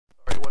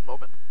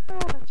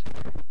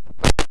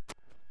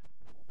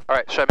All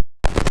right, should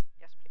I?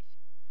 Yes, please.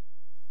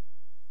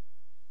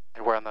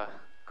 And we're on the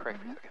correct.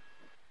 Okay.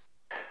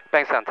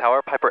 Bankstown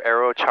Tower, Piper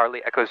Arrow,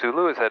 Charlie Echo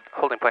Zulu is at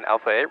holding point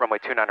Alpha 8, runway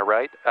 29 to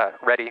right,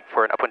 ready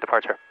for an upwind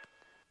departure.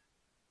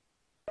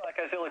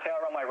 Echo Zulu Tower,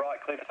 runway right,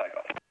 clear for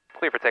takeoff.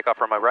 Clear for takeoff,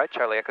 runway right,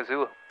 Charlie Echo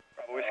Zulu.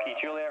 Bravo Whiskey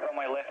Juliet,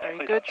 runway left, Very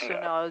clear good, touch and so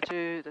go. now I'll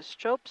do the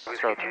strobes.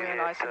 Very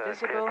nice and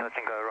visible. Touch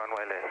and go,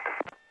 runway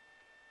left.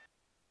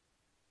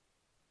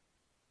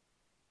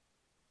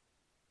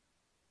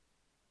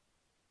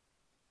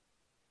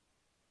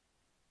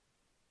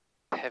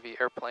 Heavy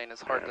airplane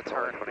is hard to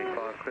turn.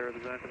 25, clear of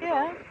the zone.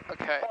 Yeah.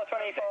 Okay. 25,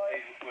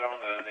 we're on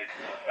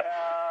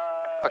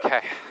the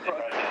Okay.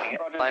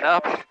 Roger, Line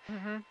up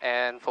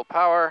and full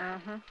power.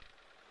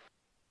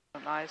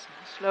 Nice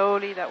and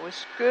slowly, that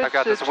was good. I've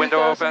got so this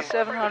window open.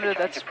 2,700,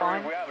 that's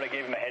fine. We were able to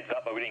give him a heads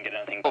up, but we didn't get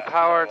anything Full back.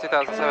 power,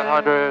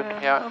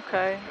 2,700. Yeah.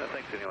 Okay.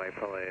 Thanks anyway,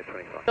 probably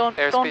 25. Don't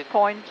Airspeed.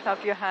 point,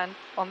 have your hand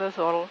on the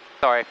throttle.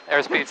 Sorry.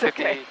 Airspeed It's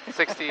 50, okay.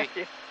 60, Thank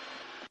you.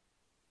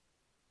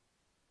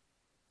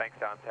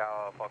 Bankstown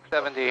Tower, Fox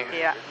 70.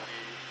 Yeah.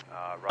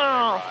 Runway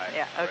Oh, right.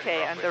 yeah,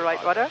 okay, and the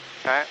right rudder.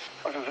 Okay.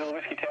 Roger, Zulu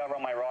Whiskey Tower,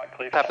 runway right,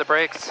 clear for Tap the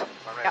brakes.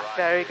 Runway Yeah, right,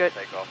 very good.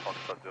 Take off, Fox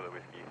Zulu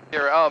Whiskey.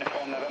 You're up.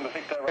 Uniform November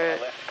Victor, runway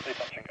left, clear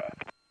touch and go.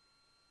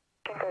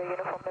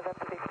 Uniform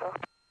November Victor.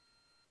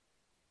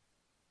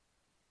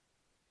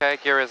 Okay,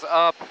 gear is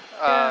up.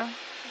 Yeah.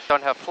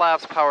 Don't have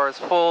flaps. Power is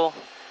full.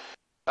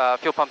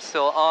 Fuel pump's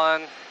still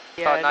on.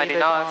 Yeah, About 90 leave it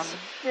knots. on.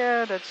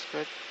 Yeah, that's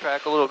good.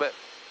 Track a little bit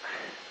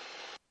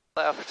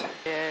left.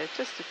 Yeah,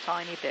 just a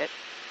tiny bit.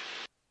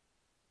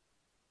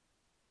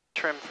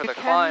 Trim for You the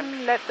can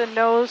climb. let the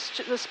nose,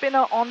 the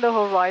spinner on the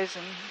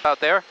horizon, About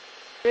there.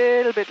 a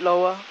little bit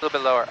lower. A little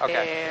bit lower.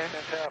 Okay.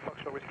 There.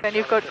 Then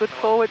you've got good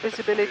forward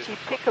visibility.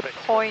 Pick a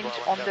point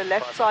on the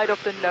left side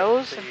of the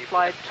nose and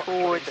fly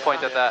towards.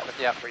 Point at that.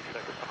 Yeah.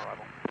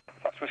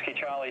 Fox Whiskey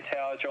Charlie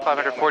Tower, John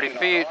 540 feet.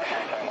 Maintain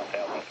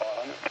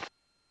 1,500.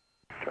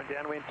 Join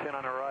downwind, turn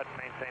on the right,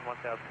 maintain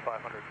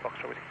 1,500,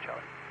 Foxtrot Whiskey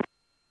Charlie.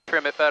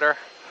 Trim it better.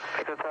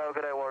 Victor Tower,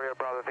 good day, Warrior,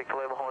 Bravo, Victor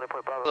Lima, holding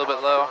point Bravo. A little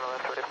bit low.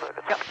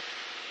 Yep.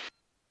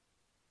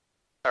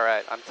 All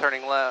right. I'm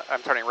turning left.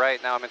 I'm turning right.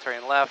 Now I'm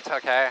entering left.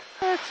 Okay.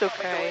 That's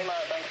okay. Lima,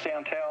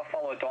 Bankstown Tower,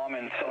 follow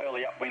diamonds,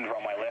 early upwind,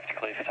 runway left,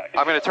 clear for takeoff.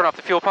 I'm going to turn off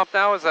the fuel pump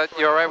now. Is that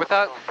you all right with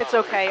that? It's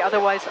okay,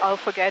 otherwise I'll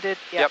forget it.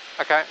 Yeah. Yep.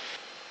 Okay.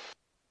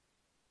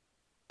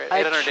 I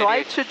 888.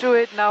 tried to do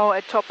it now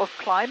at top of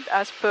climb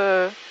as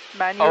per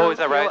manual. Oh, is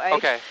that right? 08,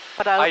 Okay.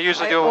 But I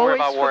usually do it when we're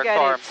about always Warwick forget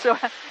Farm. it,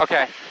 so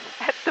Okay.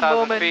 at the 1,000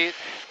 moment. feet.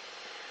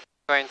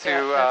 Going to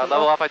Yeah,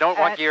 level off. I don't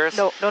want gears.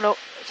 No.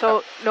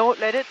 So no,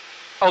 let it.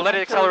 Oh, let it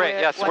until accelerate.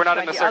 we're Yes, we're not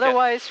in the 120. circuit.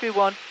 Otherwise, we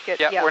won't get.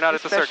 Yeah, we're not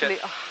at the circuit. especially-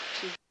 Oh,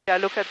 geez. Yeah,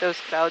 look at those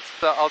clouds.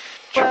 So I'll.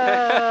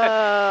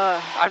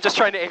 I'm just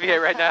trying to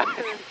aviate right now.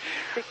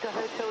 Victor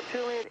Hotel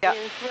Juliet Yeah.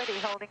 is ready,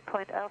 holding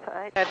point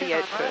Alpha 8.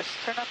 Aviate first.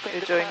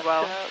 You're doing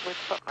well.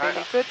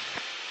 Really good.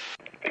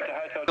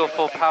 Still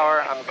full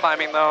power. I'm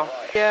climbing though.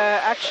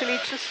 Yeah, actually,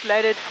 just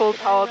let it full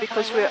power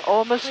because we're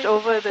almost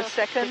over the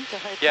second.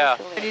 Yeah.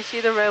 Can you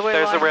see the railway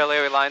There's line? the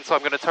railway line, so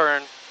I'm going to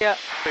turn. Yeah.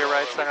 Clear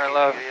right, center,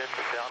 low.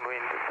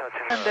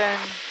 And then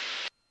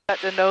let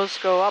the nose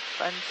go up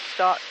and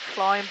start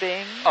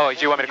climbing. Oh, do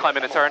you want me to climb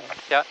in and turn?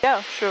 Yeah.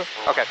 Yeah, sure.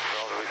 Okay.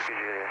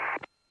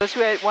 Because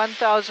we're at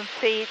 1,000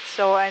 feet,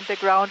 so and the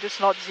ground is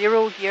not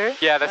zero here.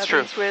 Yeah, that's that true.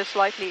 Means we're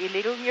slightly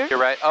illegal here. You're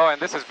right. Oh, and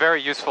this is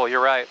very useful.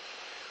 You're right.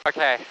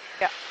 Okay.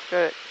 Yeah,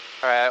 good.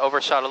 All right. I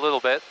overshot a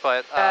little bit,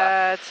 but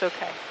That's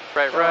okay.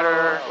 right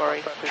rudder. Don't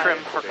worry. Trim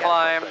for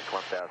climb.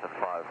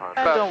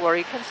 And don't worry,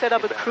 you can set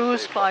up a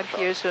cruise climb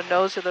here, so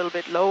nose a little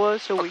bit lower,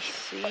 so we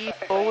see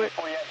forward.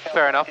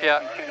 Fair enough.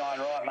 Yeah.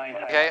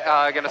 Okay.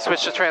 Going to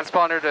switch the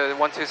transponder to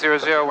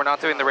 1200. We're not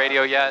doing the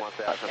radio yet.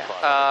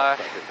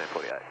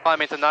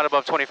 Climbing to not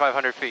above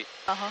 2,500 feet.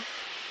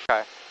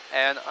 Okay.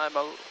 And I'm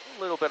a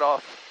little bit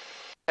off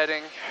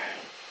heading.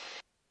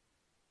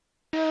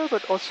 Yeah,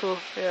 but also,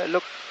 yeah,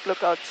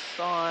 look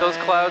outside. Those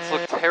clouds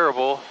look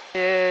terrible.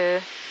 Yeah.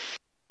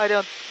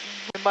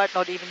 We might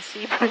not even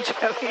see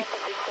Punjabi.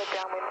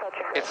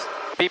 It's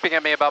beeping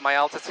at me about my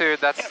altitude.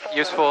 That's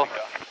useful.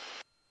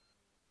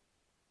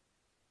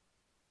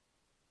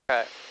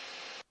 Okay.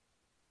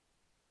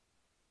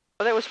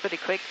 Well, that was pretty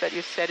quick that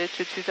you set it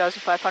to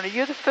 2,500.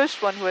 You're the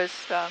first one who has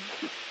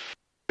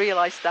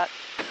realized that.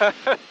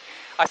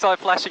 I saw it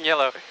flashing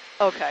yellow.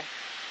 Okay.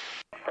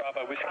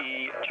 Bravo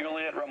Whiskey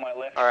Juliet, runway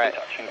left, All right.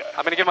 touch and go.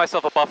 I'm going to give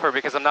myself a buffer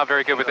because I'm not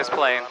very good with this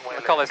plane. I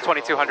call this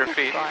 2,200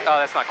 feet. Oh,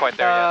 that's not quite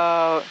there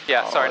yet.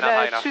 Yeah, sorry, not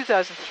high enough.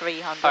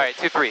 2,300. All right,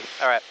 2-3.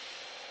 All right.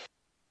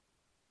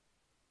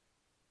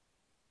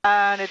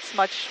 And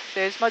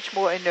there's much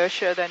more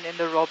inertia than in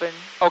the Robin.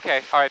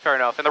 Okay, all right, fair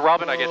enough. In the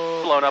Robin, I get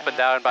blown up and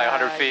down by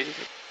 100 feet.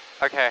 Easy.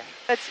 Okay.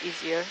 That's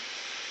easier.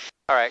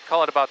 All right,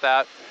 call it about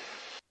that.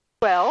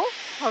 Well,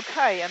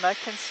 okay, and I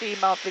can see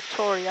Mount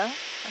Victoria.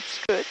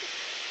 That's good.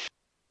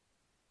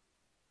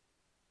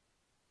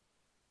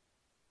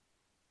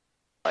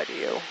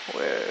 Idea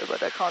where,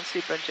 but I can't see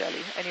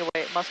Brangeli. Anyway,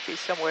 it must be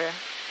somewhere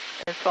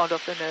in front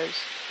of the nose.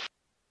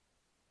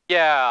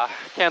 Yeah,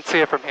 can't see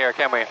it from here,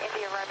 can we? India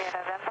Romeo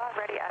November,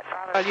 ready at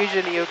Bravo. Well,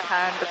 usually you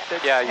can, but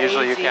that's Yeah,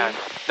 usually you hazy. can.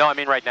 No, I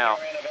mean right now.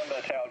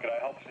 November Tower, good day,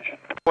 hold position.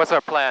 What's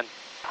our plan?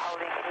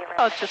 Holding India Romeo.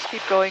 I'll just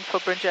keep going for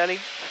Brangeli.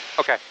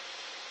 Okay.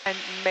 And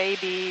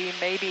maybe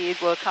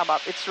it will come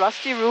up. It's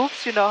rusty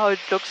roofs, you know how it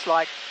looks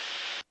like.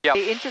 Yep.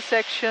 The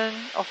intersection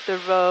of the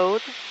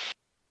road.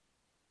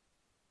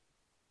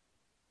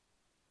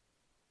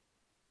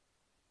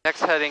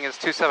 Next heading is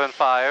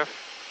 275.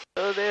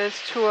 So there's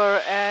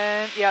tour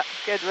and yeah,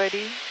 get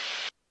ready.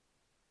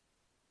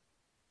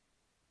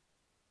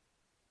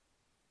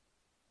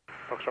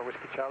 Foxtrot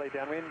Whiskey Charlie,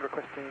 downwind,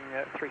 requesting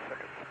 3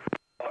 seconds.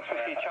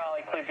 Whiskey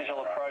Charlie, clear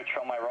visual approach,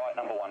 runway right,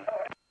 number 1.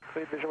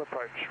 Clear visual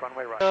approach,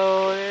 runway right.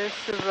 So there's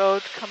the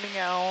road coming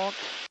out.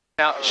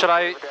 Now,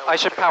 I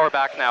should power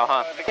back now,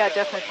 huh? Yeah,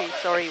 definitely.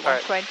 Sorry, All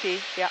right. 120.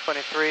 Yeah.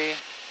 23.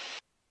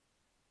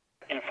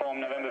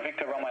 Inform November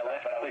Victor, runway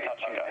left, clear touch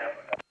and go.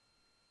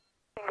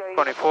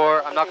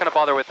 24. I'm not going to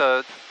bother with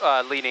the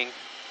leaning.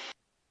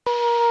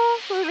 Oh,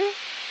 really?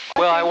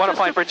 Well, I think want to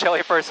just find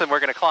Brangeli first and we're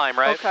going to climb,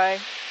 right? Okay.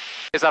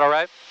 Is that all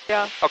right?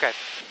 Yeah. Okay.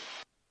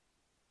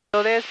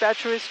 So there's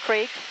Batteries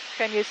Creek.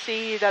 Can you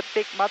see that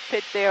big mud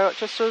pit there,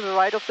 just to the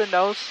right of the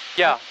nose?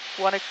 Yeah.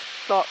 1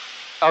 o'clock.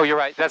 Oh, you're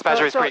right. That's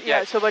Badger's Creek.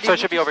 Yeah. So, but So you it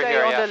should need be to over stay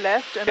here, on yeah. the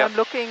left, and Yep. I'm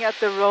looking at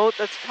the road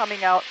that's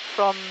coming out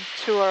from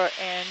Tour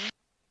N.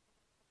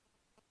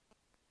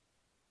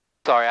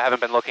 Sorry, I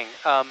haven't been looking.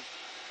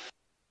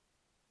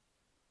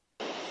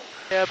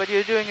 Yeah, but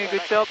you're doing a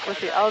good job with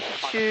the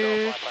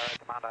altitude.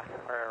 Commander,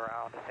 we're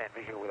around stand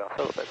visual with us.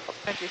 So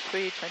that's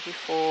 23,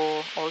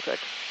 24, all good.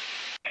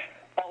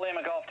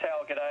 Lima Golf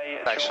Tower,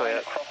 g'day. Actually,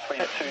 Cross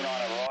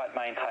 329 right,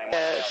 maintain.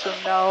 Yeah, so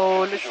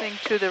now listening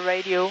to the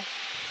radio,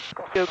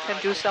 you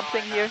can do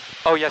something here.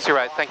 Oh, yes, you're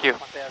right. Thank you.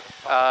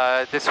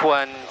 This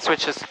one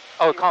switches.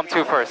 Oh, COM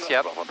 2 first.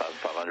 Yep. No.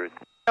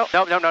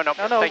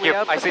 Thank we you.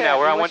 are I see prepared. now.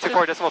 We're We on was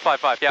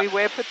 124.55. Yeah. We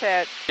were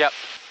prepared. Yep.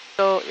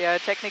 So yeah,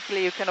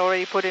 technically you can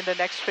already put in the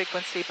next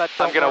frequency, but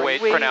I'm gonna worry.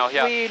 wait for now,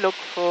 yeah. We look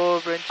for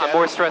Brangeli. I'm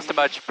more stressed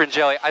about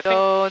Brangeli. I think.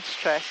 Don't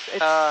stress.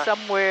 It's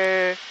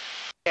somewhere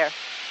there.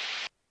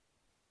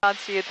 Can't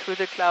see it through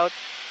the cloud.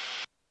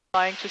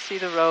 Trying to see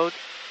the road.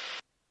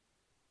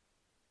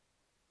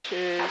 Which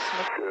is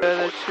much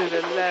further to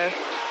the left.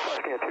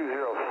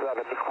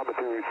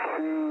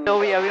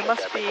 So yeah, we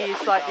must be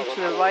slightly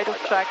to the right of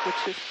track,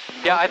 which is.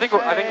 Yeah, I think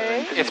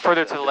it's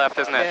further to the left,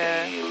 isn't it?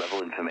 Yeah.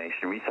 Level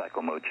information,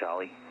 recycle mode,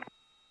 Charlie.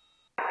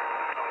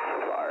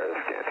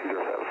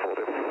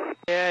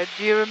 Yeah.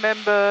 Do you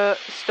remember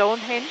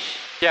Stonehenge?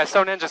 Yeah,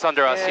 Stonehenge is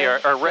under us Yeah, here,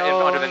 or right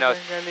under the nose.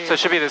 Brangeli. So it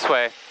should be this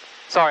way.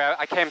 Sorry,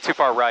 I came too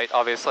far right,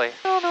 obviously.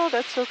 No,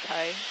 that's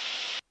okay.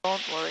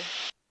 Don't worry.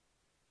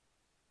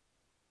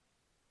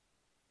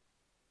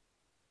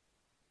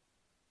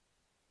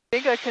 I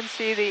think I can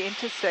see the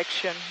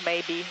intersection,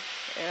 maybe.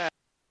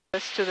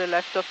 Just to the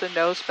left of the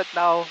nose, but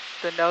now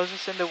the nose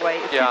is in the way.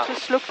 If Yeah. you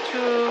just look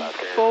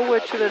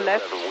forward to the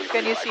left,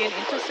 can you see an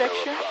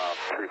intersection?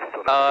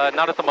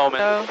 Not at the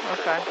moment. No?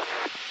 Okay.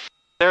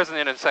 There's an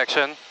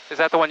intersection. Is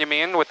that the one you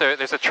mean? With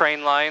there's a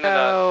train line?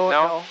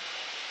 No.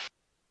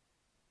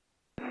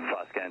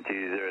 Scan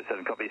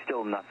 207, copy,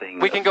 still nothing.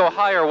 We can go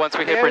higher once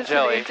we hit There's an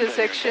Brangeli.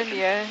 intersection,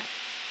 yeah.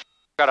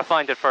 Gotta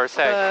find it first,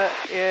 hey.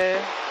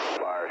 Yeah.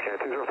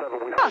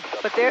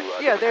 But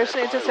there's an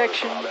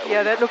intersection.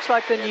 Yeah, that looks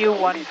like the new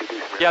one,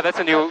 Yeah, that's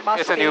a new. That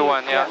must It's a be, new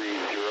one. Yeah.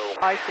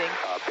 I think.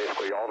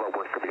 Basically, all of our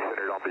work could be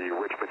centered on the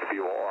Richmond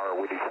fuel or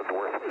we need something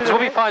worth. Because we'll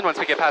be fine once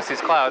we get past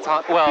these clouds,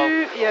 huh? Well,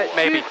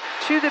 maybe.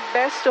 To the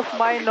best of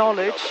my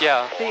knowledge,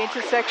 Yeah.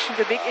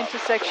 the big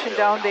intersection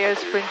down there is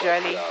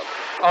Brangeli.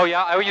 Oh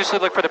yeah, I usually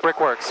look for the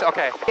brickworks.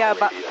 Okay. Yeah,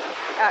 but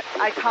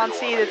I can't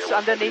see it. It's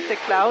underneath the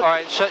cloud. All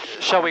right.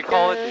 Shall we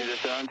call it?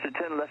 To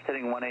 10 left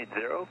heading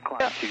 180, climb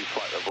to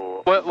flight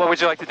level. What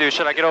would you like to do?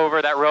 Should I get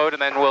over that road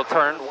and then we'll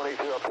turn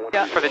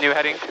Yeah. for the new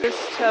heading?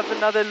 Just have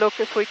another look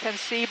if we can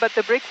see. But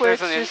the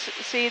brickworks, There's just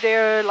see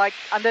they're like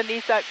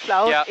underneath that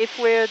cloud. Yeah. If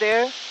we're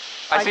there,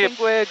 I see think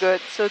we're good.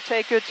 So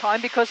take your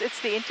time because it's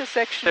the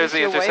intersection. There's is the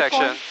your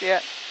intersection. waypoint. Yeah.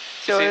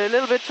 So see- a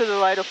little bit to the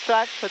right of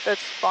track, but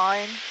that's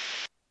fine.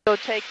 So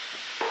take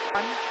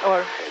one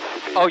or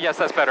Oh yes,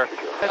 that's better.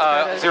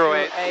 that's better,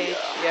 08. 08.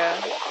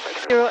 Yeah.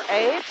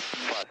 08.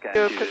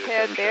 You're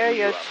prepared there.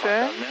 Your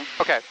turn.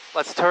 Okay,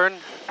 let's turn.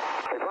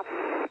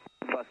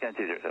 Flight scan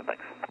 207,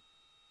 thanks.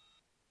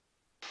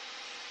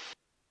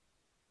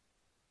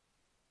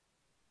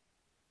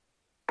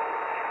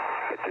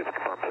 It's just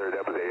confirmed, sir.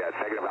 That was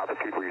a negative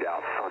altitude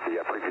readout on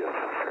the previous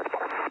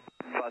transponder.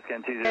 Flight scan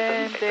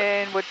And 207.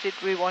 then what did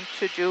we want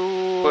to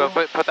do? We'll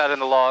put that in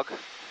the log.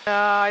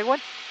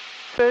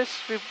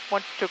 First we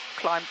want to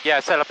climb. Yeah,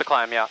 set up the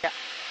climb. Yeah. Yeah.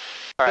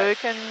 All So right. you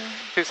can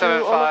do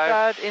 275. all of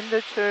that in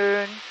the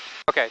turn.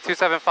 Okay,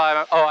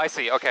 275. Oh, I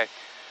see. Okay.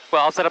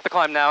 Well, I'll set up the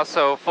climb now.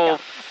 So full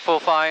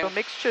fine. So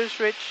mixture's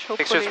rich. Hopefully.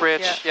 Mixture's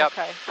rich. Yeah, Yep.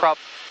 Okay. Prop.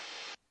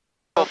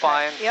 Full Okay,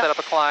 fine. yep. Set up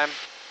a climb.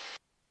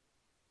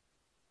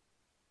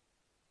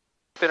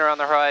 Spinner on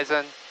the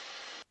horizon.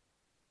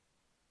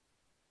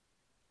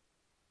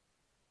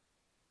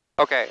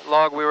 Okay,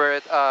 log. We were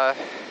at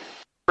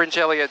Fringe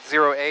Elliott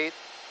 08.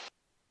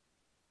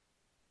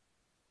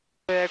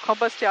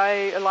 Compass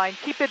TI align,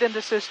 keep it in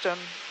the system.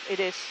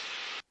 It is.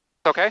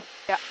 Okay?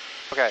 Yeah.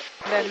 Okay.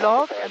 And then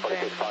log, and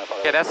then...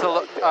 Yeah, that's the,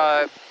 all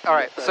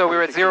right, so we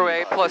were at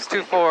 08 plus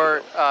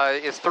 24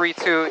 is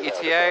 32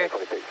 ETA.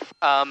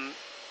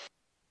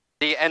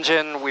 The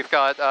engine, we've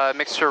got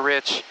mixture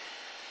rich.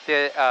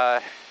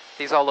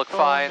 These all look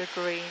fine. The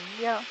green,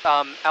 yeah.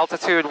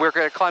 Altitude, we're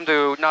going to climb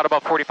to not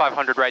above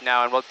 4,500 right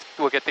now, and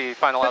we'll get the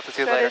final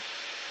altitude later.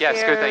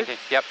 Yes, good thinking.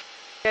 Yep.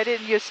 Get it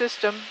in your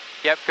system.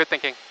 Yep, good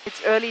thinking.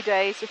 It's early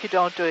days. If you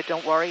don't do it,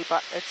 don't worry.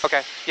 But it's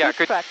okay. Yeah,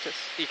 good practice.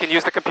 You can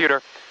use the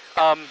computer.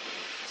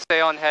 Stay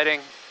on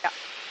heading. Yeah.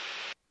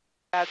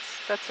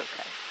 That's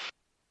okay.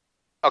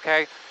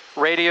 Okay.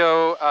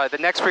 Radio. The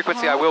next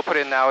frequency I will put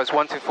in now is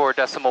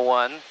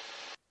 124.1.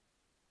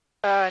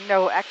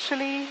 No,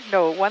 actually,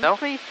 no.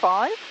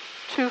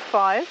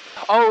 135.25.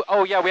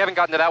 Oh, yeah. We haven't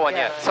gotten to that one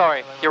yet.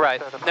 Sorry, you're right.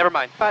 Never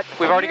mind. But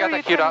we've already got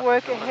that queued up.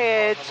 Work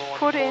ahead.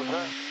 Put in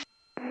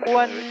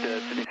one.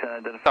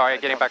 Sorry,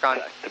 getting back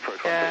on.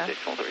 Yeah.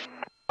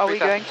 Are we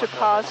going to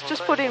pass?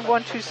 Just put in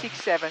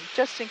 1267,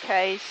 just in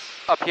case.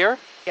 Up here?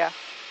 Yeah.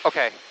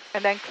 Okay.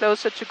 And then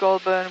closer to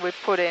Goulburn, we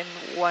put in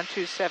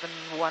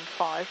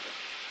 12715.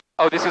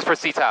 Oh, this is for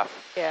CTAF?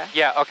 Yeah.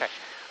 Yeah, okay.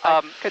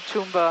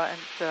 Katoomba and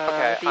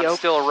okay, the I'm Oaks.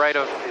 still right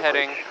of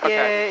heading.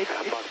 Okay. Yeah,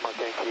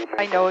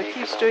 I know, it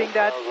keeps doing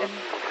that. And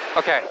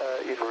okay.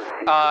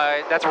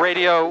 That's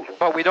radio,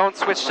 but we don't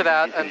switch to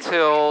that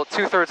until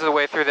 2/3 of the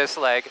way through this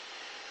leg,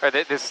 or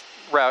this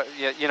route,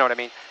 you know what I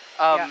mean.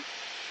 Yeah.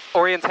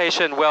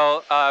 Orientation,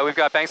 well, we've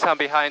got Bankstown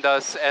behind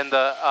us, and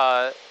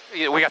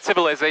we got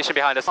civilization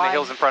behind us, and the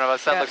hills in front of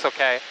us. That looks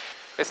okay.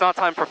 It's not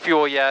time for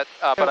fuel yet,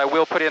 but I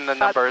will put in the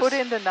numbers. Put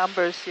in the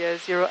numbers, yeah,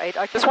 08.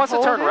 This wants to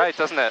turn right,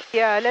 doesn't it?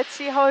 Yeah, let's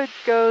see how it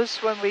goes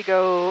when we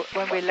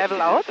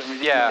level out.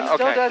 Yeah, if it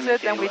still does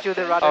it, then we do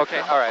the rudder.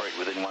 Okay, all right.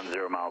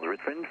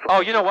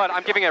 Oh, you know what?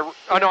 I'm giving it.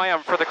 Oh no, I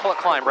am for the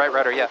climb, right,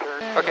 rudder. Yeah.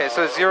 Okay,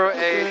 so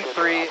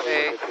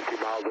 0838,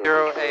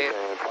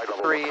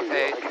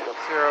 0838,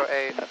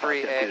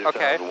 0838.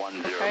 Okay.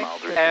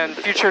 And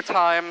future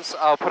times,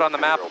 I'll put on the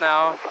map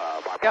now.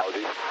 Yep.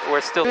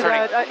 We're still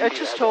turning. I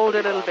just hold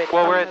a little bit.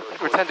 Well, we're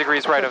 10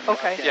 degrees right of.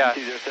 Okay. Yeah. At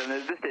this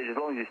stage, as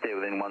long as you stay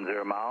within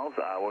 10 miles,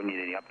 I won't need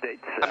any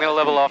updates. I'm going to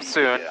level off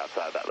soon.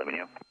 Outside that, let me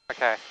know.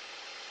 Okay.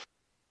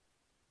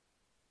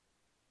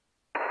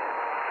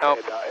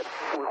 Nope.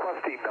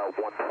 Requesting 15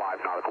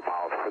 nautical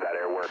miles for that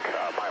air work.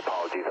 My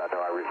apologies, I know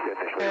I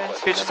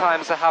initially. Future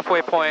times, the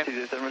halfway point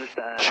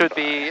should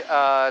be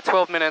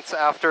 12 minutes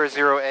after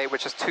 08,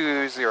 which is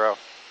 20.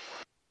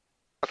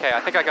 Okay,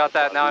 I think I got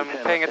that. Now I'm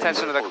paying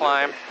attention to the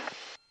climb.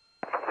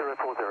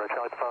 040,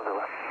 Charlie 50.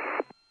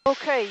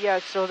 Okay, yeah,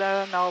 so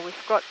now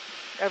we've got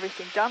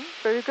everything done.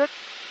 Very good.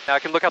 Now I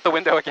can look out the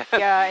window again.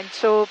 Yeah, and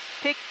so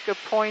pick a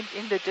point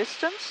in the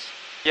distance.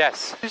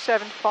 Yes.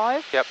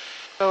 275. Yep.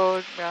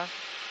 So, yeah,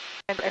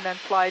 and then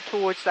fly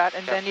towards that,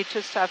 and then you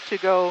just have to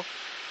go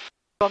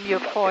from your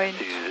point.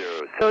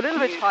 So a little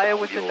bit higher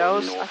with the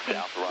nose. I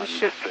think we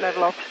should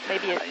level off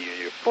maybe at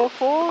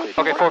 4-4.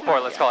 Okay,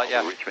 4-4, let's call it,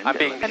 yeah. I'm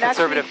being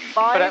conservative.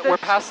 But we're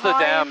past the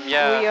dam,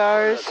 yeah. We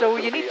are, so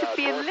you need to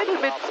be a little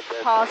bit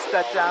past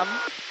that dam.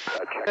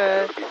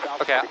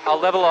 Okay, I'll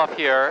level off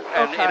here,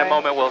 and in a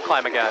moment we'll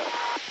climb again.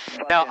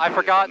 Now, I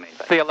forgot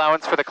the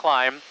allowance for the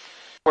climb.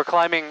 We're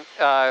climbing,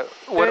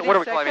 what are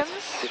we climbing?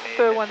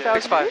 Per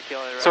 1,000 feet?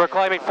 So we're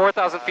climbing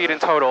 4,000 feet in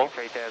total,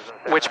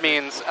 which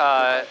means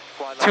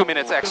 2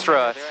 minutes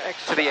extra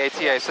to the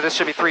ATA. So this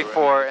should be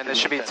 3-4, and this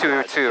should be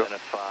 2-2.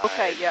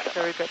 Okay, yeah,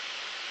 very good.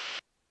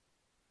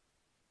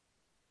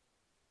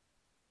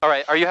 All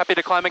right, are you happy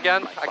to climb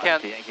again? I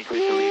can't. Yeah.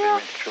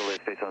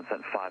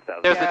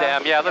 There's the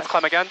dam. Yeah, let's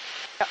climb again.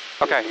 Yeah.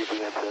 Okay.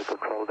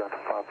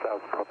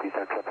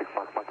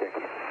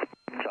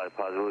 Charlie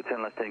Plaza,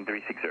 10 left heading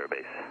 360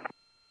 base.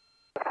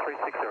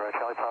 360,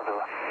 Charlie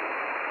Plaza.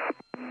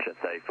 Jet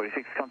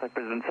 46, contact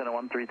President Center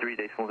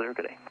 133.0,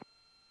 good day.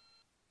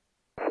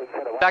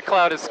 That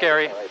cloud is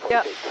scary.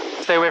 Yeah.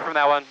 Stay away from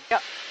that one. Yeah.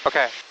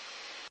 Okay.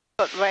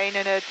 It's got rain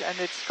in it, and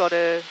it's got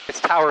a...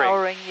 It's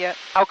towering. Yeah.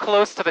 How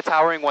close to the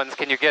towering ones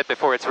can you get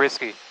before it's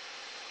risky?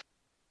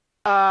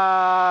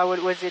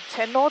 What was it,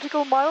 10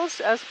 nautical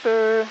miles as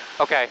per...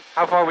 Okay,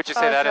 how far would you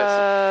say that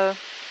is?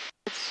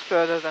 It's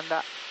further than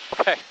that.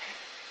 Okay.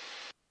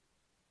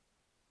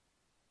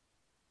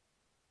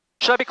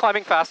 Should I be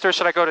climbing faster?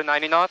 Should I go to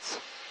 90 knots?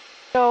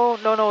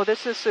 No,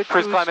 this is a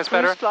cruise climb is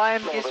better? Cruise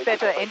climb is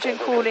better, engine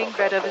cooling,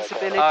 better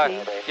visibility.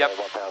 Yep.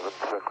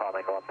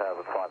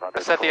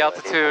 Set the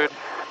altitude.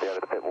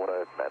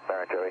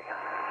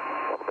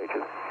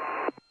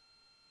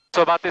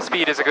 So about this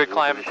speed is a good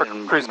climb for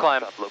cruise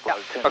climb. Yeah.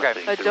 Okay.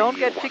 Don't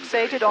get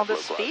fixated on the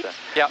speed.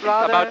 Yeah,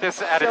 rather, about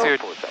this attitude.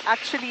 So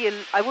actually,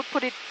 I would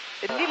put it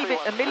a little bit,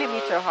 a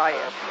millimeter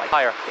higher. Like,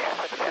 higher. Yeah.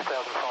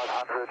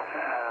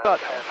 But,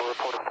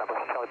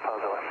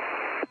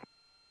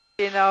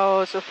 you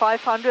know, so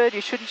 500,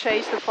 you shouldn't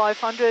chase the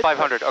 500.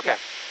 500, okay.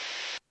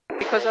 Yeah.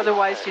 Because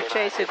otherwise you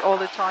chase it all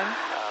the time.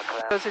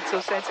 because it's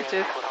so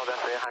sensitive.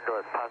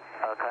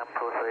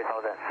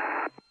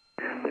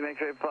 The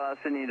X-ray plus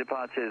any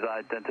departures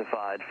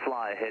identified.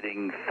 Fly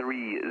heading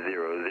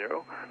 300.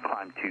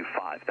 Climb to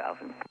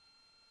 5,000.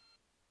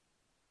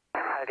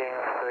 Heading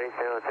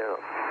 300.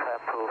 Climb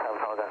to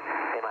 5,000.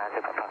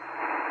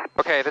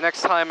 Okay, the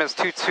next time is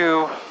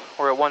 22.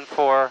 We're at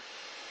 14.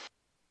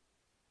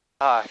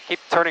 Keep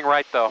turning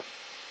right though.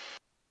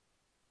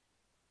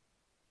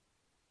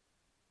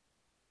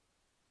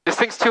 This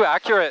thing's too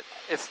accurate.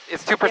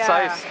 It's too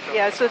precise.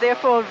 Yeah, so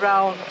therefore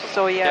round.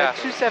 So yeah,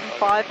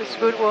 275 is a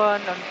good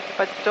one,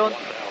 but don't.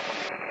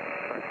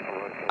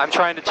 I'm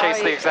trying to chase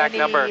the exact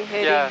number.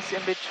 Headings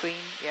in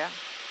between. Yeah.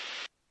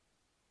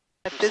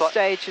 At this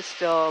stage, it's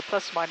still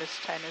plus minus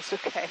 10 is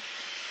okay.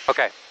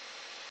 Okay.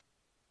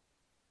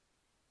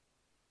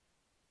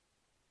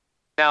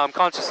 Now I'm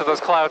conscious of those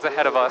clouds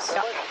ahead of us.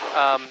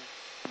 Yeah.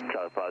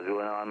 Charlie Plaza,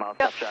 Zulu 9 miles,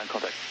 touchdown,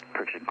 contact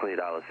Christian Clear,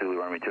 Dallas, Zulu,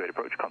 runway 28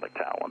 approach, contact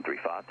Tower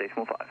 135,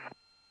 decimal 5.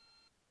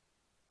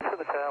 To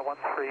the Tower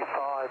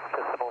 135,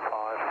 decimal 5,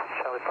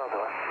 Charlie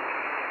Plaza,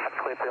 and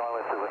clear for the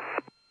ILS Zulu.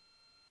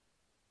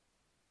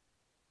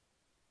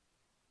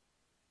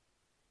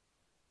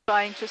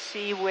 Trying to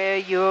see where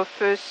your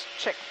first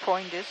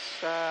checkpoint is.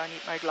 I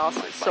need my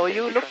glasses. So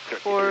you look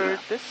for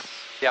this.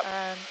 Yep.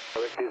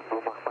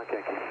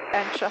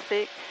 And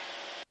traffic.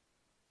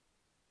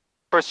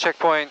 First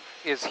checkpoint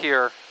is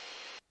here.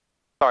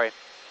 Sorry.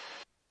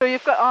 So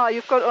you've got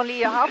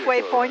only a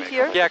halfway point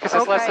here. Yeah, because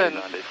it's less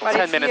than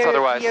 10 minutes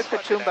otherwise. Near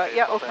Katoomba.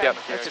 Yeah, okay. Yep.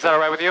 Is that all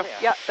right with you?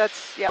 Yeah,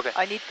 that's Okay.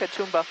 I need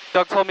Katoomba.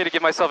 Doug told me to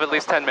give myself at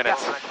least 10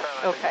 minutes.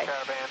 Yeah. Okay.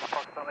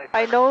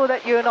 I know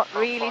that you're not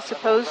really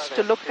supposed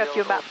to look at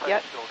your map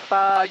yet,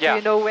 but do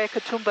you know where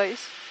Katoomba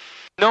is?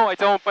 No, I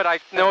don't, but I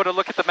know to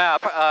look at the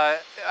map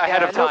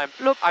ahead of time.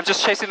 Look. I'm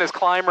just chasing this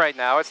climb right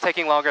now. It's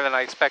taking longer than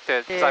I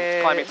expected because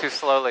I'm climbing too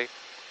slowly.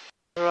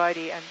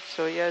 Alrighty, and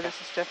so yeah, this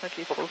is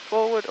definitely full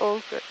forward, all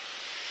good.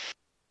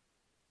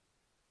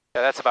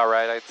 Yeah, that's about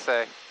right, I'd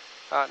say.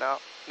 Oh, no,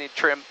 need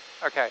trim.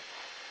 Okay.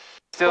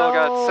 Still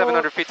got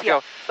 700 feet to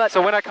go. But so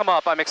when I come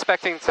up, I'm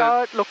expecting to...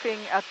 start looking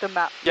at the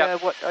map. Yeah.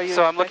 What are you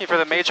so I'm looking for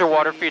the major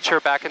water feature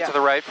back into the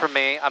right for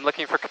me. I'm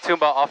looking for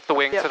Katoomba off the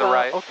wing to the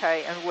right.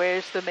 Okay, and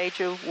where's the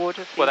major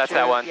water feature? Well, that's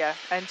that one. Yeah,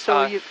 and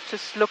so you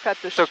just look at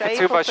the so shape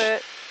Katoomba of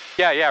it.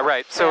 Yeah,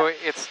 right. So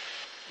it's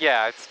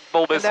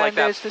bulbous and like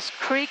then that. there's this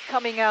creek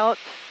coming out.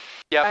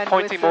 Yeah,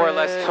 pointing more or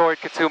less toward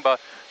Katoomba.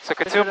 So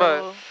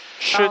Katoomba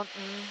should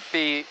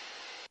be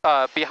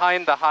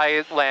behind the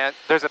high land.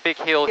 There's a big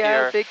hill here.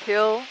 Yeah, big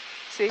hill.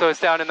 See? So it's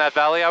down in that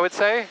valley, I would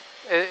say?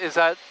 Is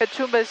that...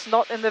 Katoomba is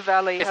not in the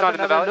valley. It's not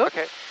in the valley? Look.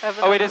 Okay.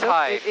 Oh, it is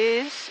high. It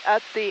is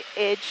at the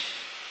edge.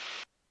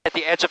 At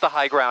the edge of the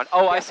high ground.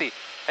 Oh, I see.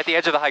 At the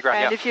edge of the high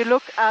ground, and if you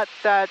look at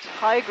that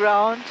high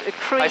ground, a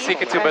creek... I see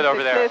Katoomba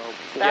over there.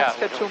 That's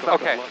Katoomba.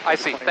 Okay, I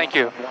see. Thank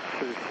you.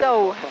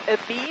 So, a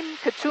beam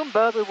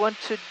Katoomba, we want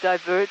to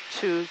divert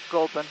to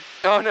Goulburn.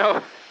 Oh,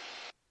 no.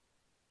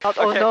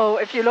 Oh, no,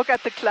 if you look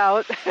at the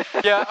cloud.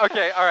 Yeah,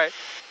 okay, all right.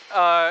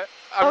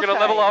 I'm going to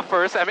level off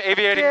first. I'm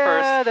aviating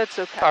first. Yeah, that's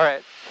okay. All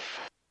right.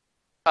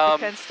 You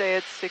can stay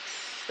at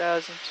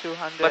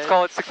 6,200. Let's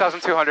call it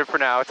 6,200 for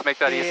now to make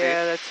that easy.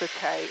 Yeah, that's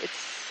okay.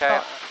 It's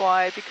not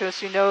quite because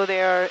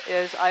there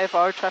is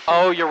IFR traffic.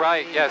 Oh, you're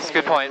right. Yes,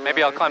 good point.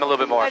 Maybe I'll climb a little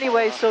bit more.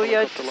 Anyway, so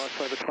you've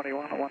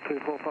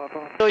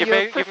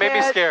made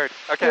me scared.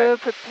 Okay. You're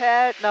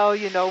prepared. Now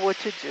you know what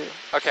to do.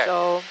 Okay.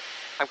 So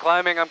I'm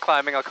climbing. I'll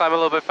climb a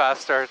little bit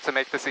faster to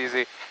make this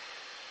easy.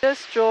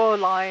 Just draw a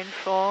line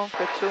from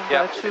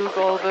Katoomba to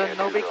Goulburn.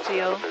 No big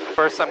deal.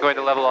 First, I'm going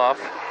to level off.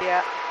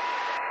 Yeah.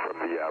 From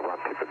the run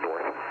to the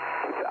north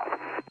to south.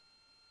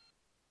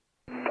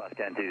 Fast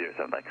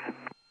 207, thanks.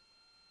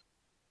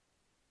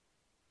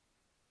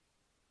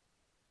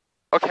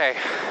 Okay.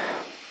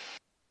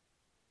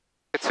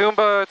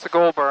 Katoomba to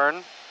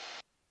Goulburn.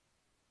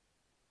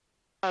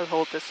 I'll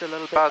hold this a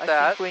little bit. About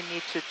that. I think we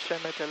need to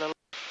trim it a little.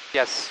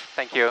 Yes,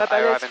 thank you. But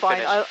that's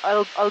fine.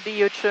 I'll be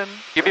your trim.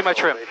 You be my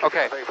trim.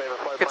 Okay.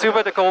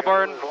 Katoomba to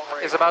Goulburn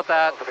is about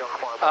that.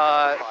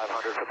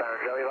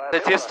 The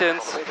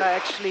distance. I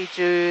actually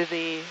do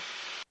the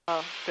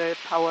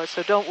power,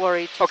 so don't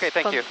worry. Just okay,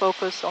 thank you.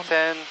 Focus on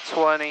 10,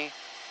 20,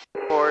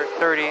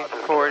 30,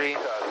 40,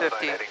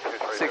 50,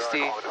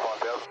 60.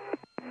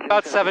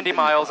 About 70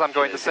 miles, I'm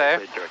going to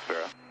say.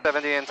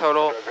 70 in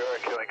total.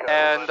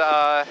 And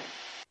I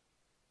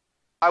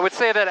would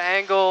say that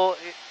angle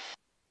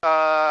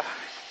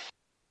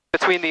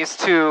between these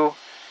two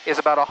is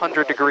about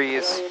 100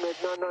 degrees.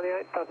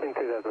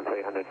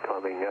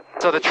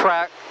 So the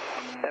track...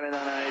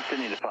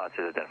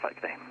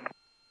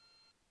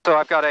 So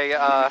I've got a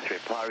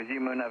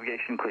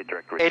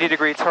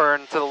 80-degree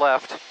turn to the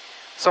left.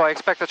 So I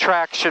expect the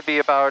track should be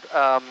about...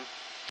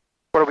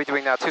 what are we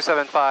doing now?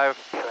 275,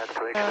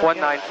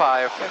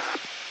 195. Yes.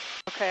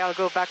 Okay, I'll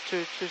go back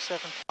to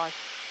 275.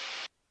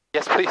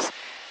 Yes, please.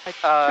 I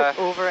took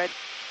over it.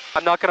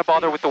 I'm not going to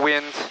bother with the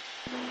wind.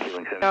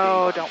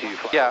 No, don't.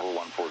 Yeah.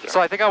 So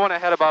I think I want to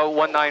head about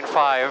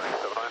 195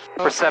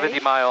 for 70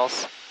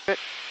 miles. Good.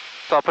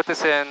 So I'll put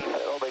this in.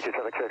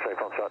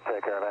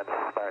 take care of it.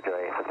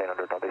 Barangay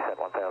 1500, descent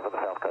 1000, the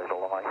south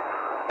coastal line.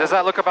 Does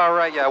that look about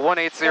right? Yeah,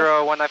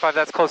 180, 195,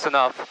 that's close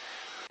enough.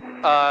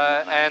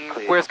 And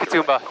where's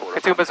Katoomba?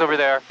 Katoomba's over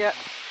there. Yeah.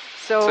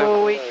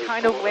 So we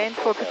kind of went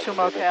for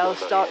Katoomba. Okay, I'll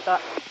start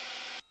that.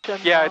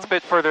 Yeah, it's a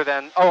bit further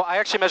then. Oh, I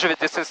actually measured the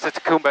distance to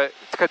Katoomba.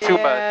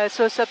 Yeah,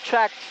 so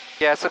subtract.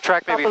 Yeah,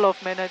 subtract maybe couple of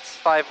minutes.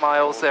 5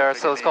 miles there,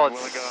 so let's call it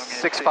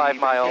 6.5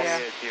 miles.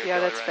 Yeah,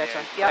 that's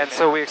better. Yeah. And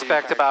so we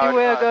expect about... You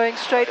were going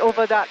straight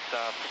over that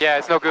yeah,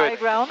 it's no good. high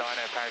ground.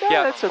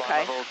 Yeah, that's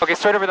okay. Okay,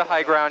 straight over the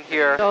high ground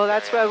here. So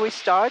that's where we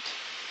start.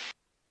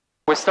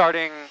 We're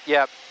starting,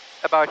 yeah,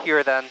 about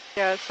here then.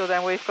 Yeah, so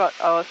then we've got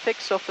our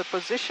fix of the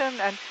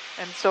position, and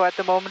so at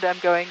the moment I'm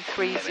going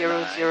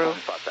 300 to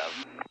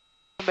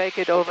make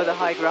it over the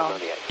high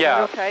ground.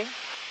 Yeah. Okay.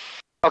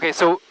 Okay,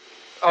 so,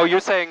 oh,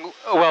 you're saying,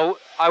 well,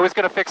 I was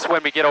going to fix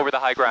when we get over the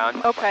high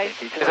ground. Okay.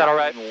 Is that all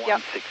right?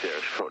 Yeah.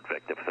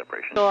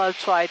 So I'll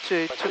try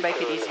to make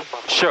it easy.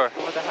 Sure.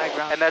 Over the high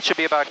ground. And that should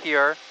be about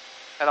here,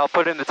 and I'll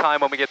put in the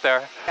time when we get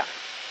there. Yeah.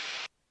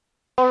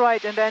 All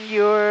right, and then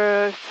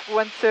your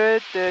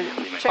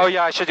 1/3. Oh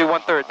yeah, I should do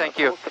 1/3. Thank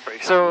you.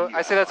 So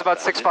I say that's about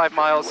 6.5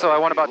 miles. So I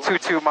want about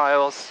 2.2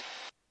 miles,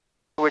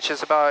 which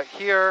is about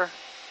here,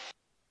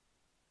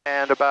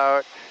 and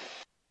about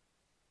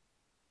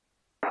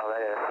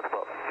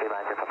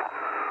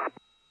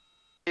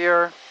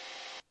here.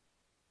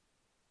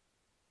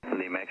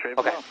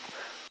 Okay.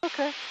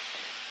 Okay.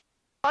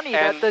 Funny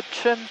And that the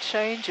trim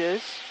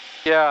changes.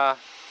 yeah.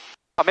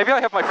 Maybe I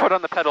have my foot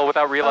on the pedal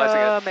without realizing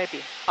it.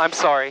 Maybe. I'm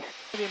sorry.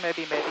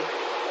 Maybe.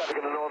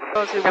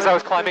 Because I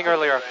was climbing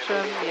earlier.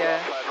 Trim, yeah.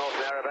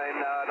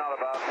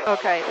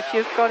 Okay, if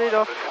you've got it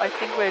off, I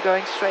think we're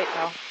going straight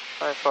now.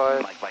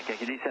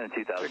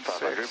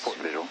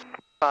 5.5.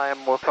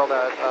 Time, we'll call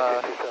that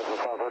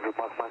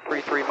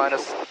 3.3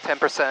 minus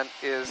 10%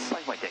 is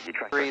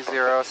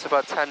 3.0, so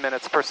about 10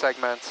 minutes per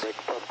segment. I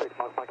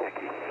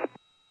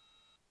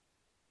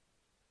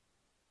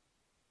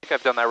think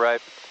I've done that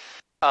right.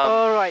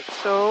 All right,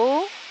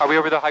 so... Are we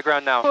over the high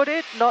ground now? Put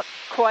it, not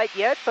quite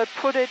yet, but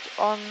put it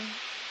on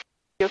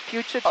your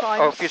future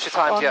times, future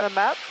times, on yeah. the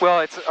map.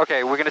 Well, it's,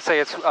 okay, we're going to say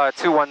it's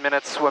 2.1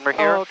 minutes when we're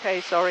here. Oh, okay,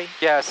 sorry.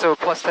 Yeah, so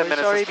plus 10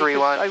 minutes is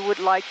 3.1. I would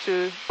like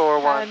to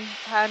 4.1.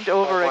 hand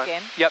over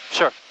again. Yep,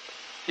 sure.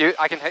 You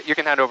can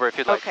hand over if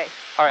you'd like. Okay.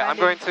 All right, I'm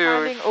going to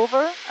handing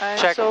over, and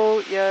check.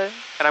 So, yeah.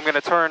 And I'm going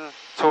to turn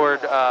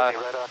toward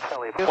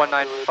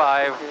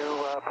 195.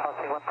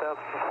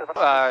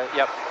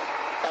 Yep.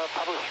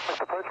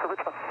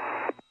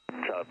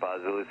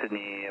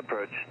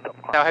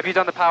 Now, have you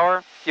done the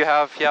power? You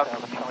have, yep.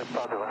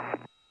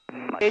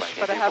 Ish,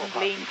 but I haven't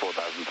leaned.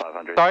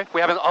 Sorry,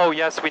 we haven't. Oh,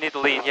 yes, we need to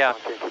lean. Yeah.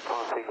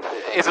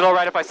 Is it all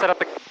right if I set up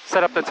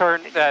the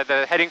turn,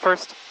 the heading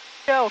first?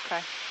 Yeah,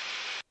 okay.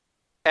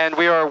 And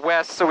we are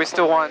west, so we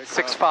still want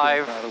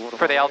 6.5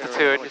 for the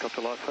altitude,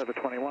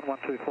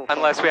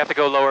 unless we have to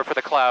go lower for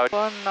the cloud.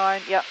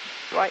 19, yeah,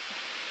 right.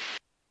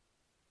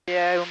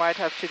 Yeah, we might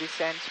have to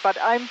descend, but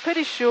I'm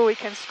pretty sure we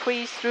can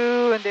squeeze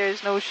through, and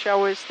there's no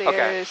showers there.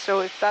 Okay. So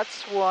if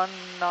that's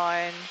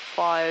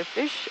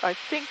 195-ish, I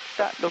think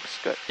that looks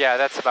good. Yeah,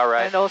 that's about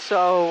right. And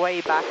also way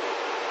back.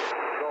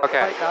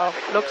 Okay. Right now,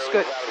 looks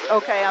good.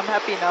 Okay, I'm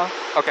happy now.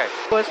 Okay.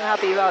 Wasn't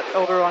happy about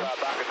Oberon.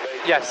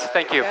 Yes,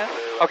 thank you. Yeah.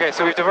 Okay,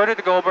 so we've diverted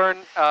to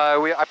Goulburn.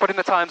 I put in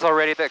the times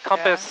already. The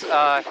compass,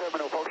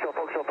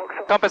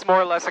 compass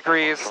more or less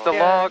agrees. The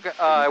log,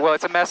 well,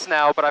 it's a mess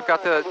now, but I've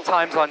got the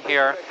times on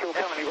here.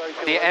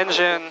 The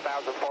engine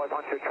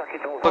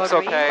looks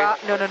okay.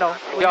 No.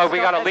 Yeah, we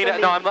gotta lean it.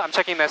 No, I'm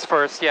checking this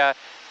first. Yeah.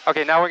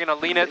 Okay, now we're gonna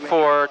lean it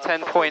for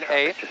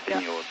 10.8.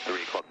 Yeah.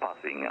 3 o'clock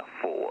passing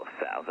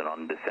 4,000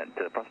 on descent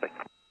to Prospect.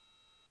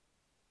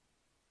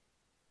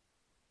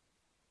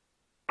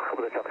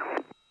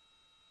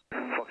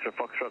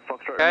 Foxtrot.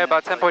 Okay,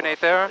 about 10.8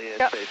 there.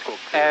 Yep.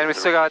 And we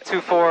still got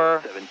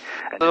 2.4,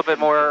 a little bit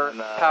more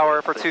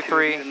power for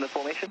 2.3.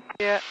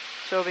 Yeah,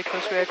 so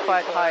because we're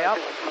quite high up.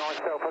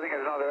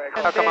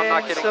 How come I'm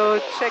not getting... So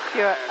check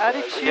your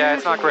attitude. Yeah,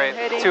 it's not great.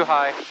 Too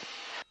high.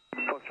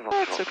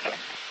 That's okay.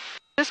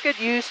 Just get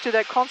used to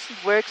that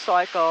constant work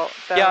cycle.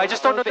 Yeah, I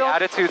just don't know the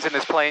attitudes in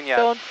this plane yet.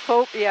 Don't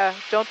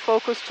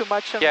focus too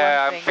much on one thing.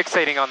 Yeah, I'm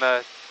fixating on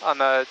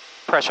the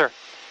pressure.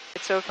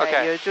 It's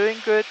okay. You're doing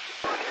good.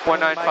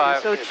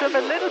 195. So trim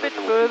a little bit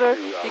further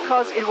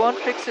because it won't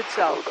fix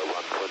itself.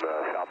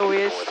 So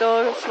we're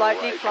still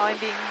slightly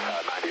climbing.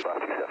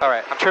 All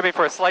right, I'm trimming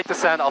for a slight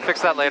descent. I'll fix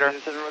that later.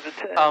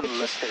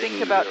 Just think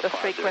about the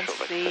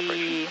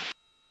frequency.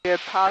 We're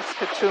past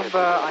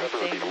Katoomba, I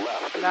think.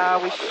 Now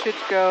we should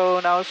go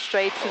now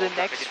straight to the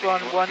next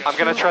one. I'm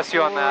going to trust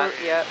you on that.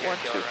 Yeah,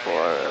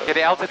 124. Yeah,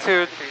 the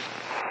altitude,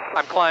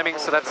 I'm climbing,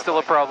 so that's still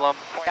a problem.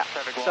 Yeah,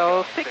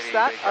 so fix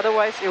that,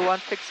 otherwise it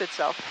won't fix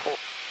itself.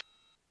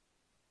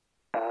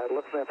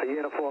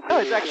 No,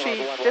 it's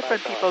actually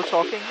different people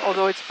talking,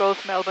 although it's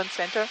both Melbourne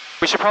Centre.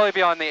 We should probably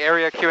be on the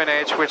area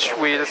QNH, which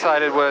we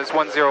decided was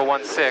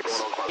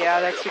 1016. Yeah,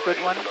 that's a good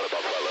one.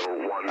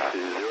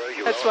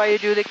 That's why you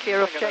do the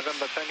care of checks.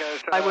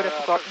 I would have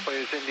forgotten.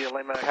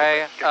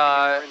 Okay,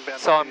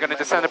 so I'm going to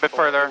descend a bit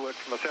further.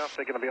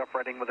 They're going to be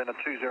operating within a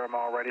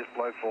 20-mile radius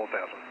below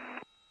 4,000.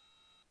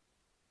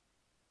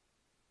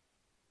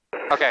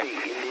 Okay,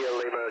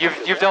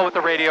 you've dealt with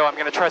the radio. I'm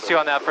going to trust you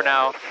on that for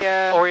now.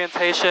 Yeah.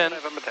 Orientation,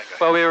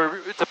 well, we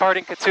were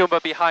departing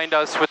Katoomba behind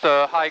us with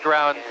the high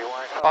ground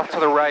off to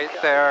the right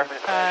there,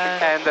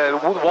 and the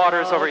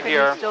water's over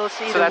here, Still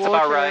see so the that's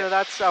water. about right.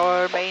 That's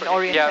our main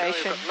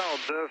orientation.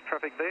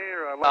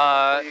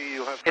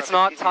 It's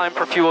not time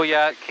for fuel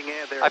yet.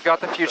 I've got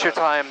the future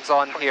times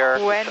on here.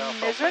 When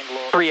is it?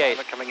 3-8.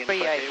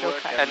 3-8,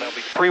 okay. And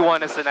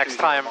 3-1 is the next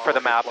time for the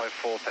map.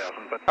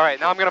 Alright,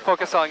 now I'm going to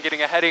focus on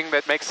getting a heading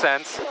that makes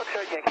sense.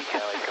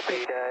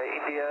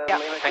 Yeah.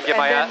 And get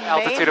my then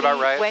altitude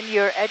about right. When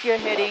you're at your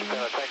heading,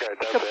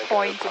 pick a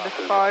point in the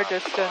far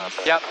distance.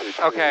 Yep,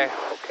 okay.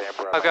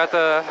 I've got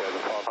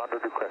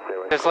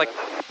there's like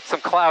some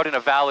cloud in a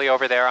valley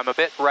over there. I'm a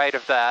bit right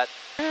of that.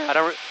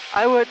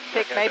 I would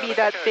pick maybe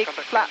that big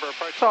flat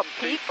top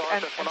peak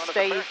and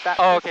stay that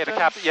Oh, okay, distance.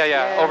 the cap,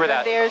 yeah, over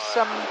that. There's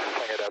some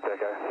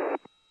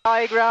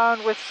high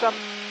ground with some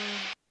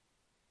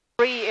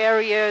free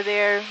area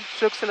there.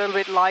 Looks a little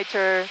bit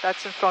lighter.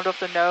 That's in front of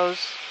the nose.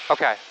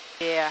 Okay.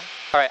 Yeah.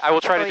 Alright, I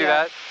will try to do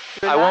that.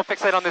 Relax. I won't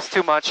fixate on this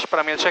too much, but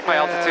I'm going to check my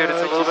altitude.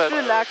 It's a little bit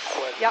relax.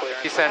 Yep.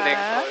 descending.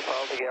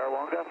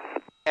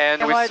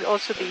 And It we might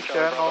also be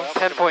thermal.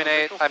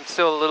 10.8. I'm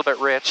still a little bit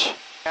rich.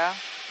 Yeah.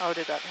 How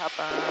did that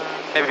happen?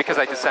 Maybe because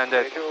I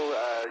descended.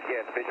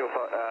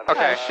 I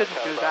Okay.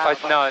 shouldn't do that.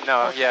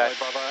 No, yeah.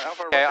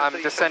 Okay, I'm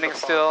descending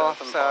still,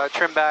 so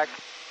trim back.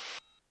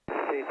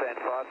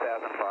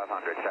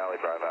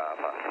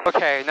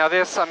 Okay, now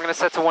this I'm going to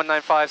set to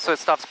 195 so it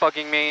stops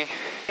bugging me.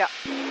 Yeah.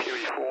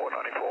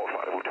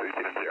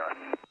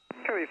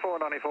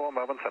 QE494,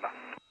 Melbourne Centre.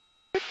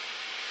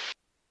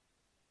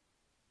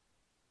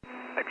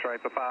 X-ray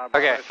Papa.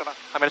 Okay,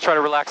 I'm going to try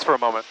to relax for a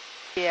moment.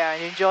 Yeah,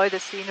 and enjoy the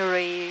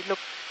scenery.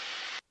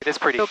 It is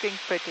pretty. Looking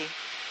pretty.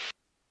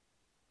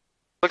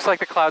 Looks like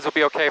the clouds will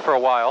be okay for a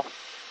while.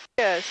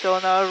 Yeah, so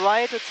on our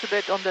right it's a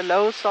bit on the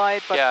low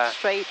side, but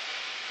straight.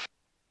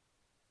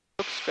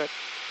 Looks good.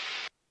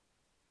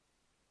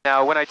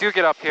 Now, when I do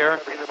get up here,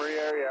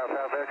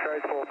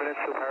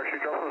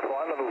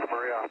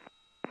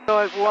 so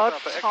at what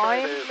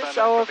time is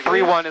our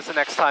 3-1 is the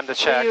next time to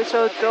check.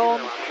 So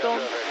don't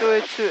do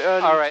it too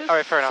early. All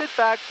right, fair enough. Sit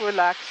back,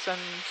 relax, and.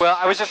 Well,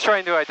 I was just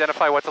trying to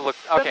identify what to look.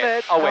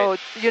 Okay, I'll wait.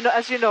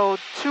 As you know,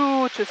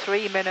 2 to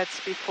 3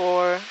 minutes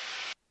before.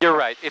 You're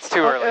right. It's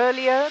too early.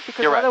 Earlier,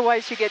 because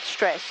otherwise you get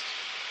stressed.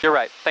 You're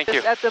right. Thank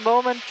you. At the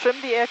moment,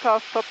 trim the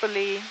aircraft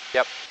properly.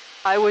 Yep.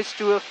 I always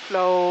do a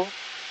flow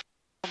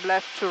from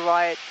left to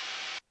right.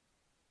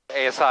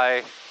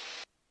 ASI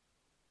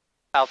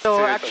altitude.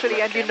 So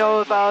actually, and you know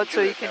about, so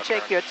you can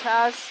check your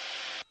TAS,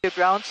 your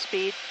ground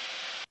speed,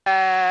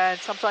 and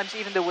sometimes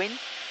even the wind,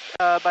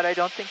 but I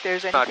don't think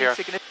there's anything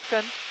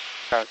significant.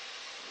 Okay.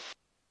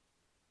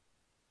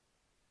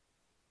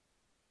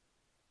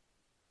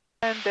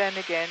 And then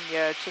again,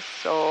 yeah, just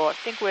so I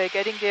think we're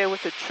getting there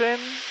with the trim.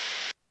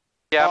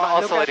 Yeah,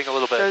 I'm oscillating a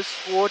little bit. Those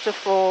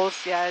waterfalls,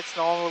 yeah, it's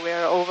normal.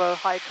 We're over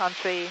high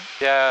country.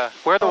 Yeah,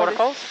 where are the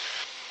waterfalls?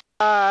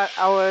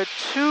 Our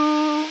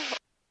 2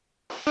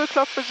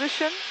 o'clock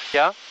position.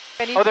 Yeah.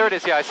 Oh, there it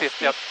is. Yeah, I see it.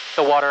 Yep.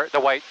 The water, the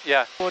white.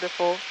 Yeah.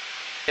 Waterfall.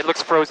 It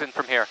looks frozen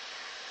from here.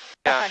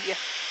 Yeah. Yeah.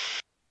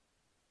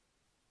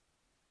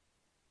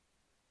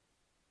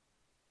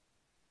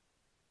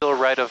 Still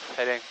right of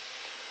heading.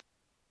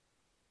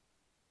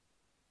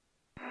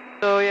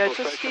 So yeah,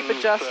 just keep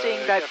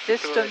adjusting that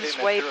distance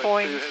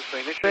waypoint.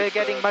 We're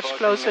getting much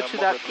closer to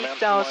that peak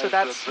now, so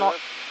that's not.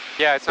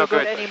 Yeah, it's not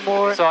good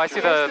anymore. So I see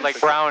the like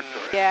brown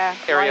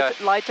area.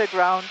 Lighter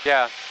ground.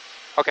 Yeah.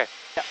 Okay.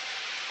 Yeah.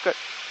 Good.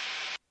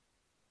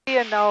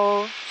 Here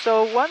now.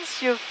 So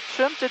once you've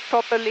trimmed it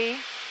properly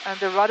and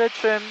the rudder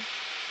trim,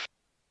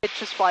 it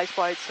just flies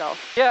by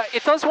itself. Yeah,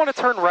 it does want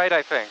to turn right,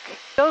 I think.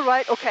 Still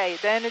right. Okay,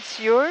 then it's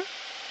your.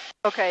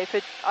 Okay, if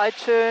I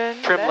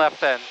turn. Trim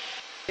left then.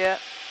 Yeah.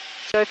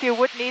 So if you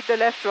would need the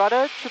left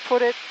rudder to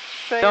put it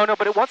straight. No,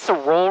 but it wants to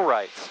roll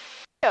right.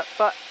 Yeah,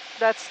 but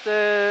that's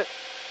the.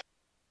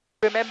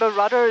 Remember,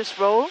 rudder is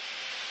roll.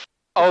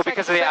 Oh,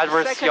 because of the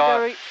adverse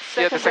yaw.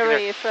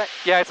 Secondary effect.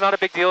 Yeah, it's not a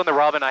big deal in the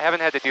Robin. I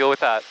haven't had to deal with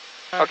that.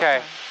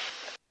 Okay.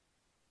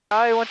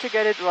 Now you want to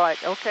get it right.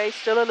 Okay,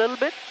 still a little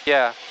bit.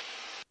 Yeah.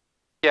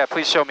 Yeah,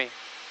 please show me.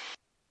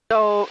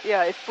 So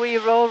yeah, if we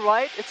roll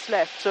right, it's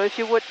left. So if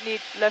you would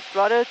need left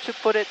rudder to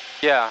put it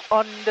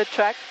on the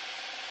track.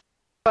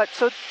 But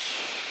so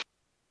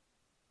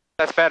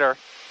that's better.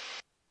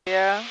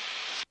 Yeah.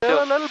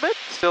 Still a little bit?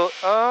 Still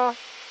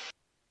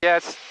yeah,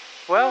 it's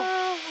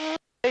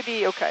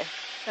maybe okay.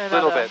 A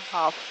little bit.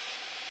 Half.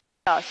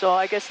 Yeah, so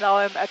I guess now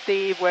I'm at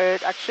the where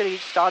it actually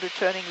started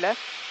turning left.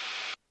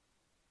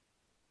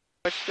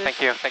 Thank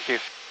you.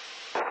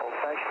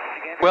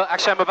 Well,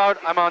 actually,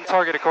 I'm on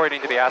target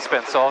according to the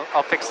Aspen, so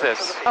I'll fix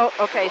this. Oh,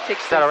 okay,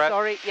 fix this. Right?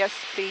 Sorry, yes,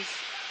 please.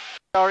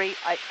 Sorry,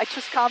 I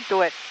just can't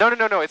do it.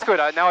 No, it's good.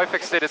 Now I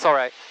fixed it, it's all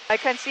right. I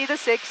can see the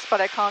 6,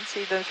 but I can't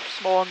see the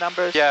small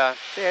numbers. Yeah.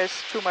 There's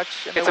too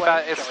much in It's the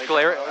way. it's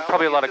glare,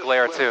 probably a lot of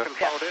glare too.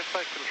 Controlled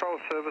airspace, control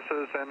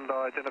services and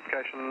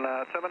identification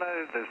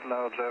terminated. There's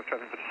no observed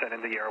traffic for descent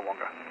into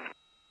Yarrawonga.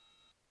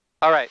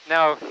 All right,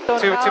 now, So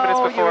two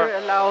minutes before. you're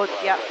allowed,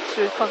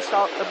 to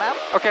consult the map.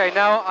 Okay,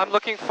 now I'm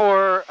looking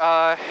for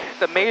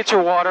the major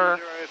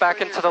water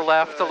back into the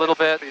left a little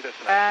bit.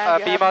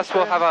 And BMOS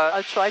will have a...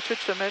 I'll try to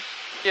trim it.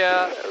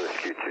 Yeah.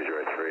 Rescue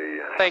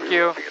 203. Thank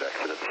you.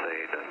 Accident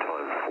scene, time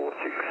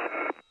 46.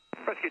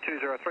 Rescue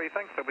 203,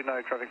 thanks. There'll be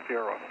no traffic for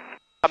your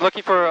I'm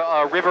looking for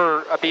a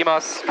river, a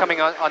BMOS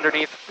coming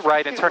underneath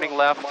right and turning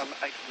left.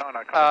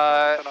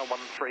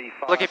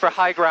 Looking for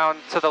high ground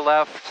to the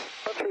left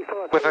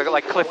with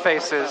like cliff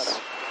faces.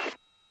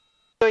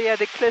 So yeah,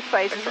 the cliff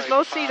faces. It's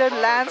mostly the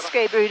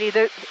landscape, really,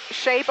 the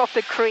shape of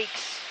the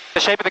creeks.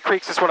 The shape of the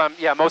creeks is what I'm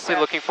mostly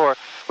looking for,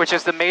 which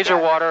is the major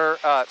water.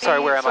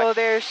 Sorry, where am I? So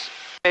there's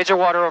major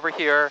water over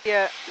here.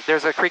 Yeah.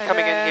 There's a creek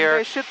coming in here.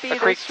 There should be a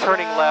creek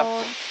turning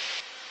left.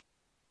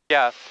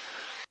 Yeah.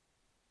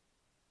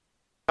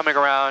 Coming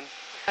around.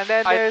 And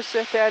then there's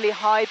a fairly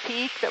high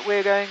peak that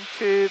we're going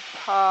to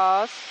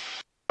pass.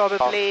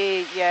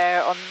 Probably,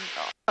 on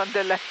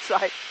the left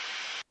side.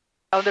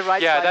 On the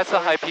right side. Yeah, that's a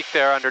high peak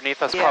there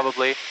underneath us,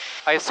 probably.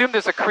 I assume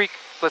there's a creek.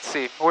 Let's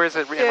see. Where is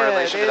it in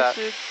relation to that?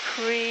 There's a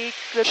creek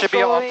that's should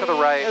be off to the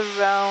right.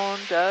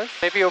 Around us.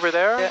 Maybe over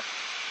there? Yeah.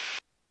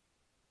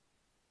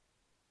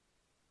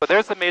 But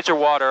there's the major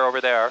water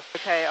over there.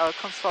 Okay, I'll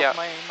consult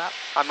my map.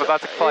 I'm about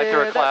to fly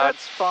through a cloud.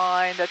 That's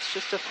fine. That's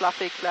just a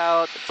fluffy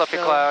cloud. Fluffy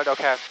cloud,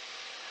 okay.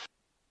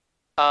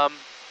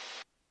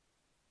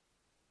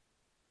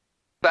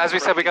 As we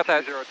said, we got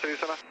that.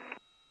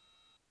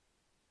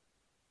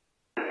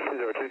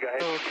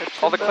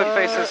 All the cliff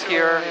faces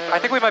here. I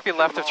think we might be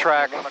left of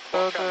track.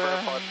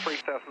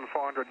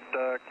 3,400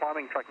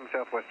 climbing, tracking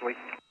southwesterly.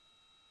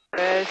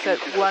 There's that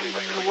one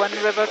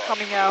river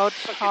coming out.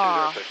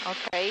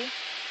 Okay.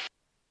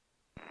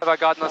 Have I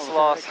gotten us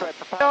lost?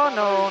 No,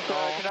 not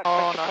at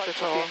all.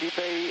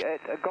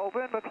 At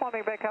Goulburn, we're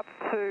climbing back up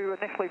to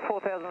initially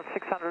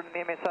 4,600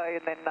 in MSA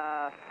and then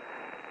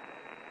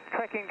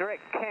tracking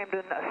direct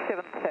Camden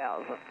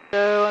 7,000.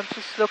 So I'm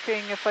just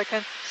looking if I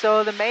can.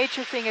 So the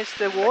major thing is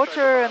the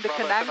water and the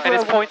Canangra. And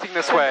it's pointing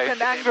this way.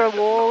 Canangra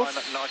walls.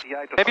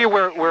 Maybe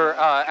we're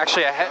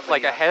actually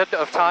ahead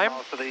of time.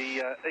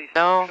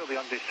 No.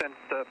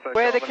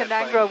 Where the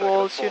Canangra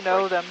walls, you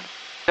know them.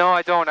 No,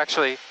 I don't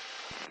actually.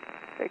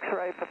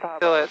 X-ray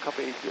Papa,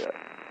 copy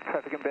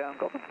traffic inbound,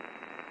 Goulburn.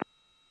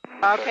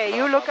 Okay,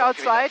 you look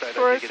outside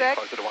for a sec.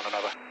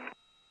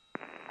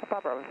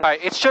 Alright,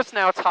 it's just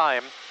now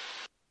time.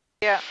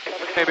 Yeah.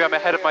 Maybe I'm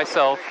ahead of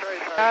myself.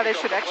 They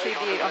should actually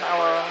be on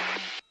our...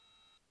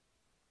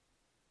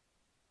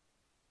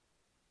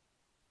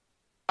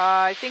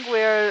 I think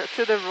we're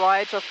to the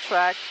right of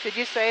track. Did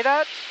you say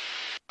that?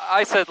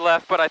 I said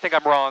left, but I think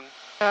I'm wrong.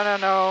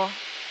 No.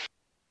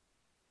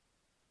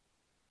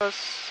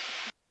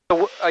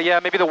 Yeah,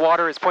 maybe the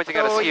water is pointing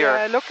at us here.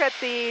 Yeah, look at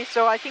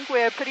so I think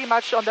we're pretty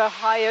much on the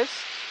highest.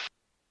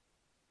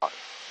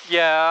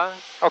 Yeah,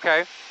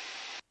 okay.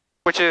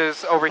 Which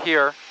is over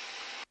here.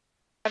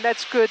 And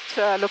that's good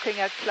looking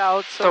at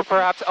clouds. So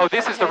perhaps,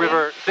 this is the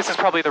river, this is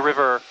probably the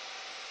river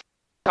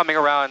coming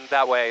around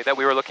that way that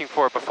we were looking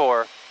for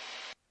before.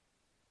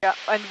 Yeah,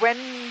 and when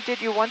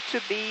did you want to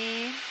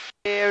be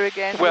there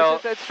again? Well,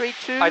 was it at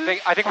 3-2?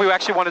 I think we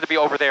actually wanted to be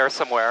over there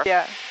somewhere.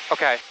 Yeah.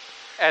 Okay.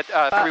 At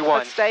 3-1.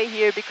 Let's stay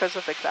here because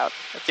of the cloud.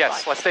 That's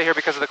yes, fine. Let's stay here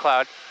because of the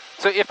cloud.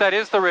 So if that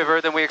is the river,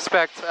 then we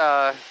expect...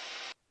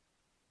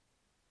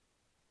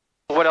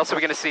 what else are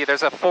we going to see?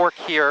 There's a fork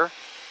here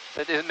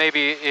that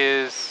maybe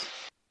is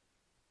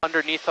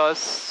underneath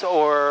us,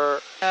 or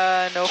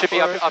no should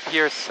be up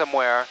here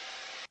somewhere.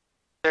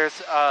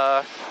 There's...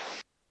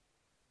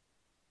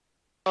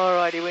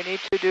 Alrighty, we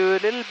need to do a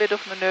little bit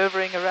of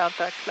maneuvering around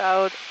that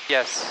cloud.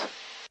 Yes.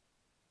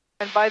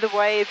 And by the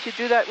way, if you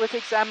do that with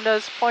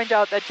examiners, point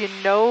out that you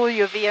know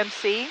your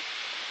VMC.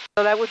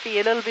 So that would be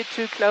a little bit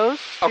too close.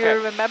 Okay. Do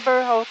you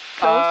remember how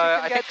close you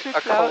can get to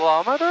a cloud?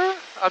 kilometer?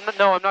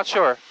 I'm not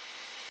sure.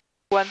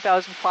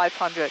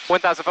 1,500.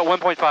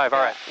 1.5, all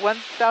right.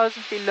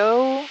 1,000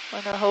 below,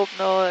 and I hope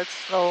there's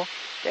no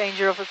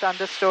danger of a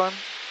thunderstorm.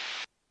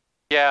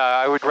 Yeah,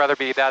 I would rather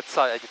be that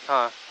side,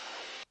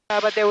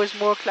 but there was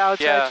more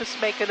clouds, yeah. So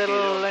just make a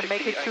little, and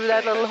make it through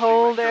that little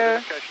hole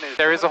there.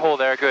 There is a hole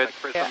there, good.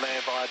 Yeah.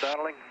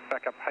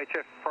 Back up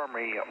HF,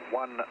 primary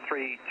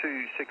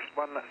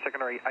 13261,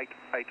 secondary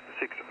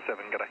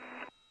 8867, good day.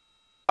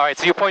 All right,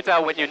 so you point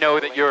out when you know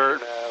that you're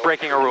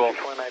breaking a rule.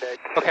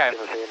 Okay,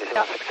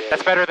 yeah.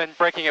 That's better than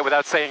breaking it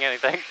without saying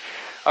anything.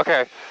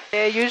 Okay.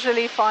 They're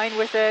usually fine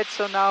with it,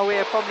 so now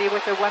we're probably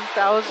with the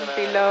 1,000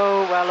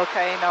 below. Well,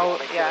 okay, now,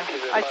 yeah,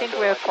 I think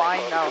we're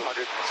fine now.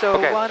 So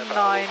okay.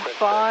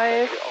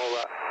 195.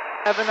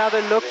 Have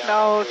another look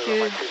now.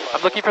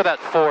 I'm looking for that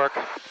fork.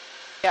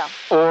 Yeah.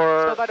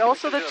 Or. But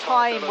also the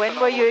time. When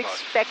were you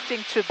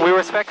expecting to be? We were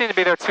expecting to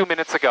be there 2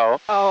 minutes ago.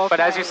 Oh, okay. But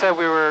as you said,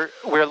 we're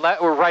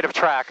right of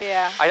track.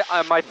 Yeah.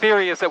 My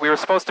theory is that we were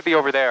supposed to be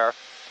over there.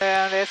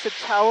 And there's a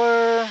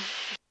tower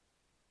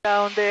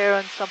down there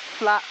and some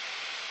flat.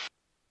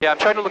 Yeah, I'm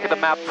trying to look at the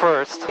map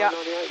first. Yeah.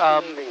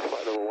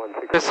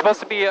 There's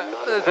supposed to be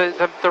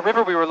the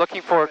river we were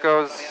looking for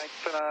goes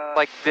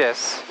like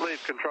this,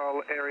 Lead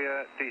control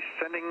area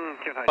descending.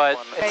 but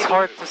it's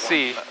hard to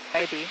see.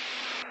 Maybe.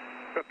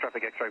 Got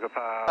traffic X-ray for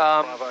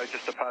Bravo,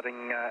 just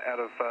departing out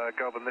of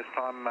Goulburn this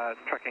time,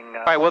 tracking.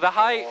 All right. Well, the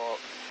high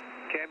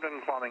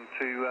Camden climbing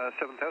to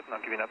 7,000.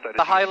 I'll give you an update.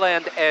 the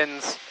highland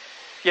ends.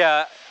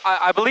 Yeah,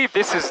 I believe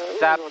this is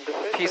that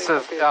piece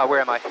of where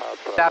am I?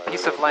 That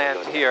piece of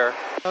land here.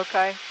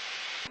 Okay.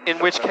 In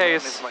which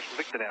case,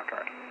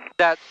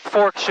 that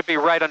fork should be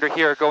right under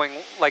here, going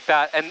like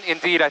that. And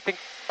indeed, I think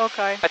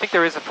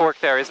there is a fork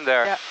there, isn't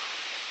there? Yeah.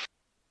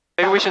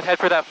 Maybe we should head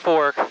for that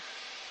fork. And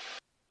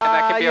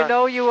that can be you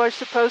know, you were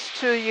supposed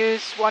to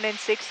use 1 in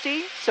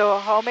 60. So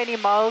how many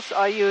miles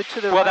are you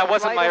to the right? Well, that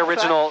wasn't my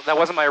original. That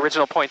wasn't my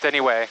original point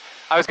anyway.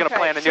 I was going to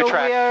plan a new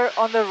track. So we're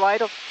on the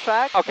right of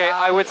track. Okay,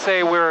 I would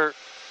say we're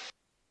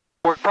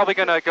probably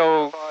going to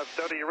go,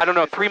 I don't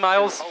know, 3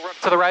 miles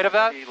to the right of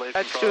that?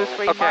 Let's do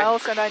 3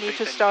 miles, and I need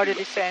to start a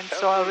descent.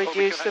 So I'll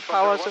reduce the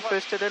power, so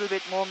first a little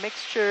bit more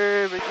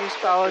mixture, reduce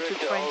power to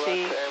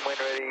 20.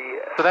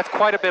 So that's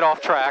quite a bit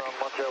off track.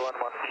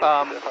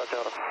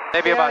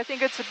 Maybe about I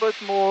think it's a bit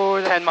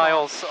more than 10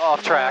 miles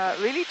off track.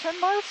 Really,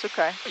 10 miles?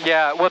 Okay.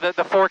 Yeah, well,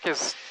 the fork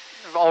is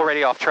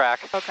already off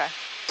track. Okay.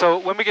 So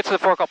when we get to the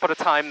fork, I'll put a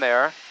time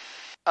there.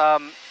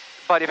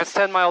 But if it's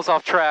 10 miles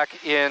off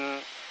track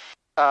in,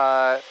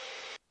 that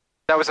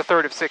was a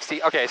third of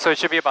 60. Okay, so it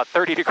should be about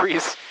 30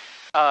 degrees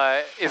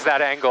is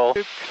that angle,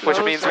 which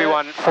means we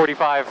want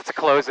 45 to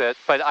close it.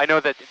 But I know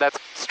that that's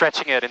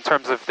stretching it in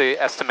terms of the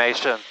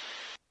estimation.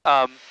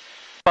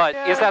 But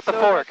yeah, is that the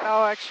fork?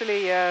 Oh,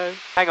 actually,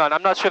 hang on,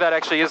 I'm not sure that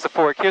actually is the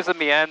fork. Here's the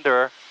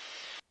meander.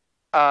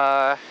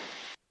 That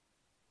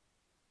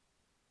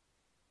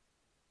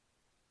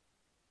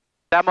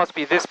must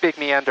be this big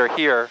meander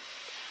here.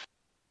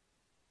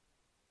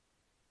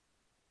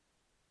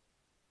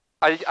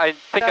 I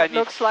think I need... That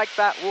looks like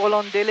that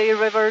Wollondilly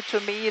River to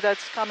me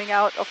that's coming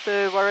out of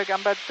the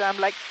Warragamba Dam.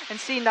 Like, and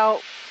see now,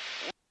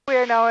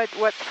 we're now at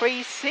what,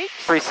 3.6?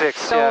 3.6,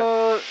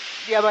 so,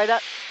 yeah, by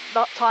that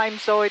time,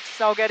 so it's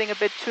now getting a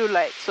bit too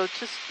late. So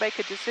just make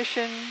a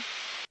decision.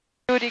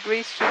 2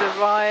 degrees to the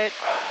right.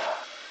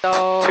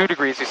 So 2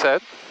 degrees, you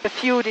said? A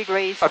few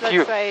degrees.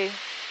 Let's say,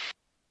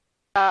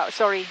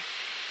 sorry,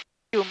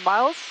 few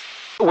miles.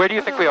 Where do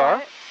you think we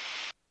are?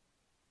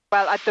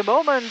 Well, at the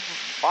moment,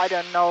 I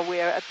don't know.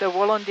 We're at the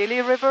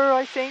Wollondilly River,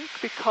 I think,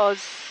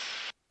 because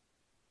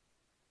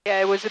yeah,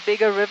 it was a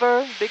bigger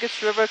river,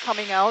 biggest river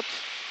coming out.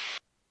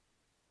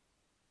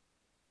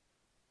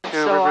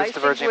 So I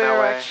think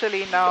we're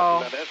actually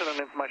now...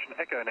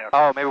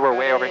 Oh, maybe we're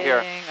way over here.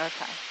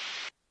 Okay.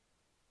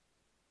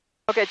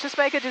 Okay, just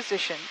make a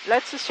decision.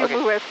 Let's assume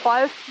we were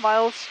 5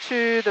 miles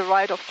to the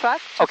right of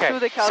track. Just do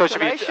the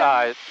calculation.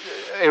 So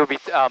it would be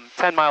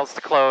 10 miles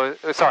to close.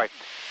 Sorry,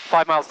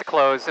 5 miles to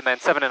close, and then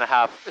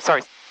 7.5.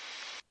 Sorry,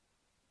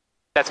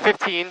 that's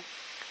 15.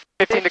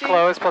 15 to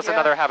close plus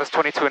another half is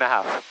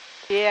 22.5.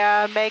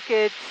 Yeah, make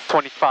it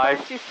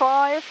 25.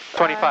 25.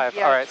 25.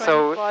 Yeah, all right, 25,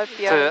 so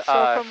yeah. to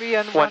so from me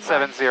on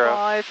 170.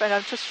 And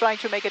I'm just trying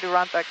to make it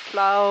around that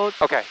cloud.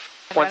 Okay,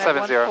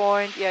 170. At one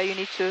point, yeah, you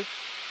need to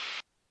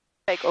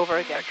take over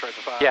again.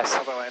 Yes.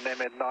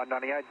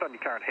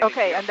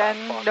 Okay, and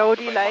then no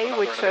delay,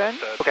 we turn.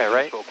 Okay,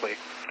 right.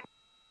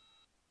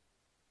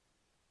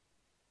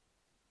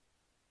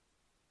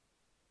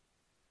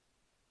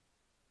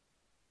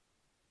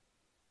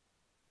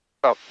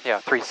 Oh,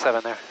 yeah,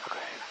 3.7 there. Okay.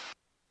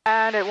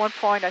 And at one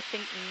point, I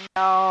think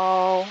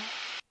now,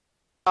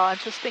 I'm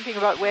just thinking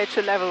about where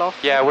to level off.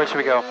 Yeah, where should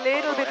we go? A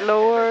little bit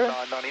lower.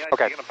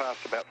 Okay.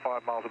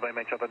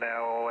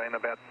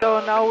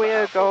 So now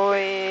we're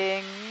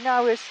going,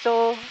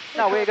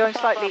 we're going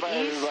slightly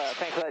east.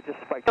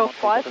 So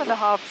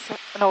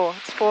 5.5, no,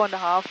 it's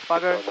 4.5,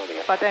 bugger.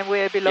 But then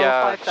we're below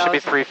 5,000. Should be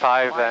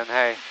 3.5 then,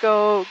 hey.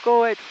 Go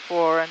at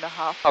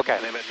 4.5. Okay.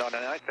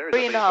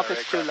 3.5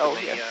 is too low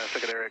here.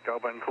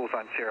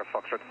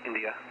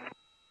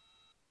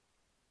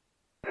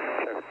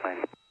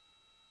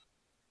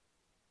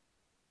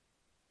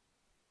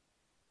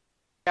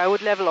 I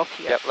would level off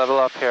here. Yep, level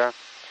up here.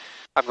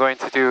 I'm going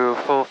to do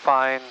full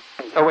fine.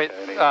 Oh wait,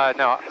 no.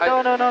 No.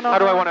 How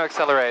do I want to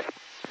accelerate?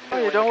 Oh,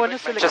 you don't want to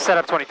select. Just set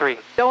up 23.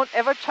 Don't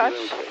ever touch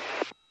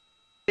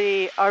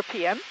the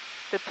RPM,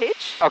 the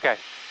pitch. Okay.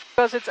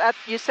 Because it's at,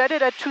 you set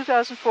it at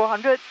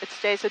 2,400, it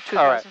stays at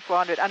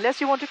 2,400, unless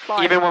you want to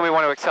climb. Even when we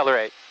want to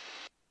accelerate?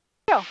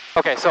 Yeah.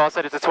 Okay, so I'll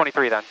set it to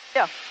 23 then.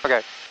 Yeah.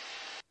 Okay.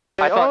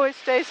 It always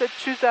stays at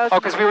 2,000. Oh,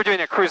 because we were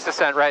doing a cruise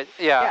descent, right?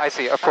 Yeah, I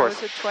see, of course.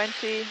 It was at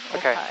 20,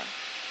 okay.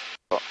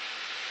 Cool.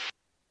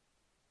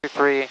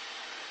 3.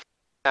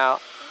 Now,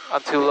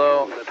 I'm too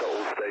low.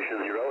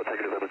 Station 0,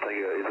 taking a number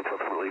is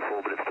approximately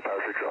 4 minutes to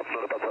parachute drop.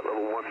 Not about that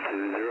level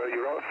 120,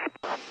 you're off.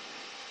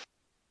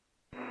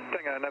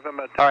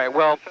 All right,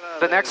 well,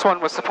 the next one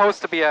was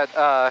supposed to be at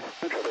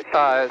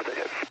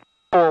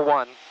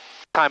 4-1,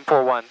 time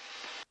 4-1.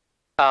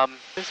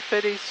 It's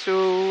pretty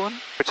soon.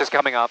 which is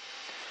coming up.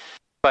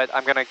 But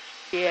I'm gonna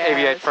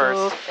aviate first.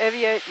 So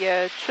aviate,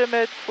 yeah, trim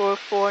it for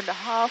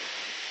 4.5.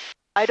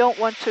 I don't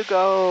want to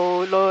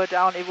go lower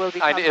down. It will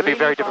become it'll be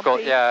very difficult,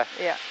 bumpy. yeah.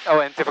 Yeah. Oh,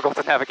 and difficult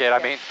to navigate, I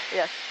mean.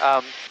 Yes.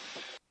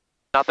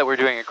 Not that we're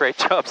doing a great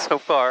job so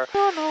far.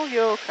 Oh, no,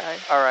 you're okay.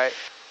 All right.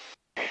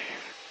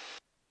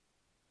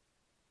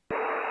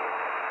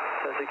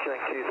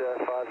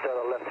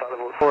 left side of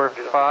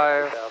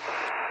 4-5.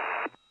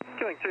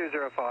 Killing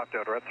 205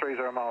 Delta at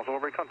 30 miles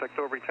Aubrey, contact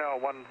Aubrey Tower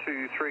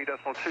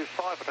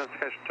 123.25,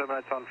 identification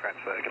terminates on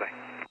transfer, good day.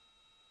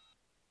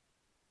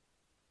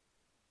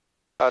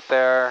 Out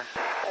there.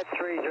 At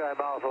 30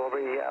 miles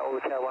Aubrey,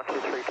 Aubrey Tower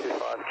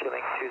 123.25,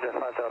 killing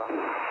 205 Delta.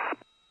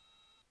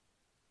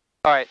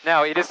 All right,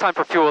 now it is time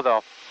for fuel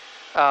though.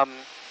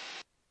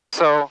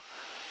 So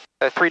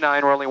at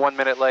 3-9, we're only 1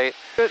 minute late.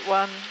 Good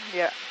one,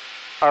 yeah.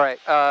 All right.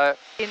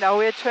 Now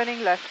we're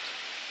turning left.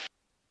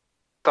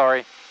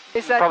 Sorry.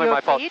 Is that Probably your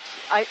my fault. feet?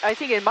 I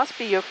think it must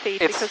be your feet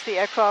because the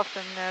aircraft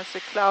and there's a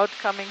cloud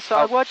coming. So Oh.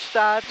 I watched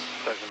that.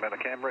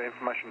 Canberra,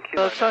 information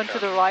So turn to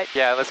the right.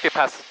 Yeah, let's get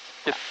past.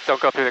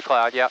 Don't go through the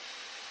cloud. Yeah.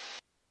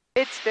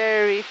 It's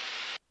very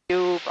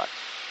few, but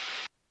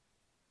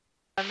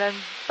and then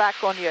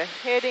back on your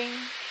heading,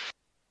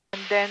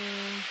 and then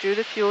do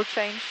the fuel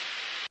change.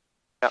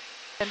 Yeah.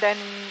 And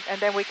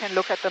then we can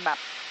look at the map.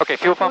 Okay,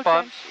 fuel pump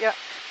on. Change, yeah.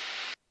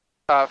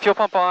 Fuel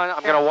pump on.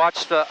 I'm gonna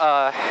watch the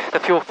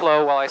fuel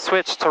flow while I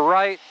switch to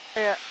right.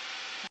 Yeah.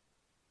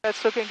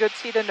 That's looking good.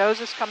 See the nose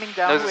is coming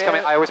down. Nose is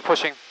coming. I was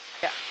pushing.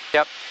 Yeah.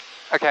 Yep.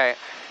 Okay.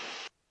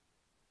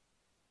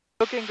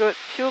 Looking good.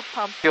 Fuel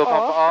pump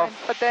off.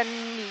 But then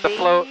the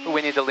flow.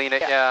 We need to lean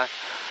it. Yeah.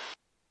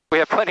 We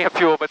have plenty of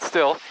fuel, but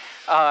still.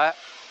 Okay.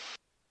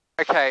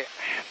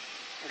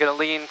 I'm gonna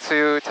lean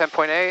to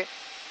 10.8.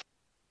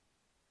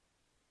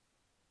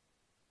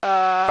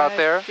 About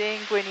there. I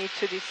think we need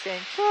to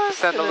descend just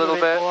Descend a little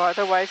bit more,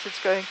 otherwise it's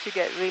going to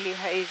get really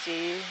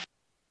hazy.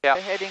 Yeah.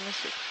 The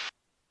headings.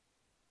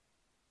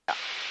 Yeah.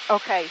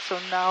 Okay, so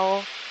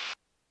now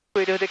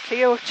we do the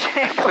Clio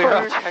check.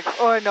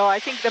 Or no, I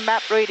think the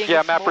map reading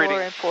is map more reading.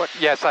 important.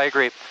 Yes, I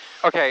agree.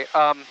 Okay,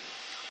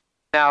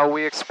 now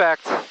we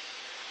expect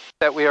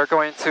that we are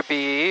going to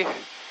be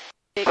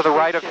to the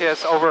right of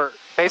his,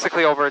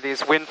 basically over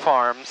these wind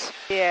farms.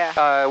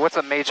 Yeah. What's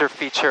a major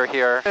feature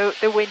here?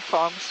 The wind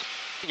farms.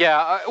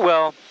 Yeah,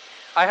 well,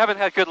 I haven't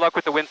had good luck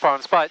with the wind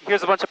farms, but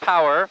here's a bunch of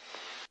power.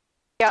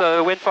 Yeah. So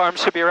the wind farms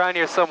should be around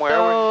here somewhere.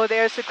 So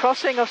there's a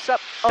crossing of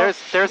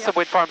There's some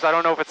wind farms. I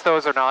don't know if it's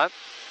those or not.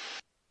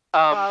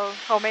 Well,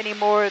 how many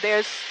more?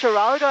 There's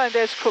Trafalgar and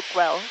there's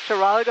Crookwell.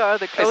 Trafalgar are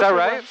the closer Is that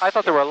right? ones. I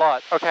thought there were a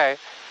lot. Okay.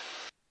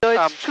 So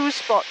it's 2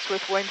 spots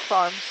with wind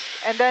farms.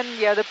 And then,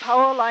 the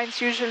power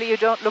lines, usually you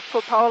don't look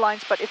for power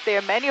lines, but if there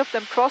are many of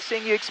them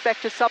crossing, you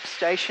expect a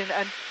substation.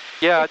 And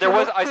yeah,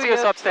 I see a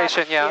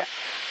substation, yeah.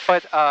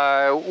 But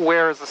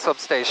where is the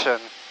substation?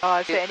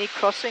 Is there any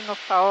crossing of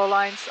power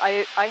lines?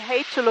 I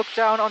hate to look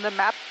down on the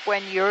map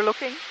when you're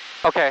looking.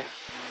 Okay.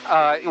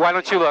 Why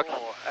don't you look?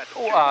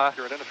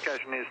 Your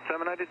identification is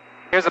terminated.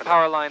 Here's the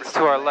power lines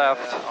to our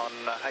left. On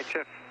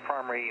HF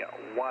primary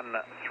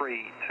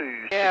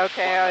 132. Yeah,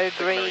 okay, I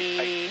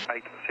agree.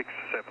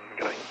 867,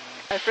 good day.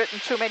 I've written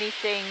too many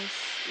things.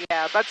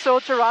 Yeah, but so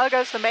Trafalgar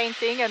is the main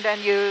thing, and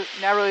then you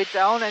narrow it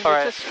down and you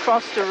just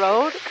cross the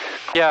road.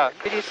 Yeah.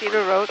 Did you see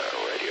the road?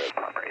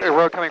 The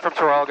road coming from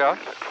Trafalgar.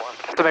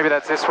 So maybe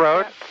that's this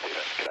road.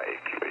 Yeah.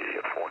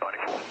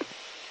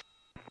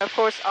 Of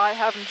course, I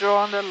haven't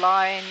drawn the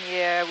line.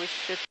 Yeah, we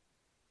should.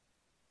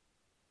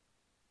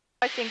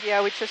 I think,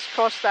 we just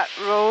crossed that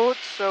road,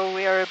 so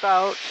we are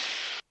about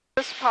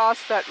just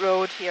past that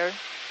road here.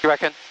 You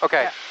reckon?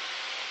 Okay. Yeah.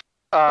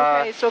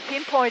 Okay, so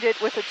pinpoint it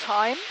with a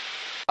time.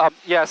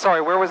 Yeah,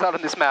 sorry, where was that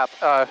on this map?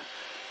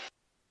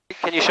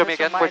 Can you show me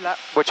again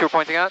what you were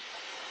pointing at?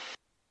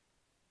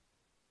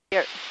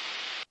 Here.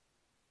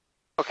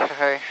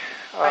 Okay.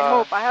 I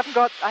hope I haven't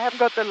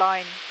got the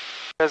line.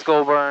 There's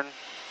Goulburn.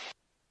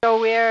 So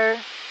we're.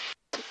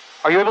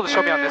 Are you able to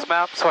show me on this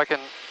map so I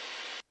can?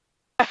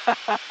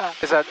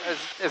 Is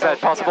that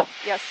possible?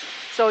 Yeah, yes.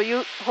 So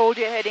you hold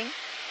your heading.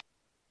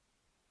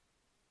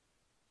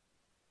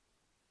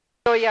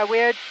 So we are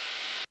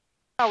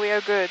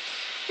good.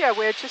 Yeah,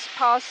 we're just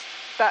past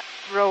that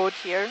road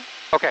here.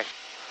 Okay.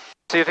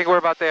 So you think we're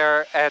about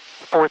there at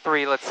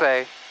 4-3, let's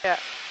say? Yeah.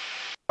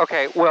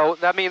 Okay. Well,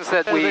 that means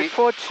that we.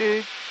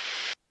 4-2.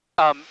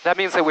 That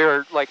means that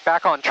we're like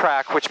back on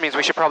track, which means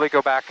we should probably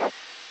go back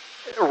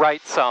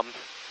right some.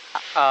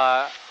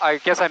 I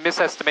guess I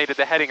misestimated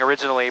the heading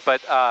originally,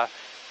 but I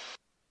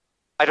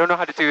don't know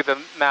how to do the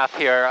math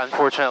here,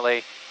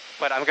 unfortunately.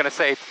 But I'm going to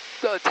say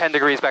 10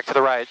 degrees back to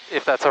the right,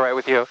 if that's all right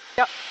with you.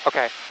 Yep.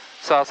 Okay.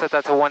 So I'll set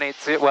that to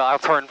 180. Well, I'll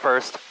turn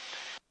first.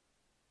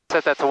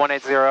 Set that to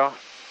 180.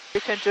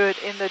 You can do it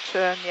in the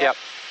turn, yeah. Yep.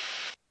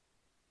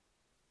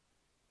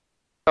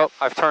 Oh,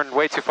 I've turned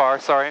way too far,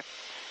 sorry.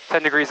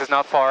 10 degrees is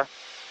not far.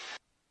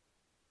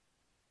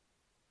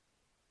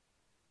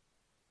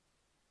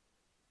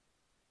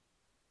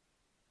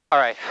 All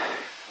right.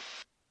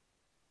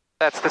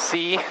 That's the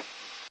C.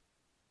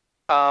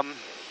 The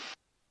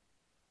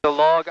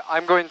log,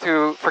 I'm going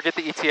to forget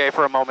the ETA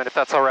for a moment, if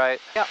that's all right.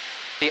 Yep.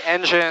 The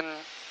engine,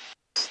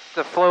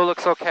 the flow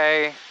looks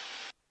okay.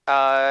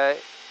 All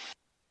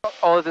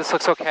of this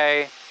looks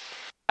okay.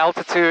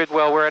 Altitude,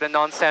 well, we're at a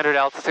non-standard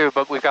altitude,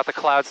 but we've got the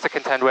clouds to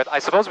contend with. I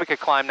suppose we could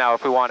climb now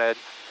if we wanted.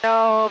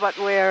 No, but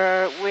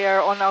we're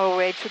on our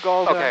way to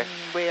Goulburn. Okay.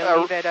 We'll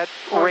leave it at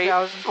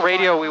 4,000.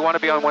 Radio, we want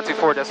to be on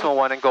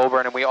 124.1 in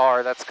Goulburn, and we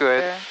are. That's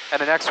good. Yeah.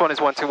 And the next one is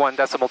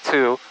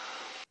 121.2.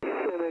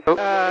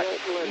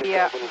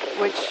 Yeah,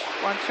 which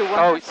 121.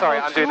 Oh, sorry,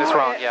 I'm doing this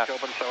wrong. Yeah.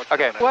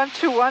 Okay.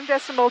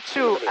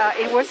 121.2.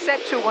 It was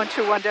set to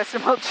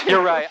 121.2.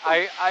 You're right.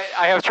 I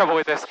have trouble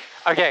with this.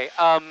 Okay.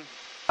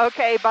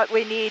 Okay, but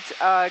we need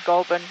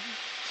Goulburn.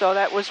 So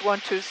that was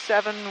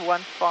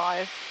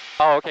 127.15.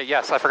 Oh, okay.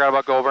 Yes, I forgot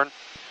about Goulburn.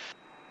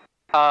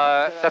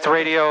 That's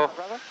radio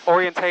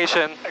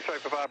orientation. X-ray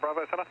for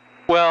Bravo, Center.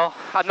 Well,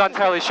 I'm not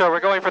entirely sure. We're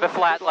going for the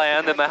flat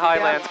land and the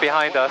high land's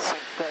behind us.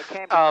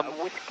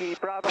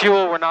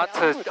 Fuel, we're not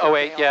to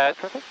 08 yet.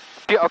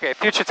 Okay,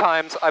 future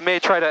times, I may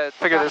try to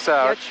figure this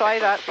out. Yeah, try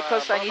that,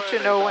 because I need to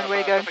know when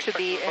we're going to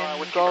be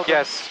in Goulburn.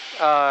 Yes.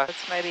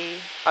 That's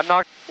maybe... I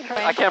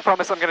can't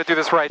promise I'm going to do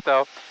this right,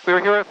 though. We were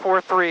here at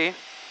 4:3,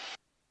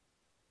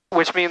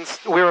 which means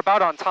we were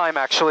about on time,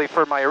 actually,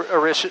 for my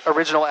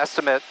original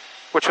estimate,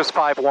 which was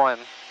 5:1.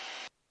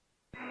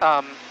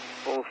 All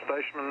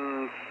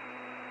stations,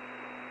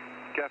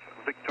 GAF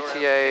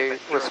Victoria.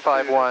 TA was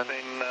 5:1.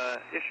 Been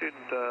issued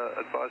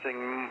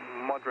advising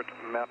moderate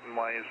mountain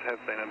waves have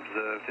been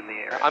observed in the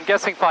area. I'm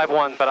guessing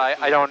 5:1, but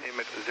I don't.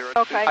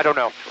 Okay. I don't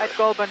know. At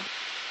Goulburn.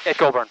 At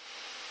Goulburn.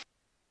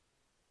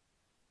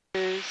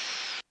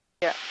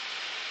 Yeah.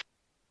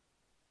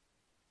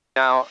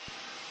 Now,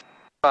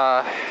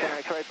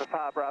 X-ray for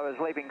Bravo is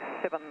leaving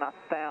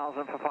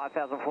 7,000 for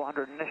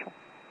 5,400 initial.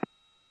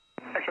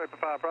 X-ray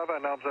for Bravo,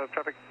 now observe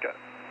traffic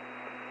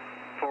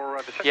for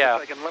descent Yeah.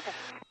 taken level.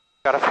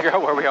 gotta figure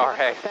out where we are,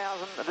 hey.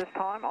 5,000 at this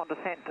time on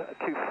descent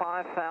to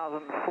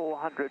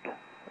 5,400,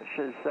 which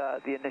is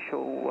the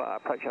initial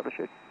approach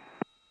overshoot.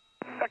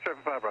 X-ray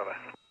for Bravo.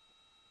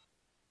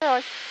 Yeah,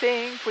 I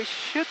think we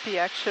should be,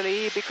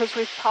 actually, because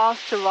we've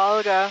passed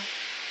Trafalgar.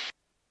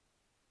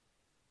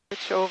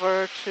 Switch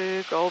over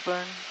to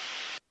Goulburn.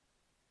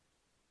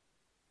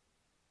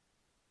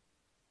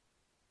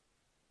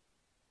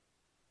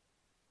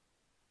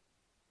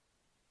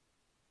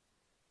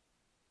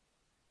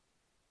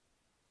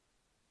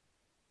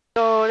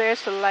 So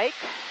there's a lake.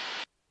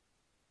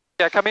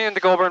 Yeah, coming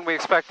into Goulburn, we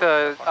expect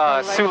a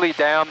Sully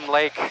Dam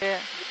Lake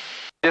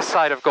this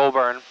side of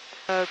Goulburn.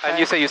 Okay. And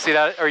you say you see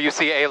that, or you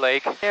see a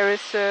lake? There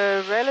is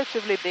a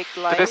relatively big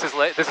lake.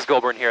 So this is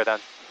Goulburn here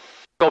then.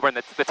 Goulburn,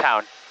 the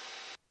town.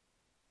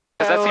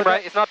 Does that seem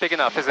right? It's not big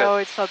enough, is it? No,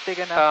 it's not big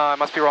enough. I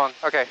must be wrong.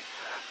 Okay.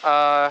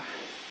 But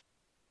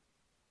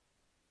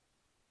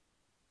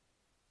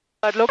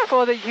look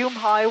for the Hume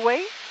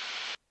Highway.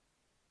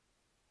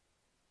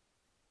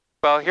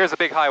 Well, here's a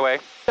big highway.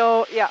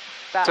 So, yeah,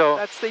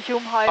 that's the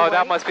Hume Highway. Oh,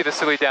 that must be the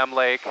Sully Dam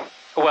Lake.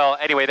 Well,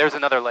 anyway, there's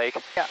another lake.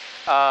 Yeah.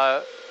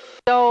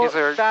 So these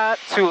are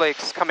two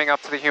lakes coming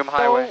up to the Hume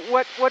Highway.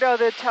 So what are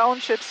the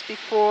townships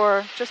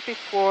just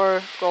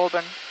before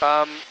Goulburn?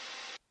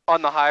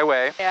 On the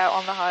highway. Yeah,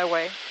 on the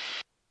highway.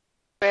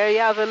 Where you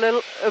have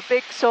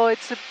so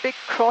it's a big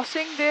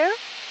crossing there?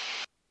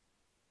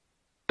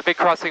 The big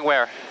crossing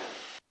where?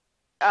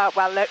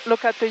 Well,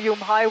 look at the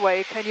Hume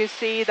Highway. Can you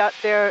see that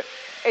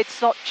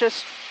it's not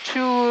just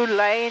two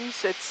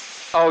lanes,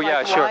 it's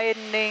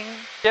widening.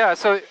 Yeah,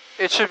 so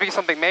it should be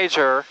something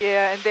major.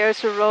 Yeah, and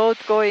there's a road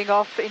going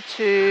off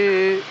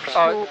into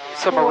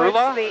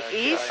Marula? the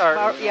east.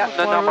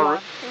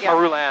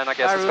 Marulan, I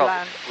guess it's called.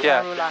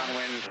 Yeah.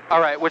 Marulan. All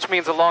right, which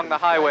means along the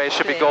highway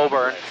should be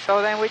Goulburn.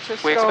 So then we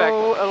just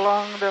go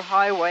along the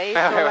highway.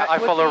 So I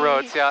follow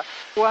roads, yeah.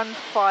 15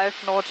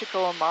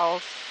 nautical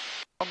miles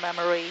from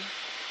memory.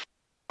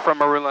 From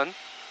Marulan.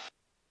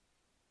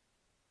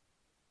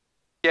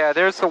 Yeah,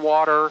 there's the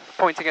water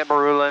pointing at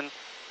Marulan,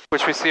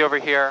 which we see over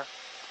here.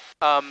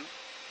 Oh,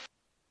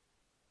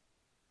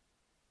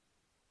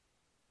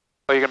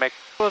 you're going to make...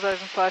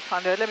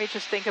 4,500. Let me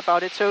just think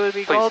about it. So it will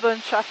be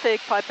Goulburn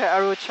traffic, Piper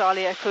Arrow,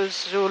 Charlie Echo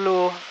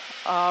Zulu,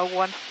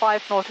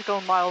 15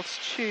 nautical miles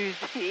to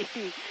the...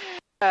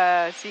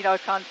 see, now I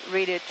can't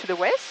read it. To the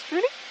west,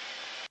 really?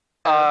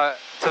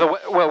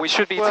 We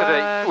should be to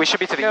the east. We're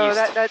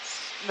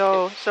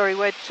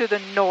to the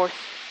north.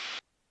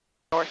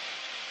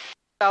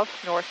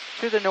 South-north,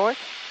 to the north.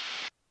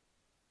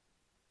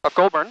 Of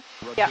Goulburn?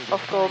 Yeah,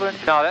 of Goulburn.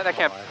 No, that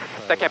can't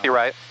be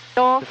right.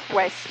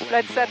 Northwest.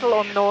 Let's settle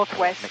on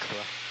northwest.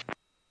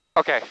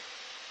 Okay.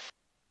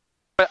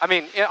 But I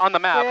mean, on the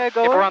map, if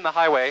we're on the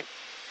highway,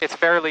 it's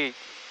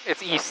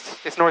east.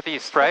 It's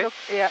northeast, right?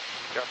 Yeah.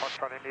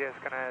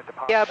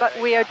 Yeah, but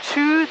we are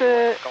to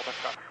the...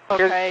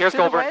 Okay, here's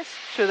Goulburn.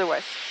 To the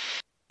west.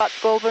 But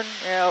Goulburn,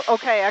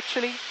 okay,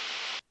 actually...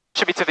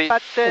 Should be to the...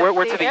 But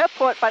we're to the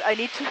airport, but I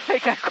need to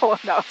make a call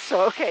now.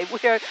 So, okay, we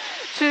are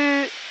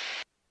to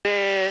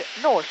the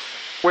north.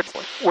 We're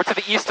to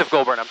the east of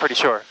Goulburn, I'm pretty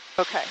sure.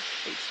 Okay,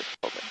 east of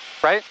Goulburn.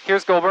 Right?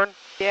 Here's Goulburn.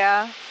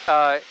 Yeah.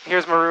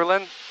 Here's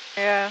Marulan.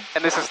 Yeah.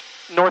 And this is,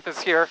 north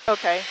is here.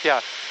 Okay.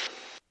 Yeah.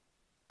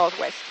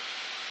 Southwest.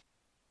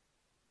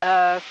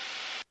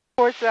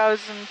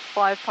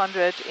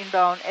 4,500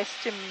 inbound,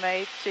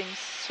 estimating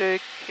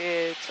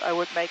circuit, I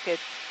would make it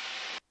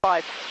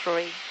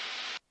 5-3.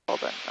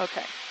 Hold on,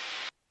 okay.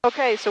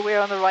 Okay, so we're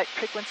on the right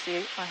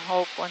frequency, I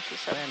hope,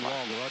 127. Land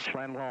long, Roger,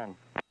 land long.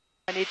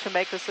 I need to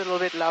make this a little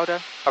bit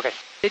louder. Okay.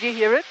 Did you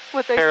hear it,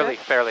 what they said?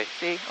 Barely.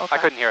 See, okay. I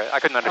couldn't hear it, I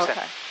couldn't understand.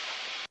 Okay.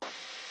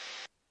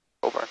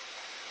 Goulburn.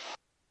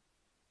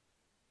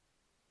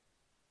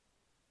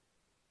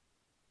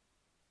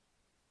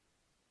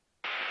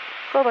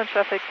 Goulburn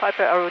traffic,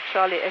 Piper Arrow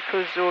Charlie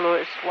Echo Zulu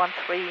is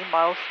 13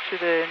 miles to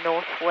the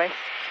northwest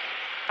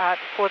at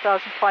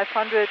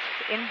 4,500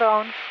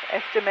 inbound,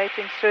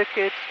 estimating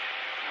circuit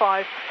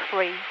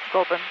 5-3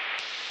 Goulburn.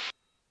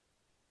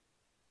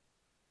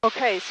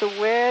 Okay, so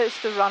where is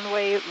the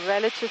runway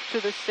relative to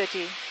the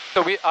city?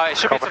 So we, it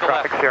should be to the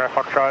left. Traffic Sierra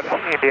Foxtrot,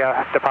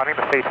 India, departing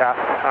the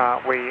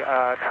CTAF. We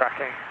are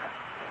tracking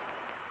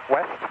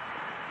west,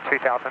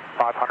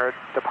 2,500,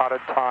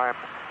 departed time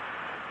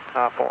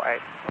 48.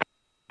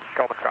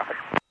 Goulburn traffic.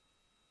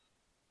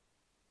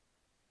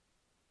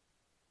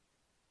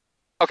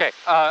 Okay,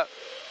 I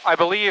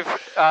believe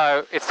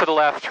it's to the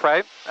left,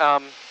 right?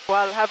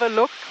 Well, have a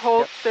look,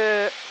 hold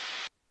the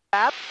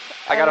map.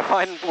 I gotta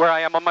find where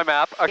I am on my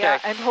map. Okay. Yeah,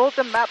 and hold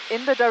the map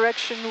in the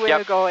direction where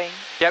you're going.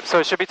 Yep, so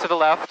it should be to the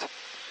left.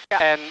 Yeah.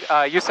 And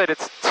you said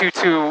it's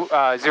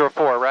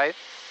 2204, right?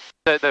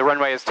 The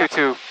runway is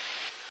 22.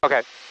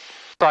 Okay,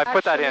 so I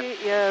put that in.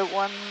 Yeah,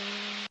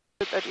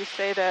 good that you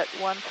say that,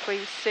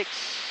 136.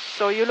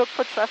 So you look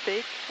for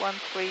traffic,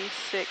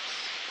 136.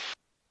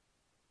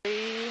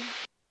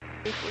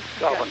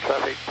 Goulburn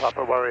traffic,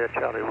 Papa Warrior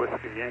Charlie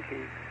Whiskey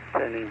Yankee,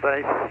 standing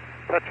base,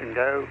 touch and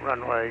go,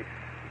 runway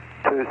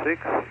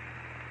 26.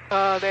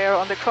 They're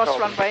on the cross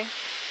runway.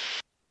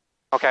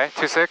 Okay,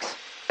 26.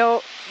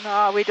 No,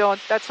 we don't.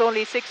 That's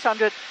only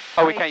 600.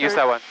 Oh, we can't use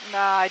that one. No,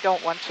 I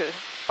don't want to.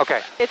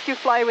 Okay. If you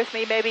fly with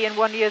me, maybe in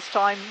 1 year's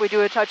time, we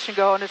do a touch and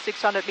go on a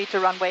 600-meter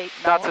runway.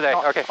 No, not today.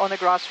 Okay. On the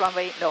grass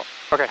runway, no.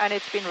 Okay. And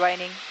it's been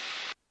raining.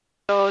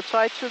 So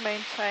try to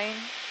maintain.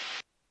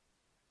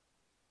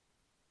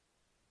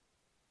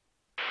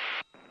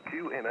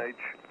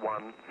 QNH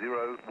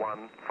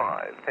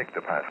 1015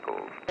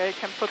 hectopascals. Yeah, you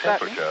can put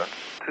that in. Temperature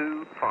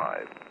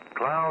 25.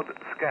 Cloud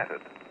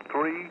scattered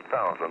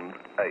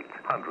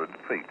 3,800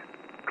 feet.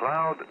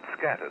 Cloud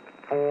scattered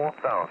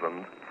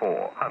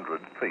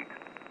 4,400 feet.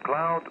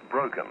 Cloud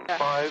broken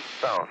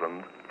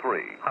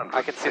 5,300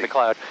 I can see the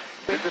cloud.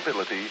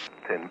 Visibility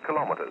 10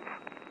 kilometers.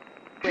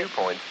 Dew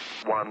point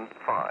 15.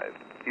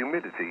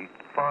 Humidity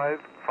 55%.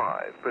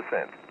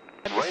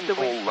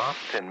 Rainfall last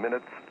 10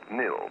 minutes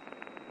nil.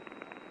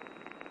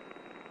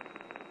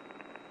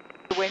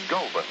 Wind.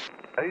 Goulburn,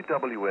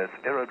 AWS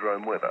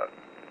aerodrome weather.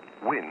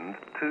 Wind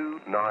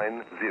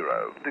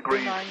 290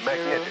 degrees,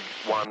 magnetic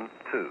 12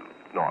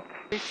 knots.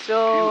 We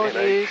still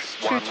use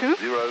 22.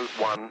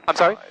 I'm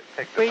sorry?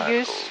 We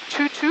use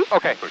 22.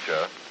 Okay.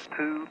 Temperature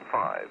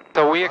 25.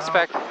 So we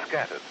expect.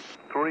 Scattered.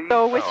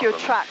 So with your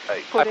track,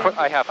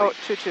 I have. Oh,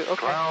 22. Okay,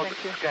 Cloud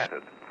thank you.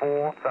 Scattered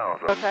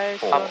 4,000. Okay,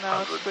 so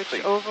now switch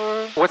feet.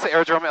 over. What's the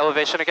aerodrome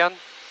elevation again?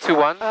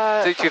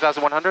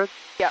 2,100?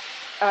 Yeah.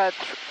 Yeah.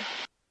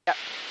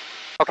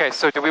 Okay,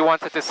 so do we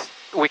want to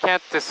we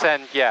can't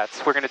descend yet.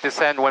 We're going to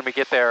descend when we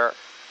get there.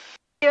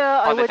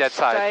 Yeah, on the dead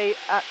side. Stay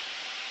at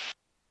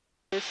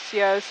this,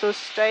 yeah, so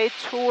stay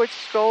towards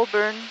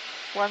Goulburn.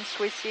 Once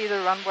we see the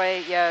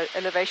runway, yeah,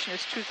 elevation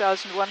is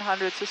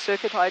 2,100, so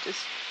circuit height is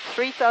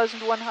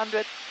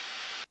 3,100.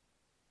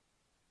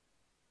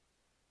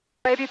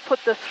 Maybe put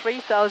the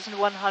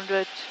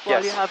 3,100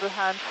 while you have a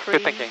hand free.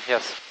 Good thinking,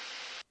 yes.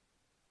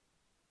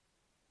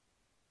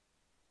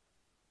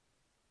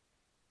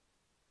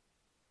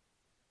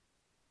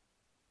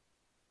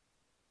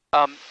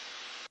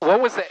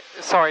 What was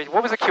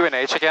the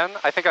QNH again?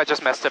 I think I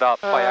just messed it up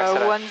by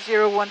accident.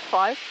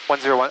 1015.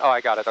 101, oh,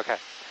 I got it, okay.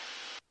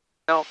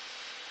 No.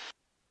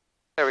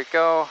 There we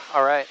go,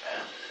 all right.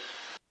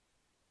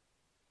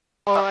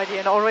 Alrighty,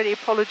 and already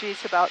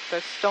apologies about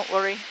this, don't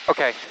worry.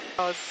 Okay.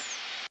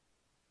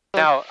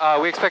 Now,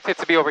 we expect it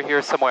to be over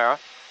here somewhere.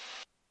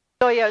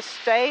 So yeah,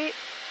 stay.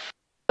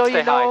 So stay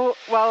you know,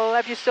 high. well,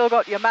 have you still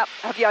got your map?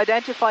 Have you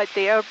identified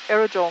the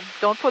aerodrome?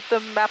 Don't put the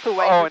map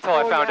away until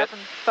I found you it.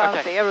 haven't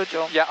found the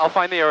aerodrome. Yeah, I'll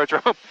find the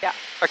aerodrome. Yeah.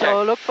 Okay.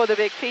 So look for the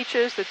big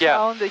features, the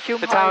town, the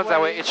human The town's highway.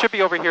 that way. It should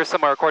be over here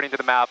somewhere according to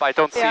the map. I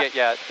don't see it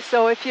yet.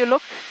 So if you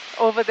look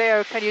over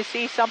there, can you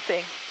see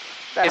something?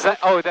 Is that,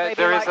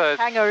 there is a...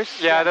 hangars.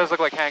 Yeah, those look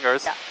like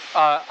hangars.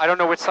 Yeah. I don't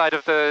know which side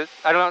of the...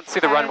 I don't see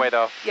the runway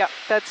though. Yeah,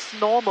 that's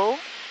normal.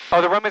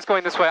 Oh, the runway's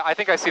going this way. I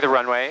think I see the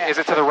runway. Yeah. Is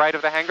it to the right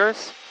of the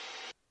hangars?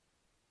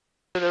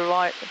 To the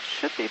right. It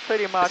should be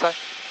pretty much.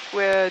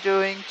 We're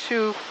doing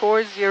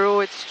 240.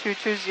 It's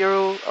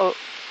 220. Oh.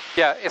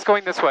 Yeah, it's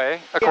going this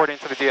way according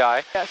to the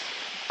DI. Yes.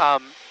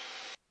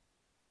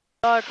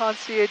 I can't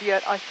see it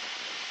yet. I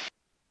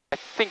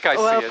think I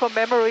see Well, it. from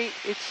memory,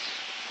 it's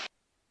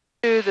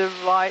to the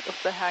right of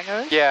the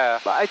hangar. Yeah.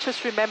 But I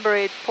just remember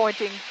it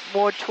pointing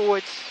more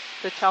towards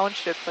the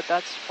township, but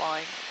that's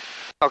fine.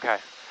 Okay.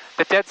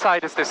 The dead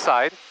side is this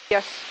side?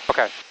 Yes.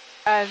 Okay.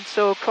 And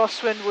so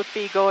crosswind would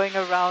be going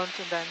around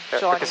and then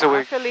joining. Okay, so we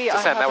Actually, I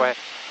descend that way.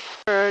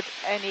 haven't heard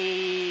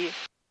any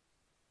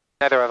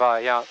Neither have I,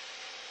 yeah.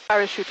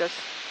 parachuters.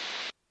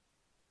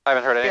 I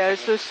haven't heard anything. Yeah,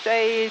 so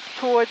stay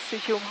towards the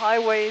Hume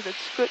Highway,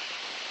 that's good.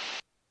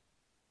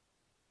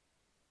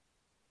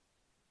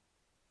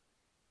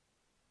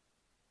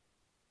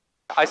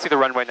 I see the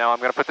runway now, I'm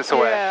going to put this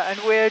away. Yeah, and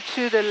we're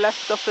to the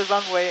left of the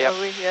runway Yep.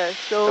 over here,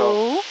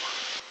 so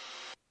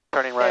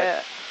turning right.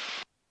 yeah,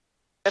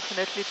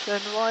 definitely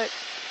turn right.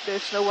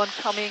 There's no one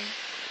coming.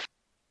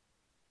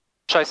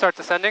 Should I start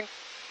descending?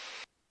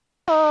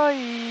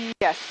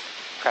 Yes.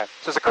 Okay,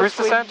 so it's a cruise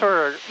descent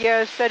or?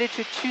 Yeah, set it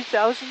to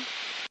 2,000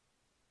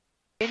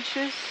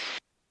 inches.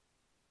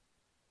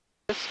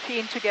 Just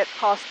keen to get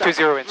past that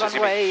 20 inches,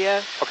 runway, you mean?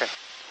 yeah. Okay.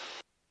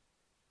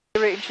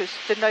 0 inches,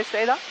 didn't I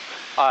say that?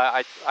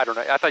 I don't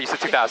know, I thought you said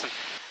 2,000.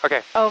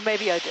 Okay. Oh,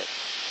 maybe I did.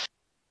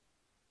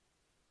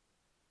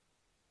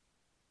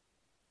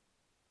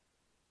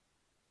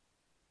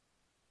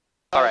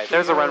 All right,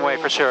 there's a runway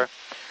for sure.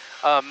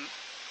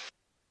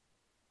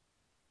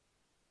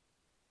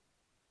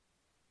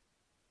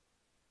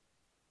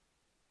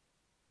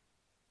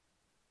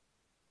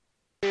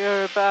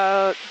 We're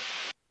about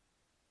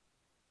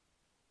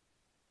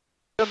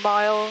a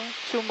mile,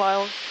 2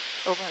 miles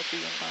over the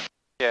mile.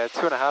 Yeah,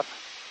 2.5.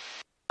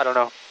 I don't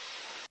know.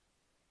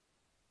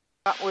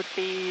 That would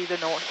be the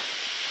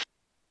north.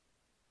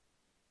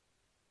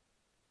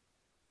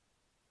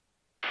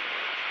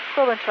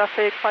 Golden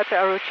traffic, Piper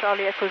Arrow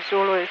Charlie Echo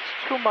Zulu is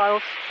 2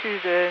 miles to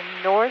the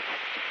north,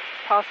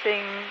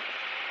 passing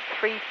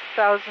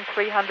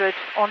 3,300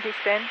 on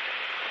descent,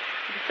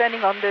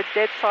 descending on the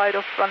dead side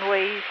of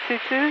runway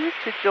 22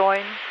 to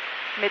join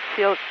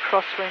midfield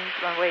crosswind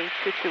runway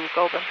 22,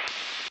 Goulburn.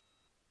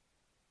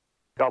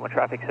 Goulburn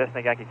traffic,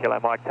 Cessna Yankee Kilo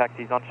Mike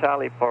taxis on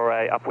Charlie for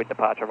a upwind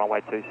departure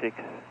runway 26,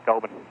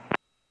 Goulburn.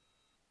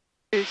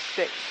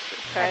 26,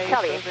 okay.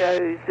 Charlie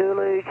Echo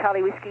Zulu,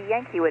 Charlie Whiskey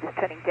Yankee, we're just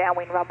turning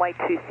downwind runway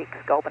 26,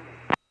 Goulburn.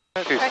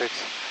 26.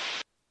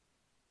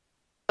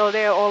 So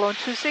they're all on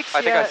 26?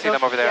 I think I see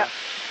them over there. Yeah.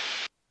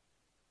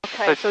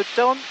 Okay, so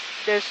don't,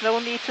 there's no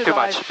need to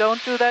dive. Much.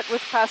 Don't do that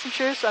with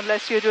passengers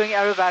unless you're doing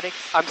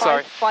aerobatics. I'm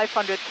sorry.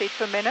 500 feet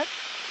per minute.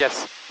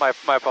 Yes, my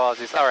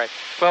apologies. All right.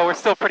 Well, we're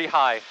still pretty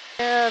high.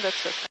 Yeah,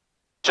 that's okay.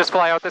 Just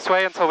fly out this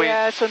way until we...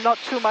 Yeah, so not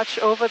too much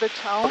over the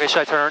town. Okay,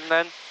 should I turn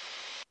then?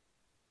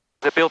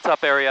 The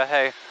built-up area,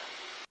 hey.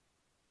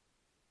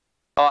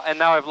 Oh, and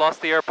now I've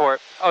lost the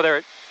airport. Oh,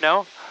 there,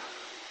 no?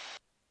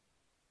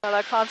 Well,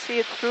 I can't see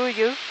it through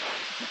you.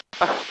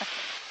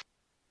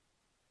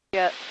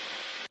 Yeah.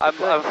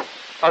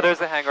 oh, there's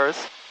the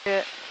hangars.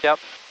 Yeah. Yep.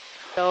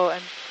 So,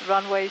 and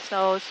runways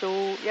now,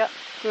 so, yeah,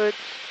 good.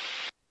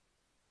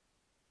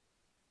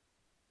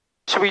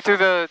 Should we do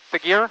the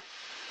gear?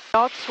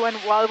 Not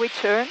while we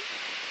turn.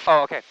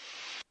 Oh, okay.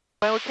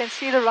 When we can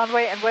see the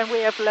runway and when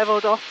we have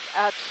leveled off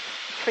at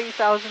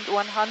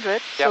 3,100,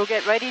 yep. So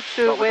get ready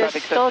to, we're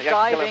still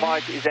diving.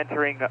 Mike is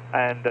entering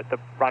and the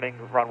running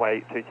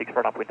runway 26 for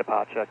an upwind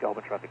departure,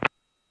 Goulburn traffic.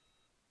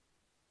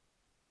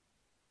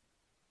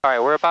 All right,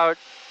 we're about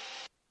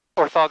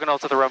orthogonal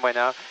to the runway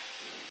now.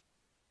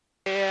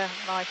 Yeah,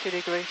 90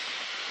 degrees.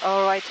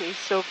 Alrighty,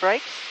 so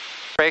brakes?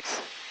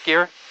 Brakes,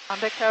 gear?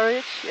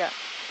 Undercarriage, yeah.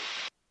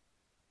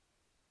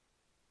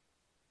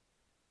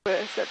 Where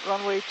is that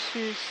runway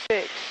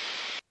 26?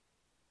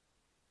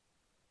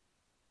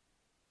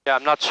 Yeah,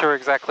 I'm not sure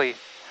exactly.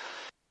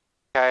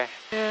 Okay.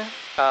 Yeah.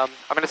 I'm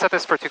going to set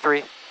this for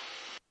 2-3.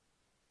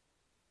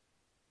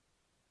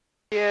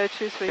 Yeah,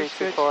 2-3 is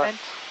good. And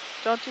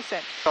don't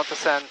descend. Don't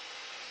descend.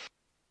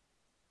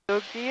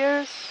 So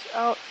gears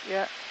out,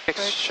 yeah.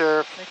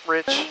 Mixture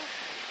rich.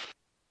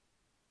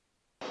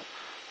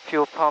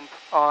 Fuel pump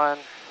on.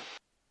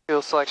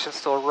 Fuel selection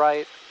still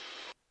right.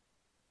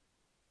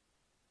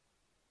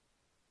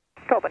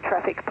 Goulburn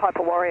traffic,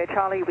 Piper Warrior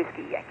Charlie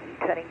Whiskey Yankee,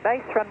 turning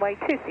base, runway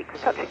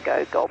 26, touch and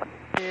go, Goulburn.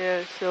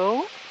 Yeah,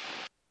 so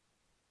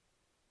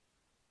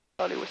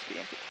Charlie Whiskey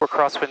Yankee. We're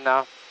crosswind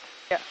now.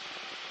 Yeah.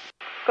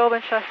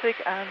 Goulburn traffic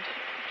and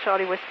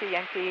Charlie Whiskey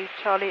Yankee,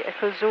 Charlie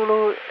Echo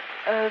Zulu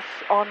is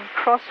on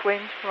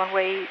crosswind,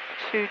 runway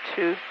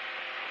 22,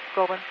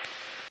 Goulburn.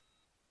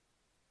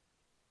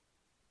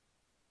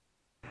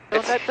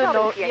 Don't let the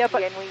Charlie yeah,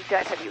 but and we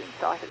don't have you in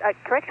sight.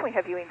 Correction, we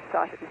have you in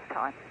sight at this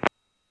time.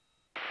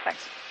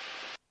 Thanks.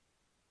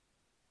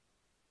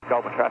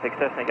 Goulburn traffic,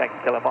 Cessna Yankee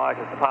Kilo Mike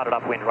has departed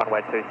upwind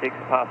runway 26,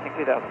 passing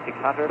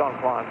 2,600 on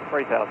climb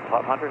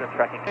 3,500 and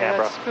tracking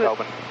Canberra,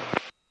 Goulburn.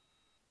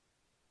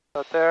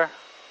 Out there.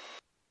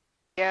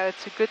 Yeah,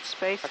 it's a good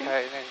spacing.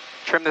 Okay,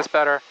 trim this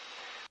better.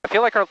 I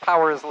feel like our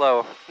power is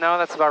low. No,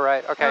 that's about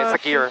right. Okay, it's the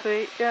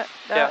gear. Yeah,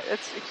 no,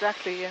 it's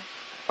exactly, yeah.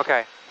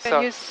 Okay,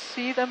 Can you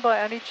see them by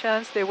any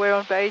chance? They were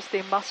on base,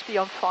 they must be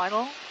on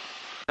final.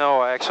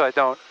 No, actually I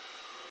don't.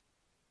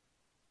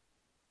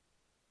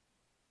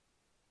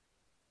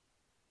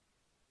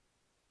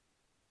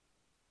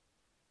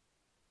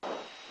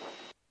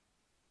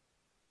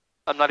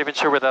 I'm not even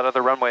sure where that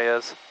other runway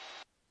is.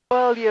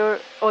 Well,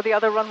 the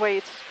other runway,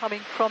 it's coming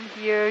from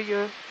here.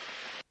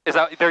 Is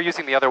that, they're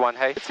using the other one,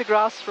 hey? It's a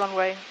grass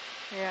runway,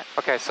 yeah.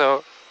 Okay,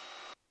 so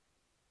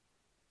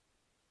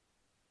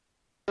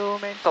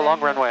it's a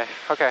long runway,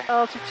 okay.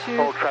 Altitude.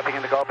 All traffic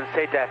in the Goulburn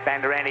Seat,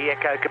 Bandarani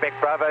Echo, Quebec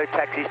Bravo,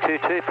 taxis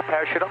 22 for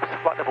parachute ops,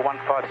 flight level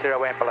 150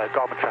 and below,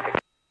 Goulburn traffic.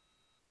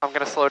 I'm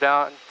going to slow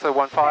down to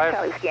 15.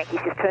 Charlie Whiskey Yankees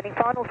is turning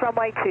finals,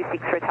 runway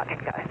 26 for a touch and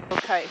go.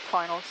 Okay,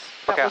 finals.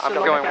 Okay, I'm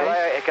going.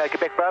 Echo,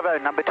 Quebec Bravo,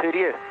 number 2 to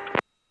you.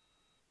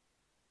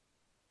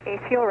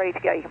 If you're ready to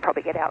go, you can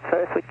probably get out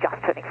first. We're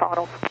just turning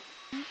finals.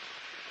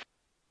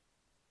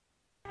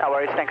 No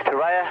worries, thanks to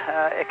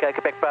Raya. Echo,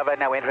 Quebec Bravo,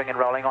 now entering and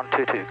rolling on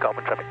 22,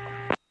 Goulburn traffic.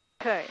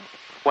 Okay.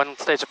 One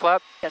stage of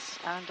flap? Yes,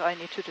 and I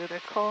need to do the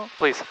call.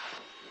 Please.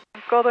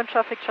 Goulburn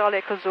traffic, Charlie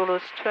Echo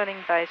Zulu's turning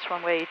base,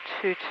 runway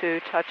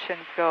 22, touch and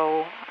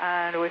go.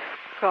 And we've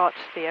got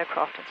the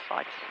aircraft in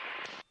sight.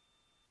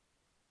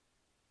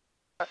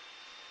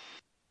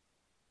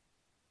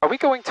 Are we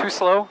going too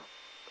slow?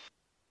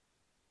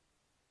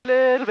 A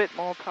little bit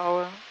more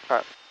power.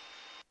 Alright.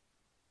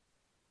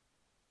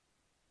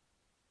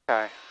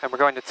 Okay, and we're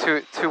going to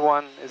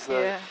 2-1 is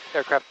the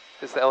aircraft,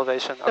 is the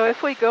elevation. So okay.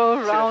 if we go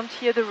around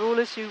here, the rule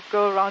is you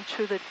go around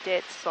to the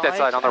dead side. Dead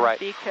side on the right.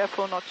 Be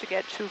careful not to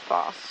get too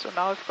fast. So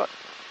now we've got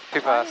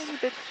too fast. A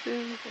bit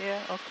too,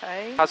 yeah,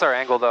 okay. How's our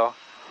angle though?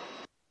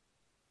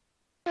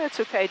 It's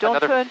okay,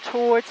 don't turn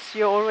towards,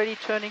 you're already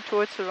turning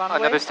towards the runway.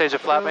 Another stage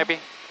of flap maybe?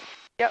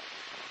 Yep.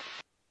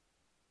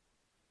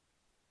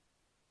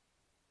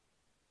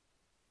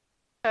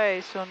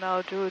 Okay, so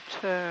now do a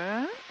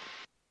turn.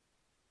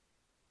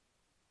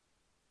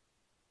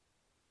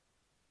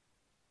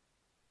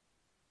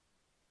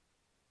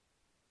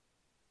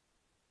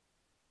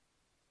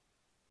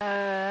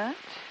 And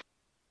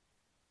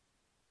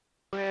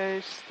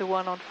where's the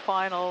one on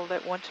final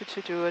that wanted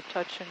to do a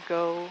touch and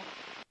go?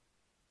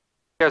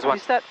 There's one.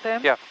 Is that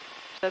them? Yeah.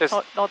 That's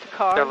not the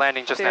car? They're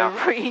landing just now.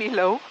 They're really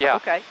low? Yeah.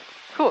 Okay,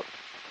 cool.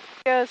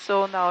 Yeah,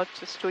 so now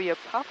just do your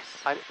puffs.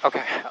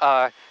 Okay,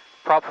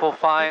 prop full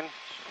fine,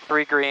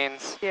 3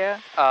 greens. Yeah.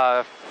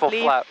 Full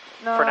flap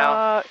for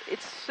now.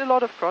 It's a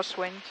lot of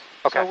crosswind.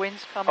 Okay. So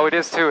wind's coming. Oh, it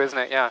is too, isn't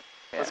it? Yeah.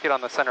 Let's get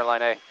on the center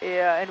line A.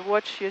 Yeah, and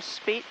watch your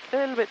speed, a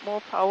little bit more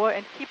power,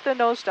 and keep the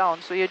nose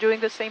down. So you're doing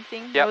the same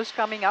thing, nose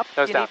coming up,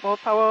 nose you down. need more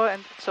power,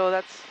 and so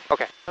that's...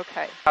 Okay.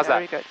 Okay, how's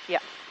very that? good, yeah.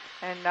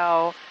 And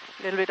now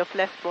a little bit of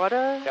left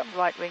rudder,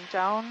 right wing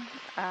down,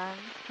 and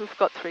we've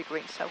got 3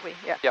 greens, have we?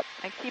 Yeah. Yep.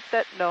 And keep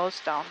that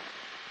nose down.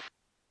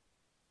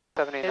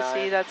 79. You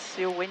see, that's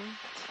your wind.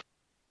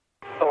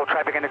 All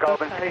traffic in the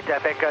Goulburn Seat,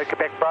 Echo,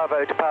 Quebec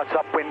Bravo, departs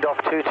upwind off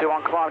 22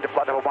 on climb to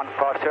flight level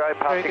 150,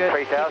 passing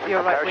 3,000,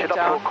 parachute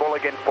up, full call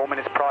again 4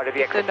 minutes prior to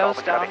the exit. Keep the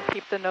nose down,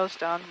 keep the nose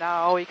down.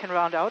 Now we can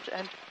round out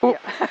and...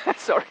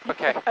 Sorry.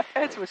 Okay.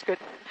 It was good.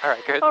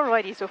 Alright, good.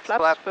 Alrighty, so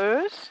flaps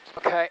first.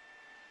 Okay.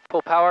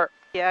 Full power.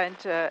 Yeah,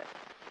 and...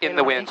 in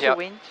the wind, into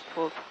wind,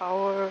 full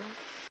power.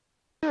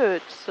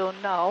 Good, so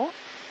now...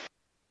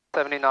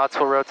 70 knots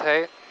will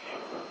rotate.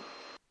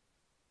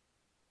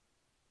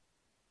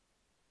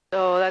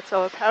 So that's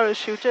our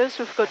parachuters.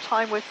 We've got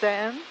time with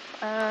them.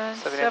 And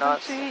 70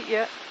 knots.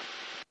 Yeah.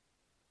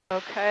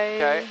 Okay.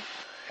 Okay.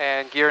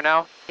 And gear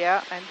now?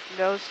 Yeah, and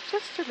nose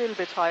just a little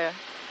bit higher.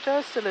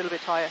 Just a little bit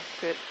higher.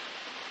 Good.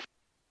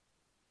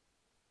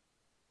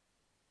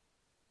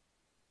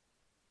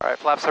 Alright,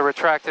 flaps are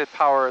retracted,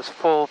 power is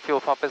full,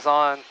 fuel pump is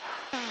on.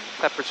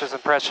 Temperatures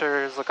and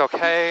pressures look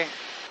okay.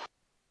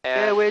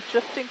 And yeah, we're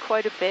drifting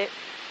quite a bit.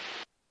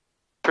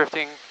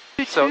 Drifting.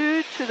 So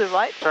to the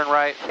right. Turn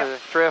right to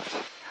drift.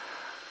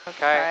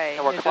 Okay,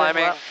 and we're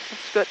climbing. Well.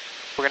 That's good.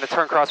 We're going to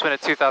turn crosswind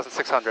at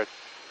 2,600.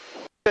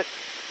 Good.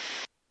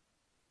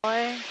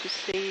 Trying to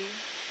see.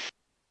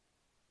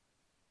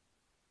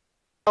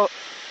 Oh,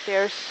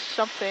 there's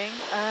something,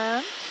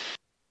 and...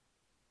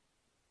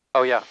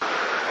 Oh, yeah.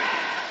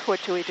 What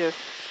do we do?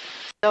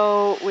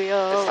 So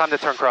we'll... It's time to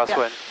turn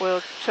crosswind. Yeah,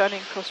 we're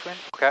turning crosswind.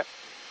 Okay.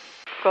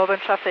 Goulburn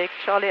traffic,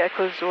 Charlie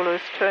Echo Zulu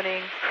is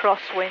turning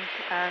crosswind,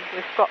 and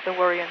we've got the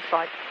Warrior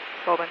inside.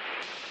 Goulburn.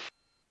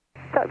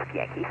 So,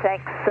 Yankee,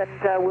 thanks,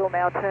 and we'll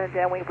now turn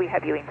down. We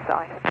have you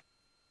inside.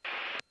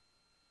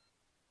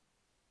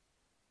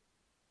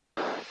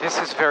 This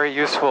is very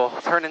useful.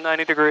 Turning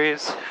 90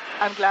 degrees.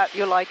 I'm glad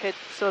you like it.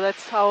 So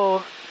that's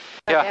how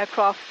an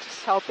aircraft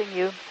is helping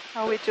you.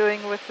 How are we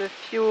doing with the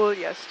fuel?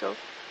 Yeah, still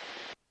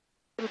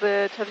a little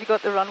bit. Have you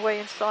got the runway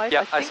inside?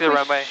 Yeah, I see the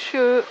runway.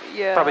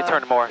 Yeah. Probably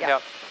turn more. Yeah.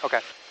 Okay.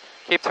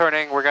 Keep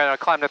turning. We're going to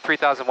climb to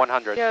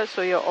 3,100. Yeah,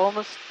 so you're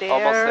almost there.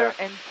 Almost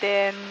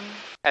there.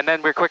 And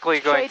then we're quickly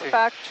going to...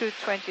 back to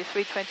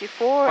 23,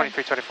 24.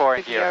 23, 24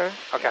 in gear.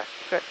 Okay.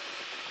 Good.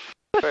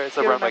 Where's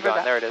the runway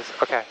gone? There it is.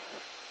 Okay.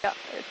 Yeah,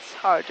 it's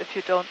hard if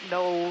you don't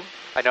know.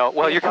 I know.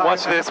 Well, you can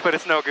watch this, but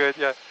it's no good.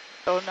 Yeah.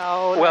 So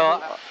now...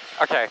 Well,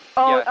 okay.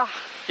 Oh, yeah.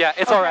 Yeah,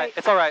 it's all right.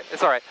 It's all right.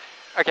 It's all right.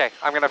 Okay,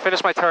 I'm going to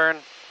finish my turn.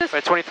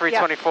 At 23,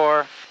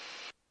 24.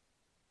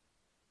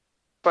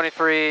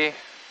 23.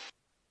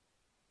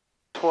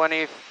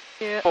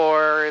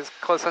 24 is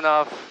close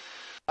enough.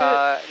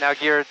 Now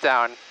gear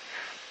down.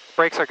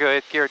 Brakes are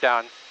good, gear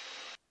down.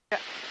 Yeah.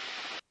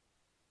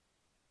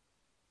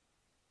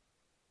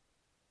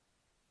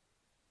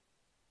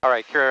 All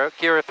right,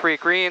 gear 3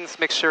 greens,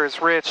 mixture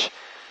is rich,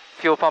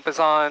 fuel pump is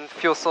on,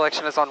 fuel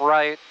selection is on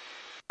right,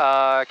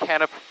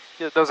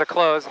 those are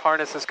closed,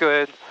 harness is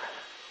good.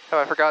 Have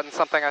I forgotten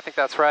something? I think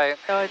that's right.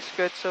 No, it's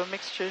good, so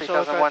mixture's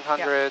all good.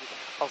 3,100,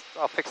 yeah.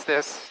 I'll fix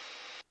this,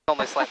 it's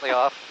only slightly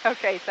off.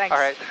 Okay, thanks.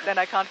 All right. Then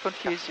I can't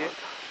confuse you.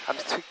 I'm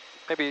just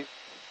maybe...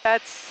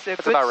 That's a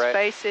good about right.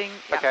 spacing.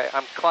 Yeah. Okay,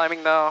 I'm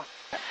climbing now.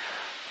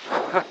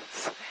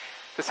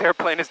 This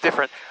airplane is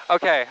different.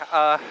 Okay,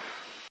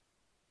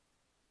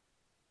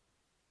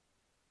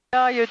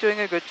 No, you're doing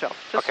a good job.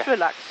 Just okay.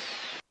 relax.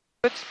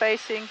 Good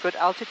spacing, good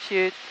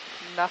altitude,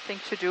 nothing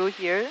to do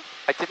here.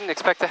 I didn't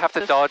expect to have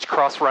to dodge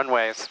cross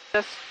runways.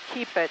 Just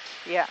keep it,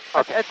 yeah.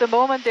 Okay. At the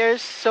moment,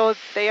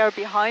 they are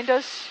behind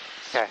us.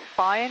 Okay.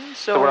 Fine.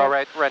 So we're all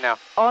right now.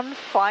 On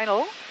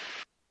final,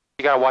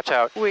 you gotta watch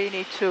out. we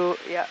need to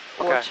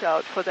watch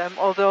out for them.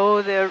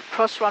 Although their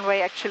cross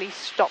runway actually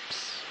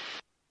stops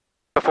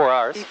before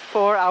ours.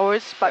 Before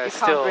ours, but you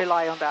can't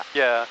rely on that.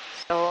 Yeah.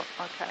 So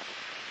okay.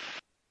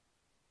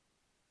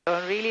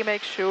 So really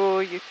make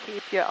sure you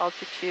keep your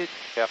altitude.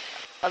 Yep.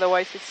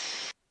 Otherwise,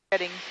 it's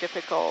getting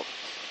difficult.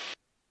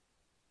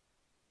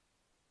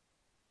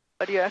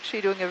 But you're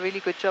actually doing a really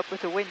good job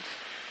with the wind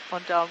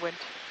on downwind.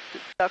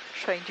 Doug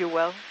trained you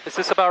well. Is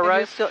this about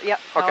right? Yeah,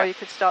 okay. Now you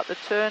can start the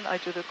turn. I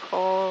do the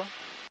call.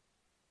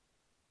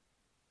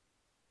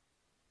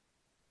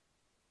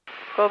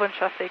 Goulburn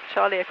traffic,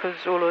 Charlie Echo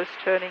Zulu is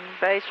turning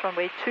base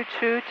runway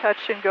 22,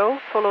 touch and go,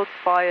 followed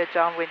by a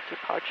downwind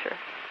departure.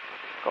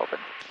 Goulburn.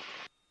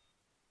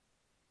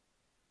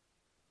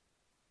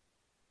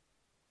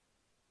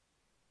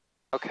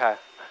 Okay.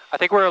 I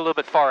think we're a little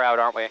bit far out,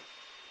 aren't we?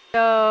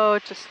 No,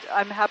 just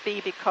I'm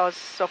happy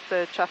because of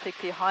the traffic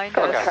behind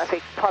us. Okay.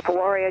 Traffic, Piper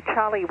Warrior,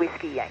 Charlie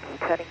Whiskey Yankee,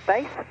 turning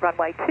base,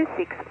 runway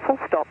 26, full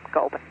stop,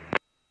 Goulburn.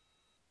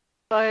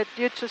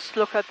 You just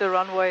look at the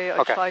runway, I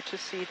okay. try to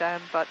see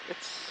them, but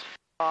it's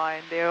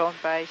fine, they're on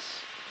base,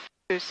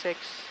 26,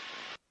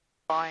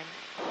 fine.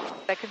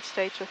 Second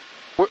stage of...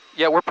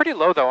 we're pretty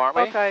low though, aren't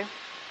we? Okay.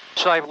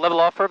 Should I level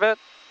off for a bit?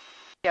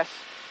 Yes.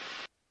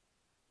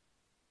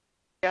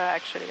 Yeah,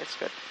 actually it's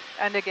good.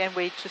 And again,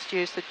 we just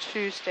use the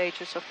 2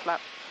 stages of flap.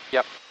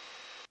 Yep.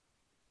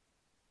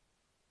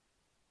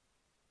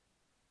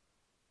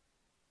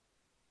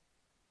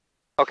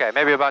 Okay,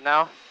 maybe about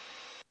now?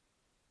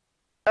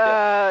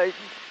 I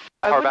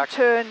wouldn't back?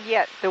 turn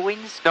yet, the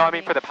wind's No, coming. I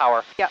mean for the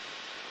power. Yeah.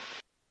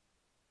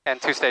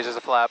 And 2 stages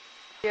of flap.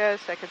 Yeah,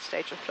 second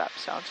stage of flap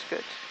sounds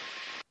good.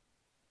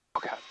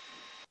 Okay.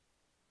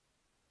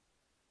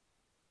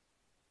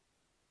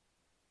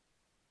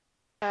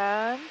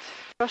 And,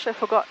 gosh, I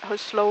forgot how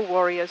slow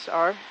warriors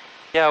are.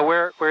 Yeah,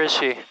 where is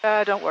she?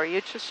 Don't worry,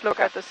 you just look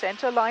at the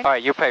center line. All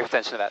right, you pay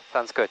attention to that.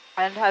 Sounds good.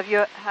 And have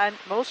your hand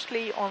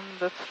mostly on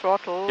the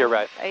throttle. You're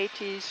right.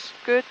 80 is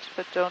good,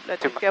 but don't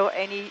let it go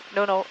any...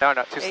 No,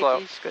 too slow.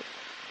 80 is good.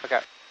 Okay.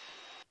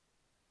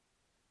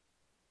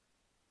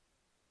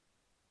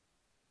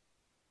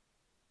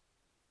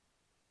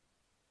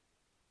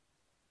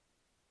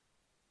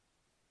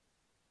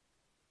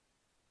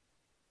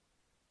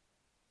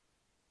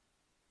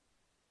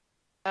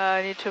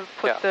 I need to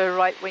put the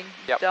right wing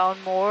down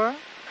more.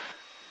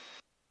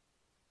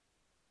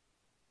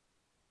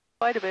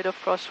 Quite a bit of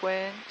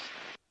crosswind.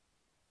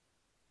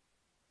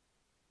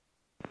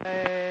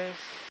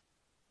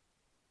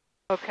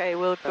 Okay,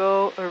 we'll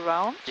go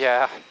around.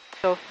 Yeah.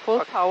 So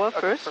full power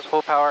first.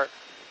 Full power.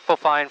 Full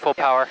fine, full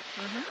power.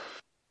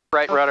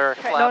 Right rudder,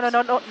 flaps.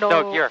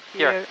 No, gear.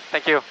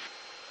 Thank you.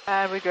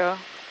 And we go.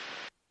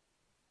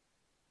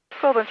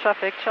 Goulburn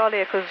traffic, Charlie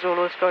Echo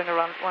Zulu is going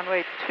around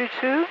runway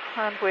 22,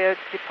 and we're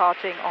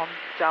departing on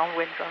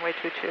downwind runway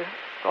 22,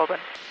 Goulburn.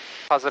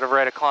 Positive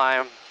rate of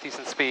climb,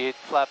 decent speed,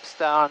 flaps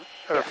down,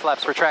 or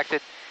flaps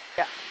retracted.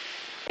 Yeah,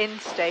 in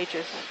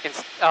stages.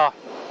 Oh,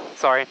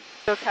 sorry.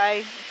 It's okay,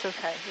 it's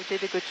okay, you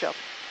did a good job.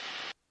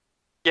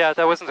 Yeah,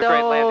 that wasn't a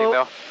great landing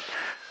though.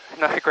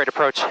 Not a great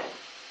approach.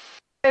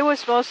 It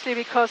was mostly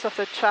because of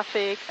the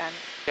traffic and...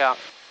 Yeah.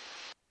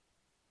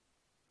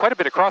 Quite a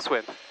bit of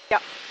crosswind. Yeah.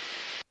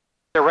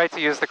 They're right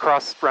to use the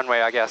cross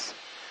runway, I guess.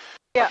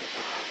 Yeah.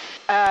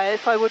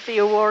 If I would be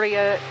a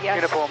warrior, yes.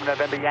 Uniform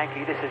November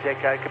Yankee, this is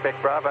Echo Quebec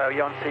Bravo. Are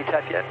you on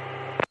CTAF yet?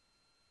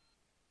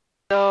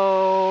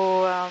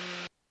 So,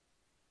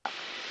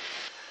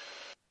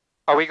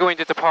 are we going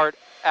to depart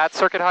at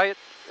circuit height?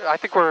 I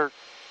think we're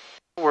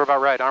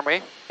about right, aren't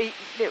we?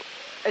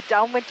 A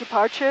downwind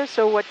departure,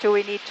 so what do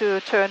we need to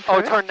turn first?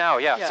 Oh, turn now,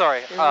 yeah.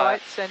 Sorry.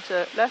 Right,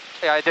 center,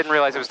 left. Yeah, I didn't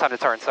realize it was time to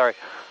turn, sorry.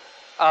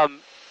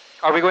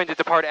 Are we going to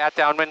depart at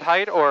downwind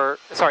height, or,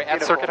 sorry,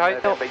 at circuit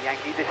height? November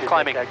Yankee, this is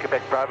climbing.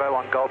 Quebec Bravo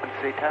on Goulburn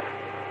CTAF.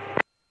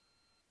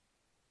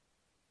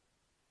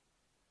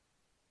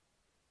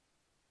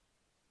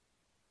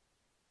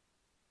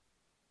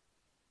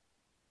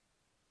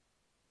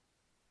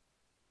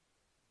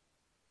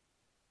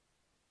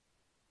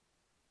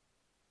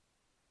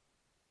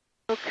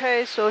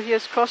 Okay, so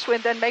here's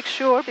crosswind. Then make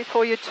sure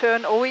before you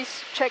turn,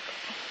 always check.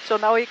 So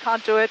now you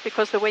can't do it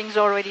because the wing's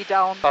already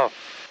down. Oh.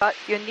 But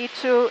you need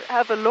to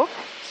have a look.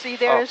 See,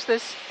 there is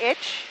this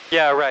edge.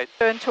 Yeah, right.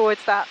 Turn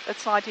towards that.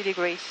 That's 90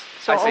 degrees.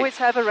 So always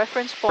have a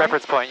reference point.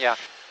 Reference point, yeah.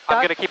 I'm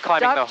going to keep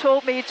climbing though. Doug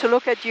told me to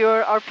look at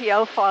your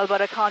RPL file,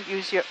 but I can't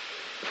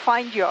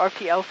find your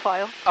RPL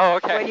file. Oh,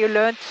 okay. When you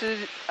learn to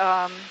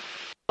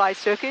fly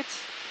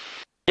circuits.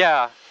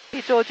 Yeah.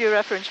 He told you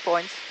reference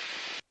points.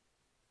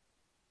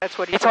 That's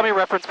what he told me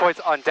reference points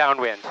on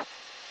downwind,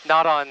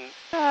 not on...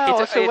 he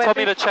told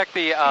me to check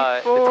the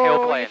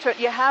tailplane.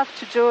 You have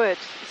to do it,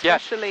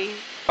 especially...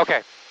 Yeah.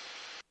 Okay.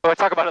 We'll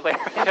talk about it later.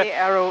 In the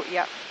arrow,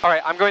 yeah. All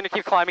right, I'm going to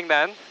keep climbing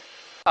then.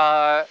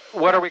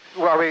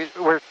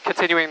 We're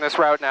continuing this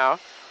route now.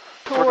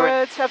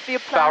 Towards, have you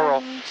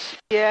planned? Bowral.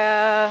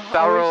 Yeah.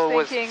 Bowral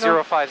was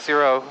 050.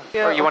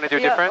 Yeah, or you want to do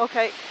different?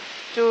 Okay.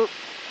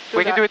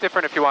 We can do it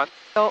different if you want.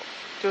 No,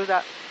 do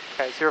that.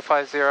 Okay,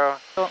 050.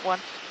 Don't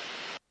want.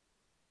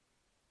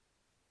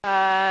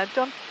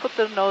 Don't put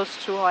the nose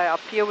too high up.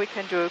 Here we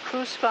can do a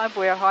cruise climb.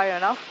 We're high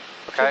enough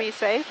to be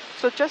safe.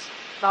 So just,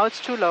 now it's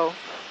too low.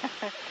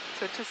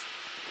 So just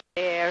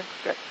there.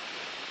 Good.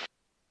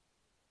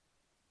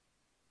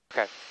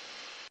 Okay.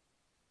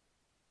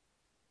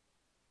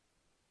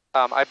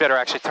 I better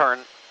actually turn.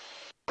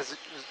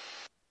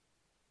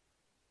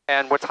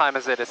 And what time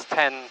is it? It's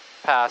 10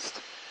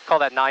 past. Call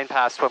that 9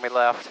 past when we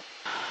left.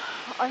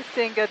 I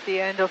think at the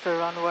end of the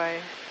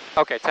runway.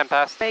 Okay, 10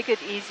 past. Make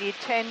it easy.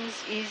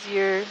 10's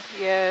easier.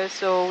 Yeah,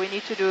 so we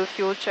need to do a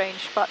fuel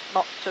change, but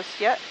not just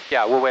yet.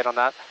 Yeah, we'll wait on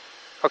that.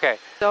 Okay.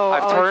 So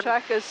I've our turned.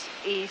 track is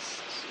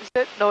east. Is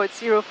it? No, it's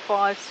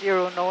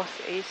 050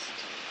 northeast.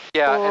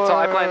 Yeah, and so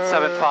I planned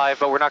 75,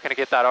 but we're not going to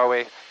get that, are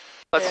we?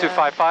 Let's do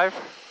 55.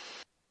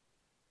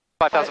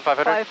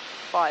 5,500.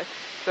 55.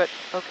 Good.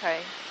 Okay.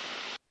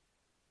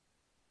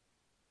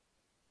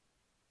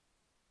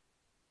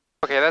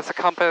 Okay, that's the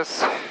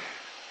compass.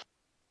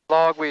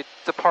 Log, we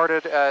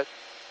departed at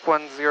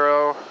 10.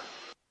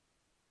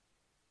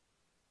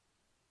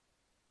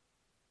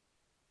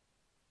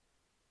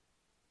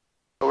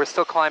 But we're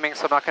still climbing,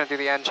 so I'm not going to do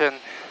the engine.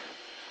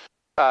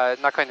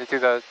 Not going to do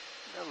the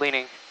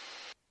leaning.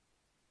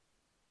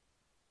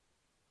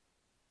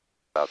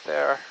 About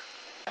there.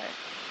 Okay.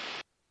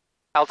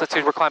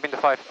 Altitude, we're climbing to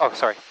 5. Oh,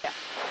 sorry. Yeah.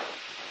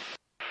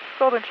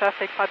 Golden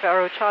traffic, Papa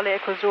Arrow Charlie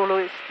Echo Zulu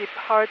is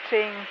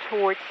departing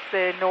towards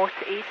the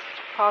northeast,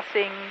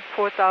 passing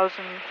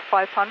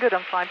 4,500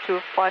 and climb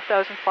to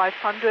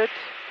 5,500.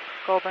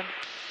 Golden.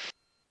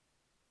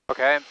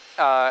 Okay,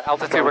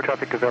 altitude. We're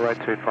traffic is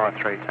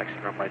 08253, taxi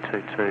runway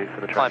 22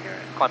 for the training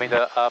area. Climbing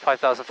to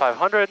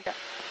 5,500. Yeah.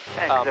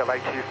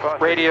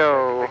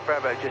 Radio.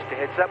 Bravo, just a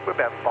heads up, we're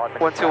about 5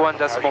 minutes.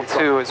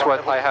 121.2 is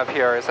what I have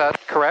here. Is that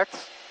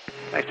correct?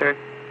 Thanks, Jerry.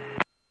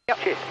 Yep.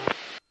 Cheers.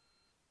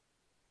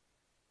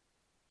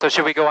 So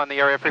should we go on the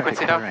area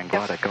frequency now?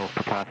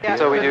 Yeah.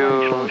 So we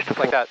do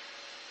like that.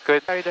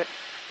 Good. Very good.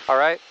 All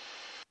right.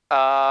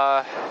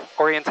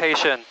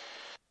 Orientation.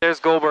 There's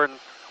Goulburn.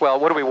 Well,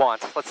 what do we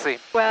want? Let's see.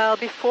 Well,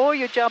 before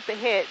you jump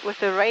ahead with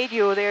the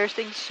radio, there's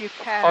things you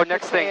can. Oh,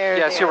 next thing.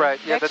 Yes, you're right.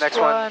 Yeah, the next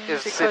one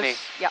is Sydney.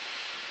 Yeah.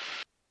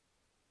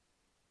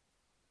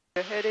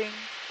 You're heading.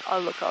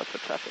 I'll look out for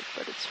traffic,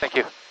 but it's fine. Thank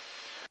you.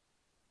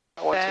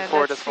 And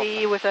let's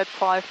see with that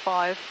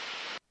 55.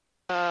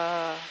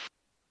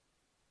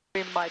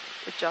 We might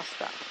adjust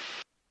that.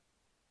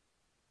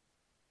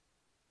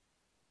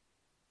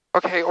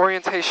 Okay,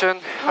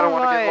 orientation. I don't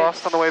want to get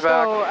lost on the way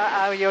back.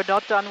 So you're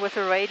not done with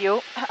the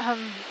radio.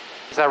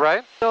 Is that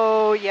right?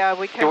 So yeah,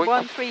 we can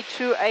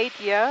 1328,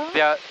 yeah.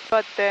 Yeah.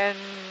 But then.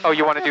 Oh,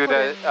 you want to do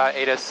the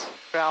ATIS?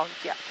 Ground,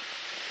 yeah.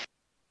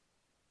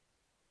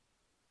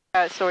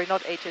 Sorry,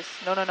 not ATIS.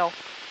 No.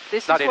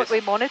 This not is ATIS. what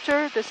we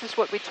monitor. This is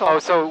what we talk. Oh,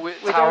 so we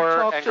tower don't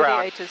talk and to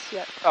ground. the ATIS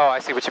yet. Oh, I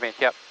see what you mean.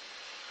 Yep.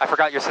 I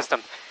forgot your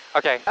system.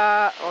 Okay.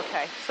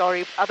 Okay.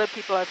 Sorry. Other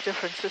people have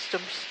different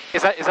systems.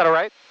 Is that all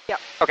right? Yeah.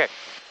 Okay.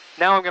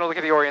 Now I'm going to look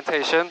at the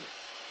orientation.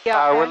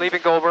 Yeah. We're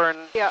leaving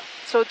Goulburn. Yeah.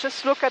 So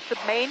just look at the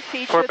main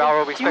feature. For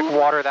Bowral, we expect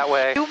water that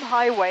way. Hume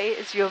Highway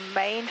is your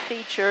main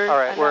feature. All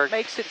right. And that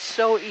makes it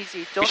so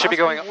easy. Don't we should be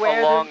going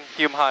along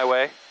Hume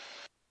Highway,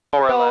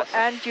 more or less.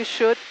 And you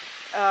should.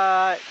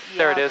 Yeah,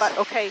 there it is. But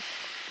okay.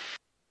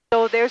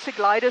 So there's a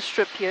glider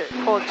strip here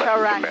called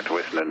Tarang.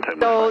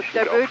 So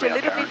diverge a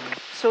little bit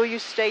so you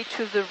stay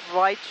to the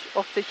right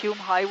of the Hume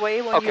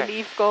Highway when you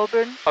leave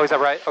Goulburn. Oh, is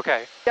that right?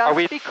 Okay.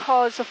 Just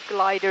because of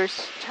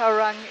gliders,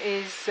 Tarang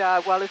is,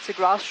 well, it's a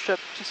grass strip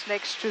just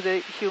next to the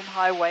Hume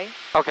Highway.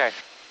 Okay.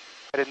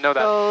 I didn't know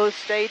that. So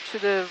stay to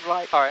the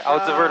right. All right, I'll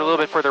divert a little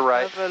bit further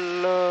right. Have a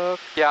look.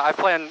 Yeah, I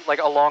plan like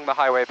along the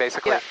highway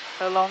basically. Yeah,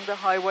 along the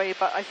highway,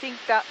 but I think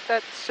that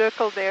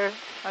circle there,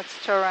 that's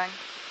Tarang.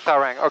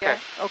 Tarang, okay.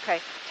 Yeah? Okay,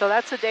 so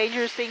that's a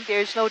dangerous thing.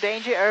 There's no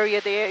danger area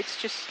there. It's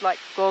just like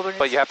Goulburn.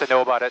 But you have to know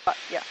about it.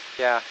 Yeah.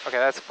 Yeah, okay,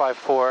 that's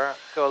 5-4.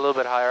 Go a little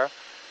bit higher.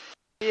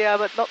 Yeah,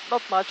 but not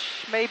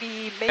much.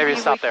 Maybe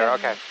stop there,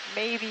 okay.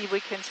 Maybe we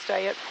can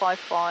stay at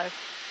 5-5.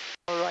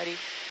 Alrighty.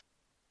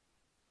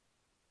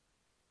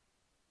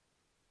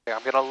 Okay,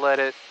 I'm gonna let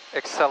it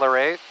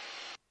accelerate.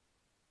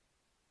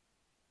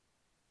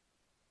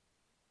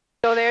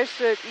 So there's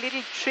a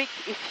little trick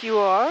if you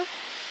are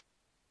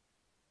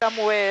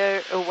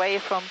somewhere away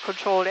from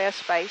controlled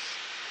airspace.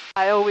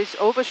 I always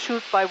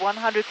overshoot by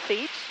 100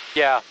 feet.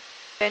 Yeah.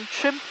 Then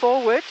trim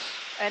forward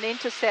and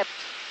intercept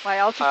my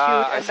altitude,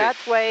 and that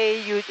way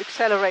you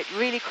accelerate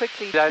really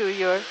quickly to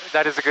your...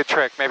 That is a good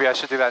trick. Maybe I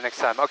should do that next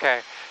time.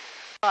 Okay.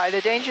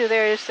 The danger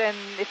there is then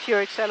if you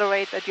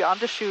accelerate that you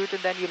undershoot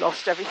and then you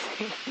lost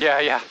everything. Yeah,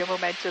 yeah. Your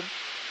momentum.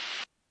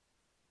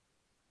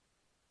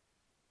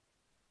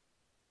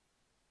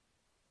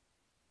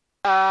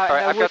 All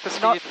right, I've got the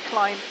speed. Not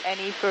climb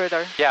any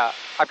further. Yeah,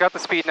 I've got the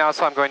speed now,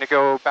 so I'm going to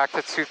go back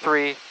to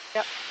 2-3.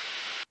 Yep.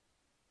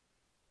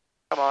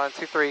 Come on,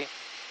 2-3.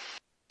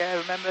 Yeah,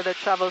 remember that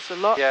travels a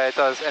lot. Yeah, it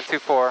does, and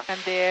 2-4. And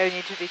there you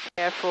need to be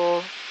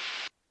careful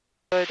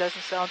so it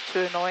doesn't sound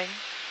too annoying.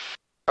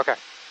 Okay.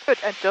 Good,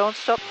 and don't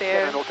stop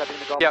there.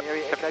 Yep,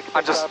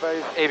 I'm just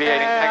aviating,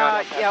 hang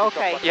on. Yeah,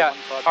 okay. Yeah,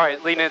 all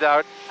right, lean it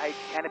out.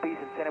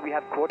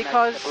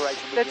 Because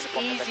that's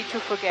easy to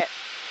forget.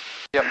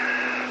 Yep.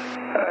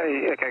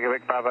 Okay,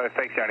 Quebec Bravo,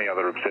 thanks. The only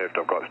other observed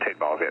I've got is 10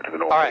 miles out to the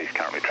northeast,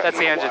 currently that's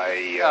the engine.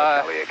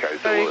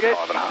 Very good.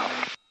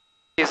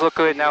 These look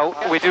good. Now,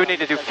 we do need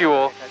to do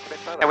fuel,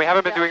 and we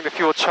haven't been doing the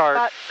fuel chart.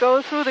 But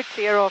go through the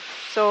clear off.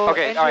 So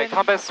okay, engine... all right,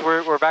 compass,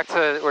 we're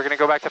going to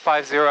go back to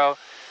 50.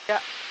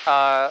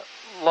 Yeah.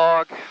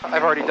 Log,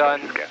 I've already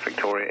done. Gas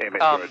Victoria,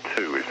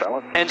 MS02 is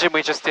valid. Engine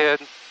we just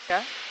did.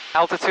 Yeah.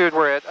 Altitude,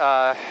 we're at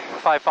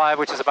 5.5,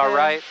 which is about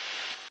right.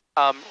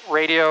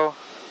 Radio.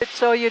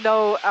 So you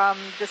know,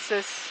 this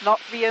is not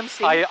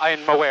VMC.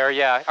 I'm aware,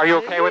 yeah. Are you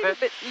okay with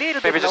it?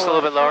 Maybe just a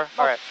little bit lower?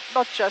 All right.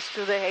 Not just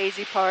to the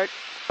hazy part.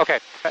 Okay.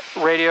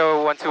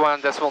 Radio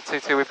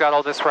 121.22. We've got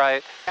all this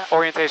right. Yeah.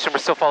 Orientation, we're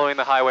still following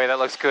the highway. That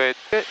looks good.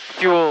 Good.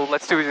 Fuel,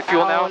 let's do the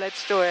fuel now.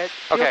 Let's do it.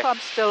 Fuel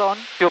pump's still on.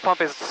 Fuel pump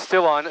is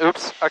still on.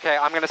 Oops. Okay,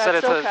 I'm going to set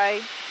it to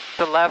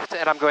the left,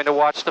 and I'm going to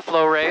watch the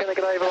flow rate.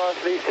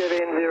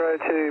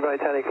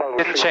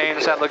 Didn't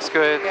change. That looks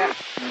good. Yeah.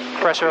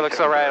 Pressure looks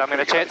all right. I'm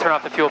going to turn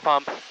off the fuel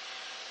pump.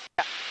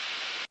 Yeah.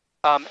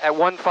 At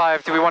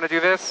 1.5, do we want to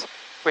do this?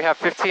 We have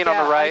 15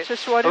 on the right. I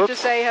just wanted to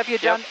say, have you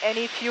done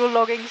any fuel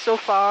logging so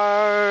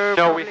far?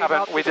 No, we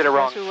haven't. We did it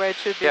wrong. We're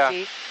too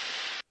busy.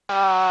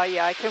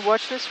 Yeah, I can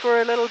watch this for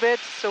a little bit.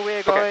 So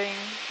we're going,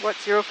 what,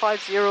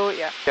 050?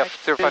 Yeah. Yep,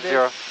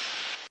 050.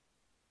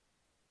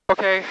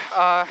 Okay,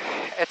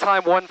 at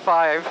time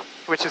 1.5,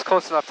 which is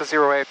close enough to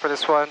 08 for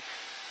this one,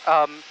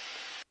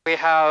 we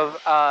have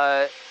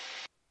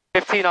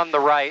 15 on the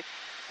right,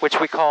 which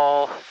we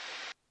call,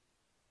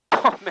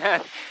 oh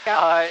man,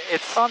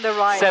 it's on the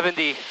right.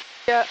 70.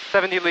 Yeah.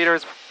 70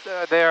 liters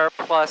there,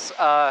 plus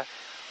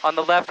on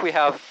the left we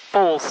have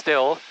full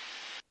still.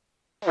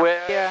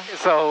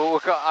 So,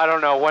 I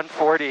don't know,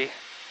 140.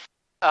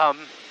 Yeah,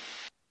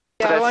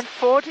 so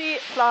 140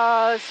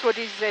 plus, what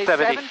did you say,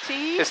 70?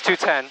 Is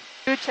 210.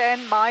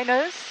 210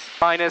 minus?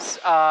 Minus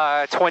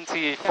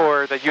 20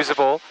 for the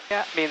usable,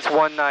 means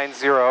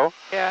 190.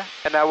 Yeah.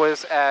 And that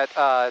was at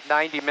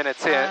 90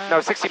 minutes in,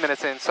 no, 60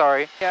 minutes in,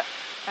 sorry. Yeah.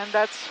 And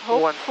that's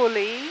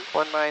hopefully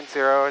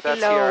 190,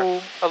 that's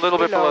here. A little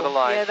bit below the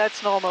line. Yeah,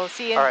 that's normal.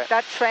 See, in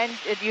that trend,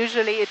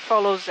 it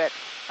follows it.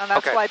 And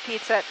that's why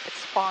Pete said it's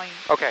fine.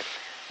 Okay.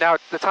 Now,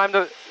 the time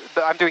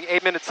I'm doing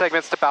 8-minute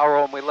segments to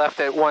Bowral, and we left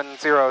at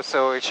 10,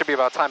 so it should be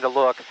about time to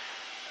look.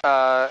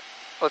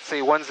 Let's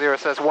see, 10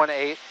 says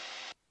 18.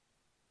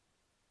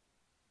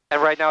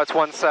 And right now it's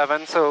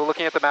 17, so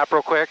looking at the map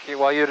real quick,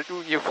 while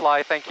you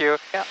fly, thank you.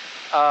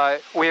 Yeah.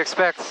 We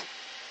expect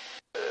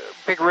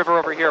big river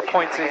over here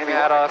pointing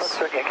at us,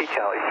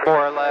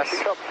 more or less.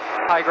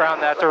 High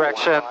ground that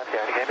direction.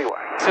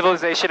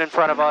 Civilization in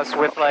front of us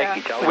with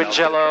like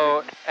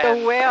Wingello and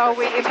so where are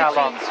we in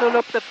between? So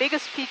look, the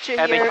biggest feature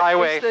and here the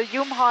highway. Is the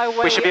Hume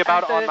Highway. We should be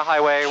about on the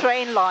highway.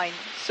 Train line.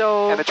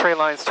 So and the train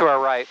line's to our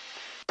right.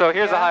 So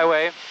here's the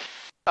highway.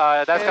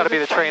 That's got to be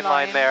the train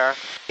line there.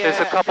 There's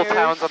a couple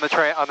towns on the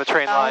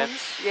train line.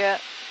 Yeah.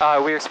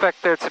 We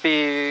expect there to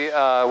be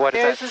what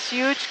is that? There's this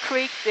huge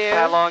creek there.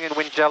 Padlong and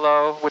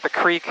Wingello with the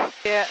creek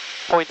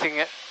pointing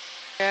it.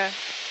 Yeah.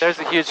 There's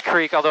a huge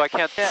creek, although I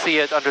can't see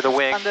it under the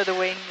wing. Under the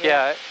wing.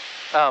 Yeah.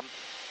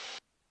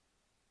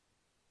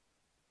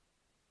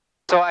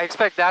 So I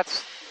expect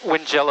that's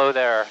Wingello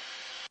there,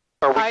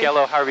 or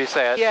Wingello, however you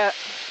say it. Yeah.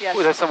 Yes.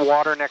 There's some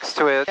water next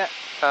to it.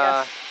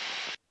 Yeah.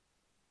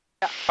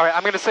 All right,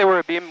 I'm going to say we're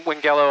at Beam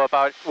Wingello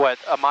about, what,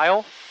 a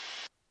mile?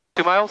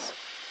 2 miles?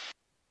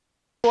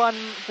 1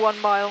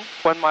 mile.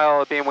 1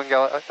 mile at Beam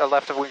Wingello,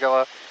 left of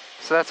Wingello.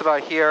 So that's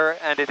about here,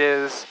 and it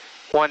is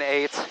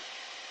 18.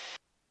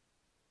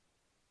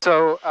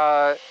 So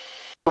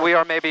we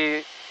are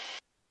maybe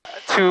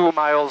 2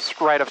 miles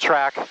right of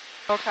track.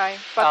 Okay,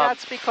 but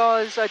that's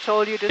because I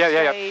told you to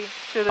stay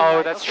to the right.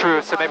 Oh, that's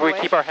true. So maybe we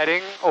keep our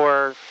heading,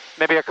 or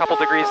maybe a couple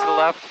degrees to the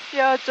left?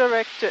 Yeah,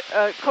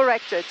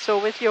 correct it. So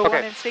with your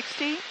 1 in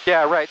 60?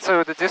 Yeah, right.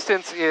 So the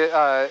distance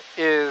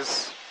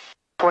is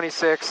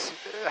 26.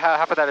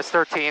 Half of that is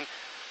 13.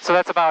 So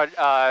that's about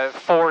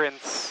 8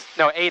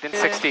 in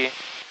 60.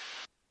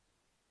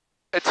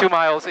 2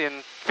 miles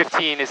in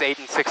 15 is 8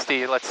 and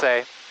 60, let's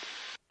say.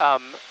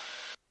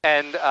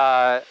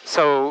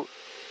 So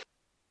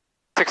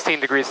 16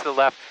 degrees to the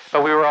left,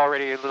 but we were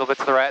already a little bit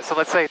to the right. So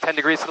let's say 10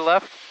 degrees to the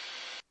left?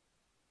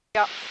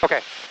 Yeah.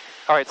 Okay.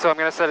 All right, so I'm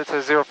going to set it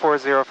to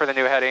 040 for the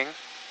new heading.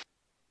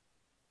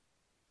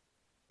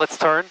 Let's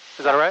turn.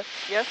 Is that all right?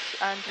 Yes.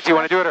 And do you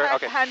want to do it or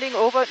okay? Handing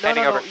over. No,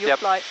 handing over. You yep.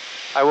 fly.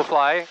 I will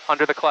fly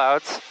under the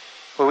clouds,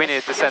 but we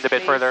need to descend a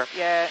bit further.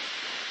 Yeah.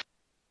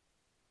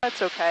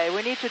 That's okay.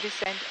 We need to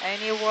descend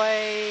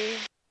anyway.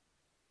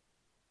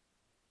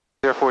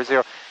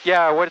 040.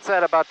 Yeah, what's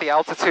that about the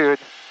altitude?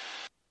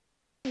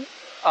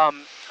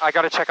 I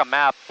got to check a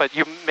map, but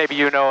maybe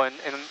you know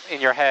in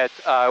your head.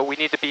 We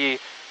need to be.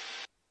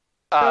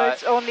 So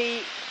it's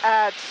only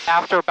at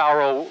after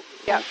Bowral.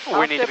 Yeah,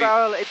 we need to be.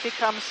 Bowral it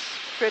becomes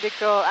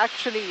critical.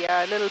 Actually,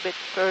 yeah, a little bit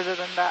further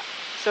than that.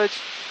 So it's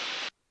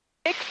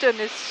Picton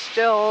is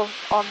still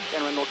on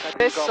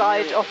this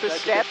side of the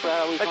step,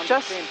 but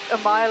just a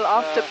mile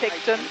after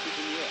Picton.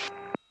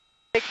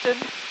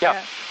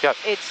 Yeah.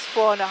 It's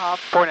 4.5.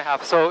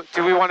 4.5. So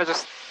do we want to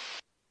just?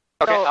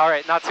 Okay. So, all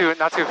right. Not too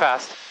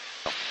fast.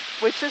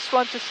 We just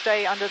want to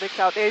stay under the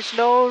cloud. There's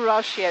no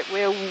rush yet.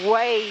 We're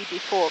way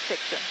before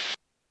Picton.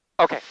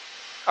 Okay.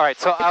 All right.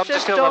 So I'm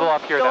just gonna level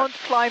off here. Don't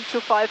climb to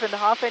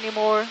 5.5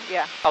 anymore.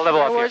 Yeah. I'll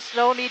level off here. There's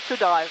no need to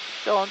dive.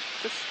 Don't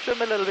just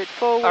swim a little bit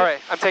forward. All right.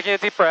 I'm taking a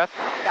deep breath.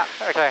 Yeah.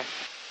 Okay.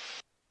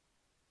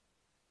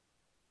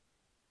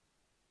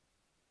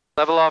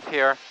 Level off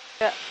here.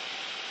 Yeah.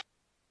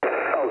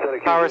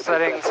 Power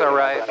settings are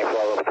right.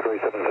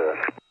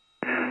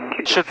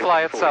 Should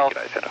fly itself.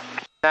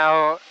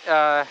 Now,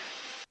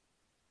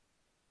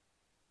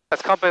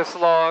 that's compass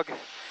log.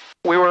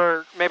 We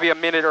were maybe a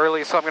minute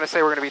early, so I'm going to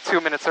say we're going to be 2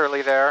 minutes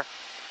early there.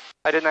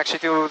 I didn't actually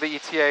do the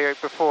ETA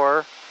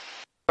before,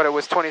 but it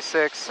was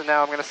 26, and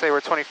now I'm going to say we're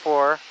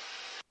 24.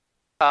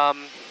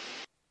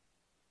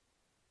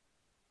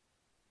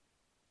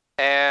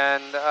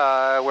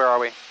 Where are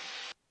we?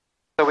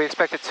 So we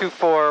expected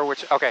 2-4,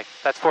 which, okay,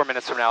 that's 4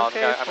 minutes from now.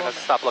 Okay, I'm going to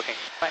stop looking.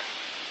 Right.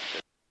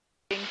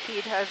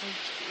 Pete hasn't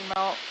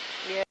emailed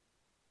yet.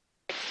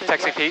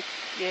 Texting Pete?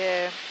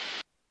 Yeah.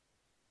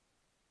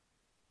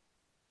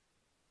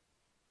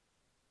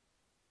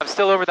 I'm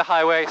still over the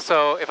highway,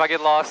 so if I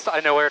get lost, I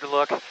know where to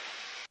look.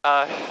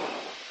 I'll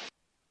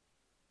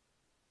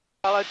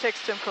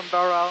text him from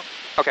Bowral.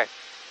 Okay.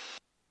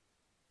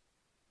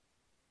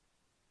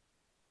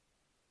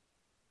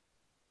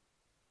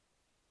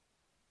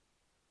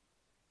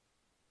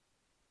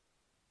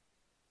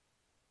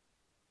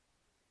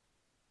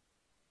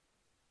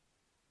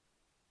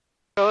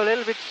 Go a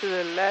little bit to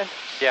the left.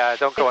 Yeah,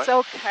 don't go. It's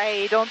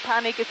okay. Don't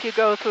panic if you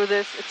go through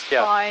this. It's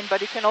fine,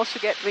 but it can also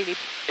get really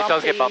bumpy. It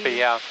does get bumpy,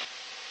 yeah.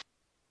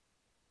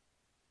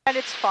 And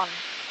it's fun.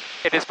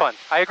 It is fun.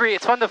 I agree.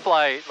 It's fun to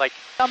fly. Like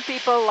some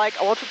people, like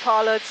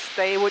autopilots,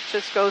 they would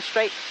just go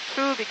straight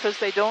through because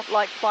they don't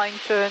like flying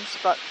turns.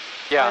 But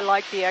I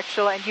like the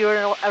actual. And you're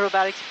an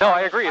aerobatics. No,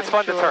 I agree. It's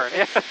fun to turn.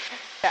 Yeah.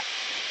 Yeah.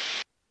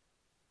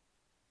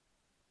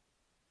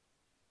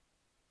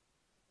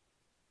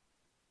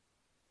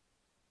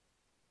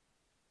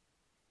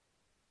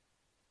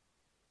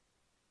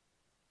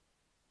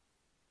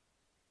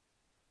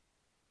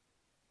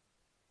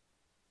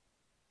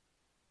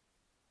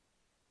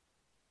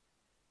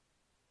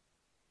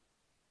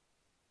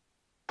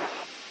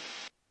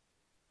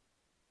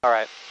 All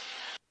right.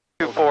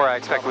 2-4, I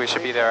expect we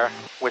should be there,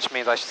 which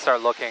means I should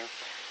start looking.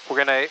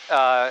 We're going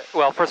to,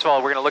 well, first of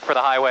all, we're going to look for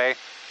the highway.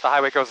 The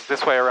highway goes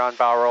this way around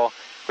Bowral.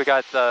 We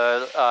got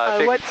the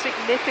big... What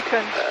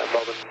significant...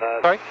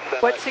 Sorry?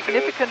 What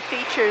significant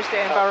features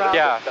there in Bowral?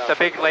 Yeah, the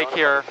big lake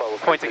here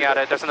pointing at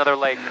it. There's another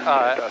lake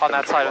on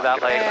that side of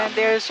that lake. And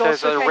there's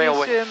also, a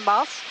railway. A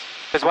mast.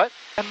 There's what?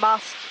 A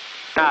mast.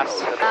 Mast.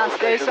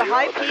 There's a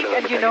high peak,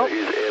 and you know...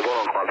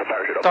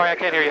 Sorry, I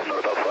can't hear you.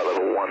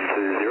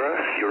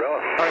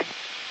 Sorry.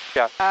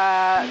 Yeah.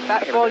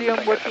 That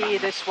volume would be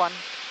this one.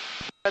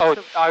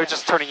 That's I was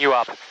just turning you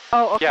up.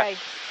 Oh, okay.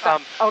 Yeah.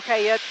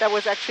 Okay, yeah, that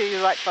was actually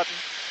the right button.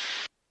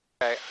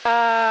 Okay.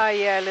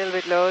 Yeah, a little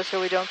bit low,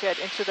 so we don't get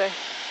into the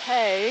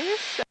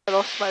haze. I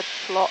lost my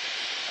plot.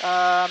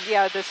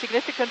 Yeah, the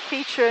significant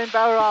feature in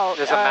Bowral.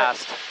 There's a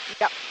mast.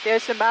 Yeah,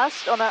 there's a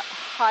mast on a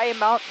high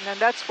mountain, and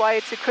that's why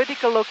it's a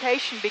critical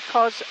location,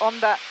 because on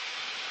that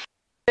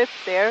cliff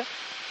there,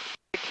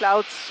 the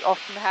clouds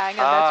often hang, and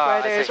that's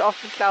why there's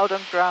often cloud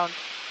on ground.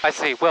 I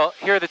see. Well,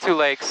 here are the two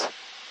lakes,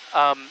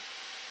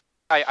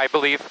 I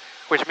believe,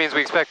 which means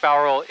we expect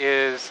Bowral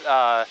is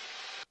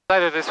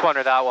either this one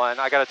or that one.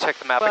 I got to check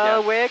the map again.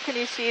 Well, where can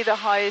you see the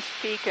highest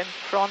peak in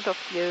front of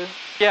you?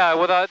 Yeah,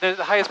 well, the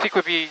highest peak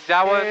would be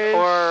that one,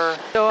 or...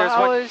 So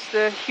how is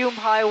the Hume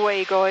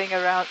Highway going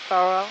around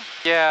Bowral?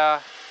 Yeah,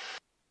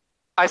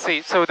 I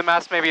see. So the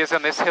mast maybe is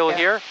on this hill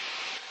here?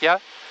 Yeah?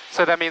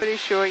 So that means... Pretty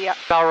sure, yeah.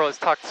 Bowral is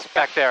tucked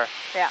back there.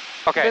 Yeah.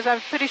 Okay. Because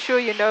I'm pretty sure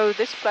you know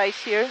this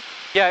place here.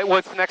 Yeah, well,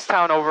 it's the next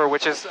town over,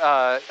 which is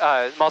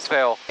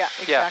Mossvale. Yeah,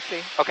 exactly.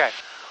 Yeah. Okay.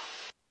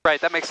 Right,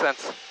 that makes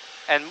sense.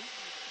 And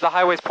the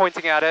highway's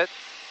pointing at it.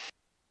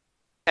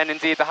 And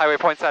indeed, the highway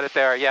points at it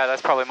there. Yeah,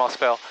 that's probably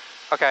Mossville.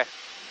 Okay.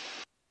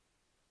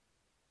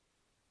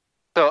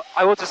 So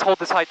I will just hold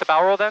this height to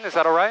Bowral then, is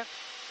that all right?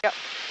 Yep.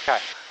 Okay.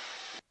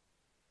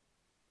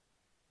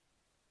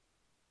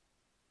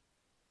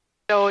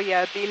 So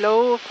yeah,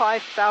 below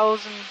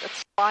 5,000,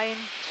 it's fine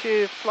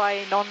to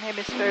fly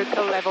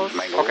non-hemispherical levels.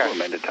 Okay.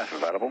 Amended task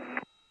available.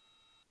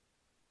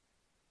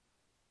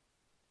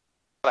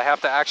 But I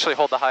have to actually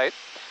hold the height.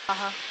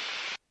 Uh-huh.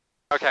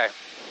 Okay.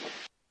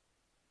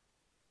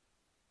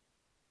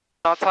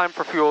 Not time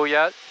for fuel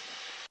yet.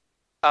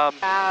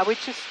 We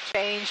just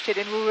changed it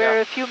and we were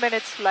a few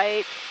minutes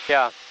late.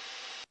 Yeah.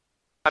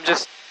 I'm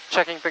just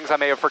checking things I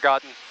may have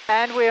forgotten.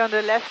 And we're on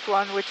the left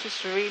one, which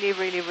is really,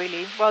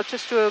 well,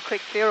 just do a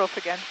quick clear off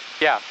again.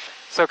 Yeah.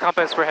 So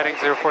compass, we're heading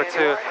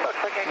 042.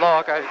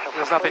 Log,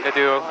 there's nothing to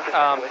do.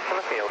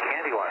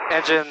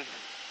 Engine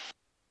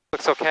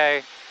looks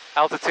okay.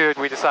 Altitude,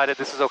 we decided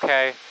this is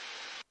okay.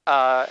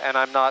 And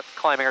I'm not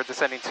climbing or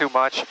descending too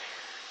much.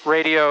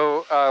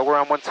 Radio, we're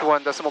on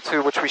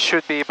 121.2, which we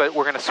should be, but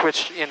we're going to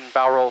switch in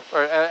Bowral,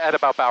 or at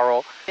about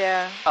Bowral.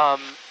 Yeah.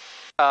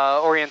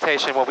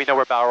 Orientation, well, we know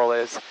where Bowral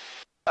is.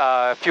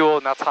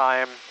 Fuel, not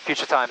time.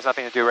 Future times,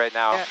 nothing to do right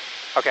now. Yeah.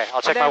 Okay,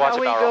 I'll check my watch at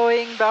Bowral. Are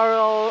we going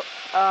Bowral?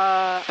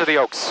 To the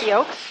Oaks. The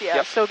Oaks, yeah.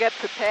 Yep. So get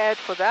prepared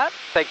for that.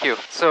 Thank you.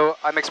 So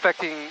I'm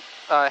expecting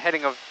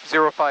heading of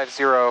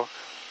 050.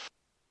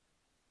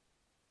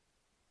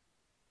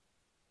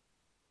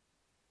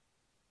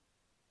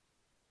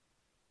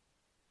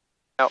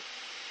 No,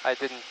 I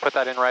didn't put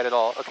that in right at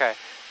all. Okay.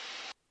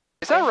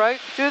 Is that right?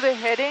 Do the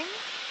heading?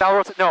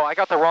 No, I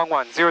got the wrong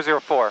one.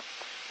 004.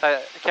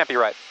 It can't be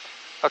right.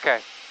 Okay.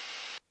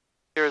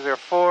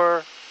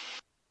 004.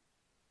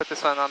 Put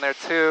this one on there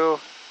too.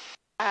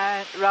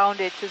 And round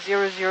it to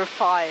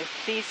 005.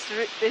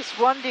 This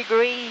 1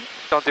 degree.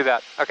 Don't do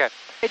that. Okay.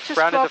 It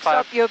just clogs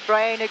up your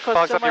brain. It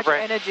costs so much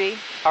energy.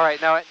 All right.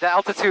 Now the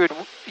altitude.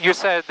 You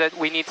said that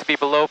we need to be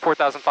below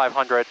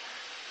 4,500.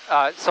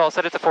 So I'll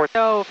set it to 4.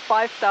 No,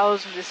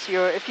 5,000 this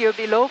year. If you're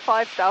below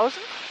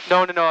 5,000?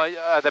 No.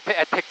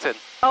 At Picton.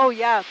 Oh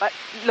yeah, but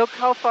look,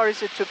 how far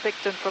is it to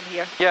Picton from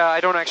here? Yeah, I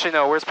don't actually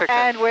know. Where's Picton?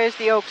 And where's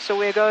the Oaks? So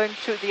we're going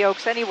to the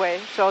Oaks anyway.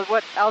 So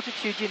what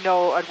altitude you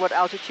know at what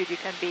altitude you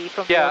can be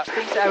from the Oaks?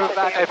 Things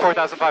aerobatic. At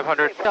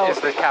 4,500 is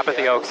the cap at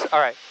the Oaks. All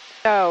right.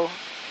 No.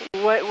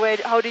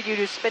 How did you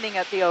do spinning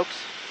at the Oaks?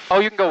 Oh,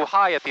 you can go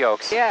high at the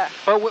Oaks. Yeah.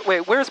 But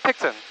wait, where's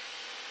Picton?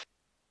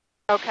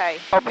 Okay.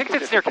 Oh,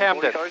 Picton's near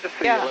Camden.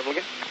 Yeah.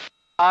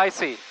 I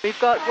see. We've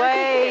got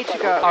way to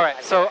go. All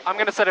right, so I'm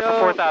going to set it for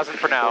 4,000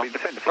 for now,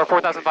 or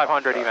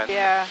 4,500 even.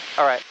 Yeah.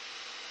 All right,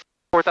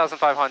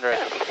 4,500.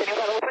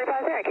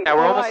 Now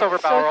we're almost over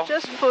Bowral. So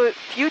just for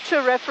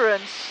future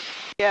reference,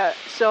 yeah,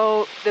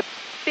 so the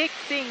big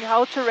thing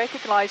how to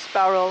recognize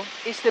Bowral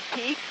is the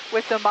peak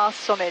with the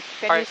mast summit.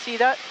 Can you see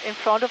that in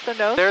front of the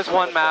nose? There's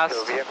one mast.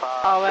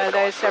 Oh, well,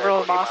 there's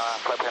several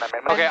masts.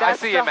 Okay, I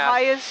see a mast.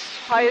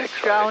 That's the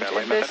highest ground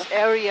in this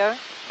area.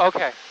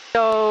 Okay.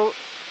 So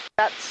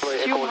that's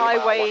Hume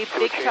Highway,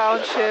 big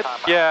township.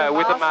 Yeah,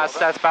 with the mast,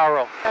 that's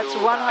Bowral. That's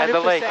 100%. And the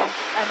lake.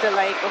 And the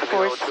lake, of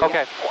course.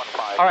 Okay.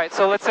 All right,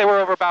 so let's say we're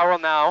over Bowral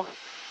now,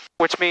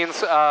 which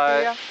means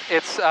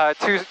it's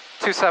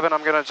 227.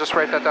 I'm going to just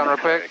write that down real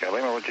quick.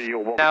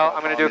 Now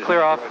I'm going to do a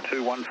clear off.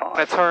 I'm going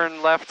to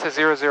turn left to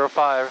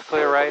 005.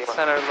 Clear right,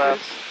 center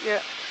left.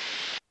 Yeah.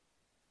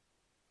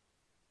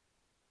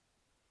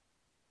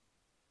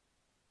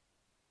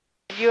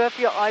 You have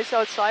your eyes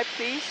outside,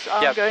 please.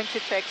 I'm going to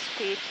check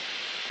speed.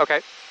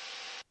 Okay.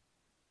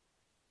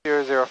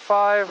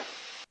 005.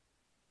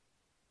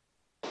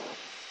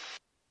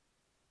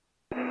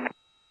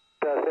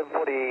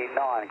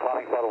 749,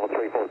 climbing flight level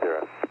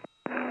 340.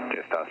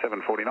 Just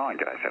 749,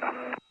 g'day, Center.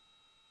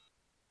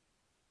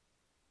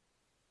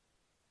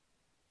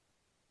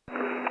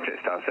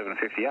 Just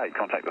 758,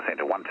 contact the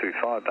centre 125.0,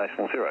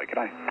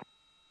 g'day.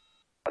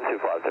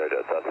 125.0,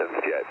 just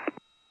 758.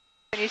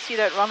 Can you see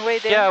that runway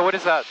there? Yeah, what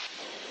is that?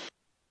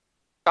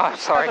 Oh,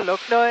 sorry. Have a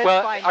look. No, it's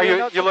well, fine. Are you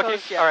looking?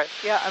 Yet. All right.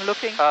 Yeah, I'm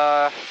looking.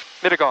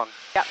 Mittagong.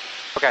 Yeah.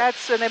 Okay.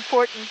 That's an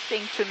important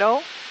thing to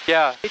know.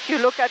 Yeah. If you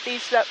look at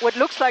these, what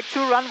looks like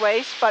two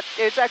runways, but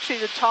it's actually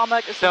the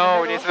tarmac is in the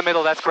middle. No, it's in the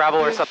middle. That's gravel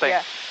or something.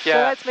 Yeah. So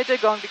that's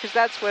Mittagong because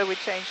that's where we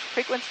change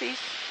frequencies.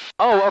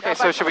 Oh, okay.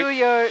 So should we do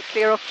your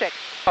clear off check?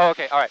 Oh,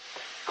 okay. All right.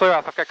 Clear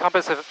off. I've got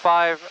compass at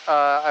 5.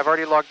 I've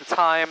already logged the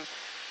time.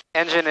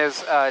 Engine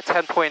is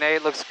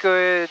 10.8. Looks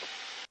good.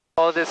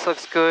 All of this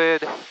looks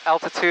good.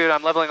 Altitude,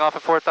 I'm leveling off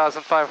at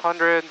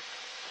 4,500.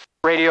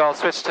 Radio, I'll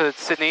switch to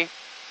Sydney.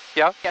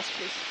 Yeah? Yes,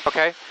 please.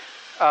 Okay.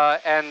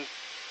 And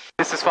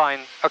this is fine.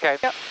 Okay.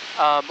 Yep.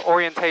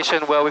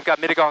 Orientation, well, we've got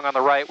Mittagong on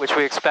the right, which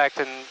we expect,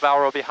 and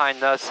Bowral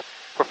behind us.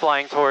 We're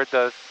flying toward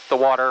the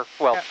water.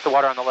 Well, the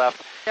water on the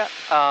left. Yeah.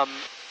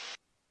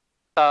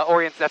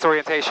 That's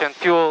orientation.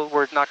 Fuel,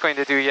 we're not going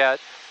to do yet.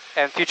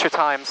 And future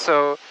time.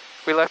 So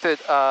we left it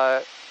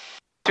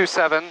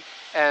 27,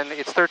 and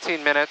it's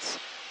 13 minutes.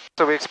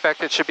 So we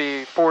expect it should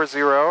be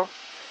 40.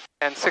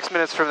 And 6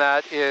 minutes from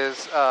that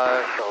is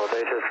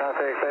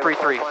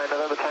 3-3.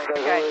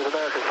 Okay.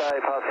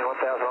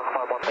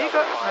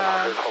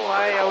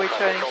 Why are we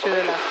turning to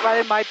the left? Well,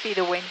 it might be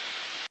the wind.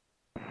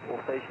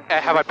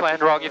 Have I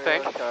planned wrong, you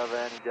think?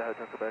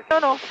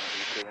 No.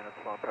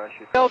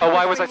 Oh,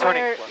 why was I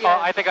turning? Yeah.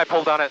 Oh, I think I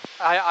pulled on it.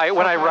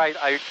 When I write,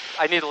 I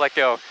need to let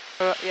go.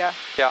 Yeah.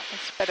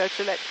 It's better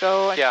to let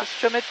go and just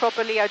trim it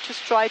properly. I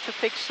just try to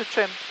fix the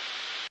trim.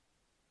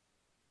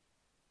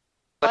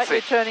 Let's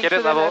see. Get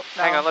it level.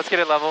 Hang on, let's get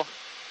it level.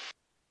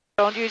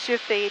 Don't use your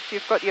feet.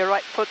 You've got your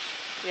right foot.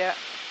 Yeah.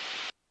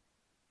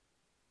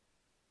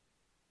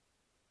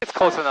 It's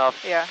close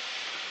enough. Yeah.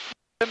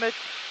 Trim it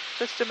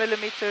just a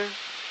millimeter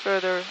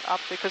further up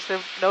because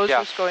the nose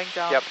was going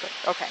down. Yep.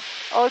 Okay.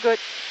 All good.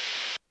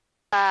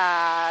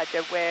 Have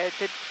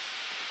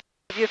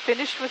you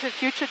finished with the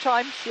future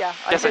times? Yeah.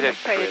 Yes, I did.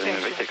 Pay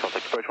attention.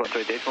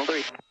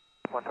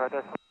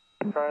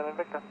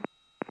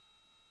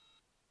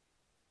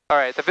 All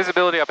right, the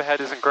visibility up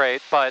ahead isn't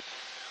great, but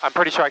I'm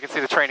pretty sure I can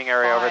see the training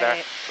area over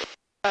there.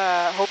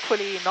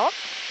 Hopefully not.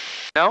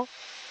 No?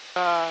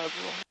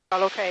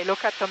 Well, okay,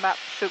 look at the map.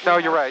 No,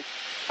 you're right.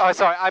 Oh,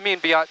 sorry, I mean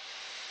beyond.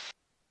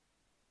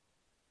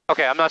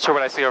 Okay, I'm not sure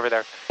what I see over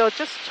there. So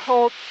just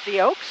hold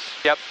the oaks.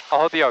 Yep, I'll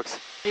hold the oaks.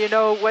 Do you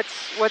know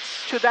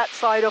what's to that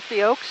side of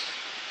the oaks?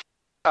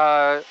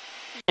 Yeah,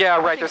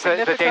 right, there's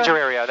the danger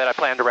area that I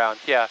planned around,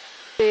 yeah.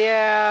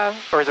 Yeah.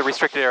 Or is it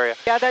restricted area?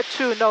 Yeah, that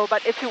too, no,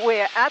 but if you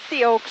were at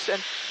the oaks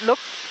and look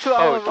to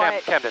our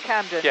right, Camden,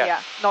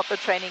 yeah, not the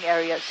training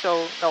area,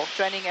 so no,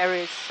 training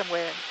area is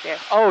somewhere there.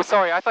 Oh,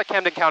 sorry, I thought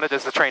Camden counted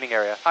as the training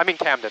area. I mean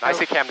Camden, I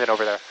see Camden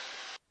over there.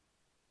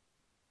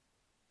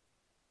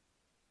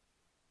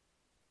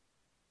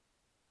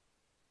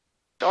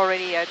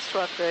 Already, it's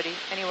 12:30,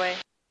 anyway,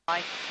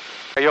 fine.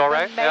 Are you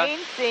alright? The main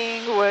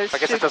thing was I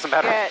guess it doesn't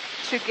matter.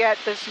 to get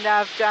this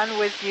nav done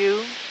with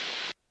you.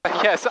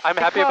 Yes, I'm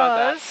happy about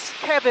that. Because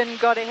Kevin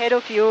got ahead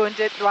of you and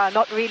did, well,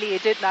 not really, he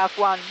did nav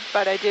 1,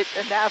 but I did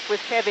a nav with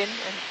Kevin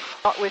and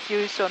not with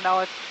you, so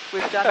now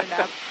we've done a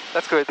nav.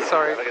 That's good,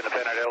 sorry.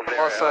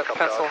 Also,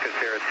 pencil.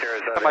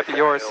 That might be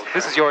yours.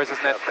 This is yours,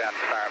 isn't it?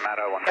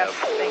 Yes,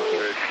 thank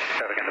you.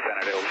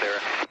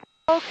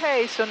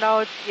 Okay, so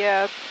now,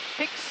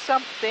 pick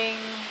something.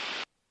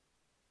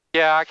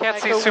 Yeah, I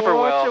can't see super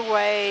well.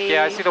 Waterway.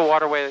 Yeah, I see the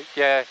waterway,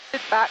 yeah.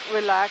 Sit back,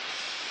 relax.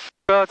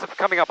 Well, it's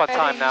coming up on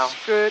time now.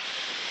 Good.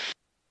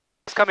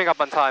 It's coming up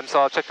on time,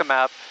 so I'll check the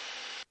map.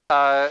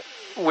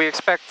 We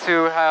expect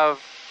to have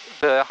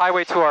the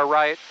highway to our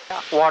right,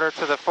 water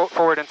to the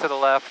forward and to the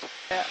left.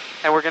 Yeah.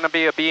 And we're going to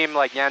be a beam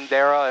like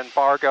Yandera and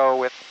Bargo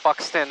with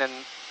Buxton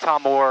and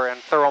Tamor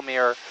and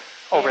Thirlmere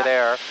over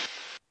there.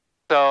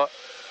 So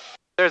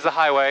there's the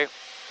highway,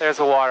 there's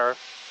the water.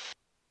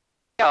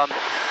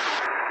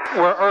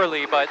 We're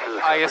early, but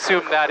I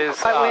assume that is...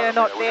 But we're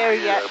not there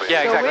yet.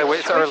 Yeah, so exactly,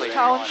 it's early. Which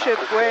township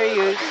were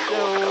you?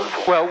 So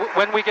well,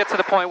 when we get to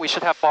the point, we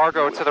should have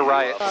Bargo to the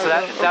right. So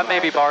that may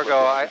be Bargo.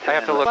 I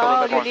have to look a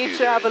little bit more. You need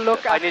to have a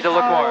look at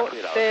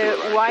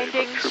the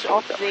windings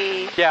of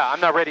the... Yeah, I'm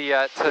not ready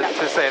yet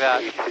to say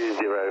that.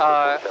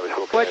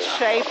 What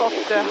shape of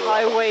the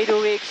highway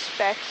do we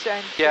expect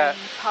and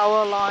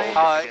power lines?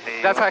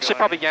 That's actually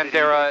probably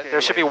Yandera.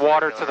 There should be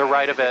water to the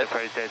right of it.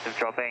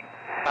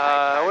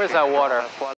 Where's that water?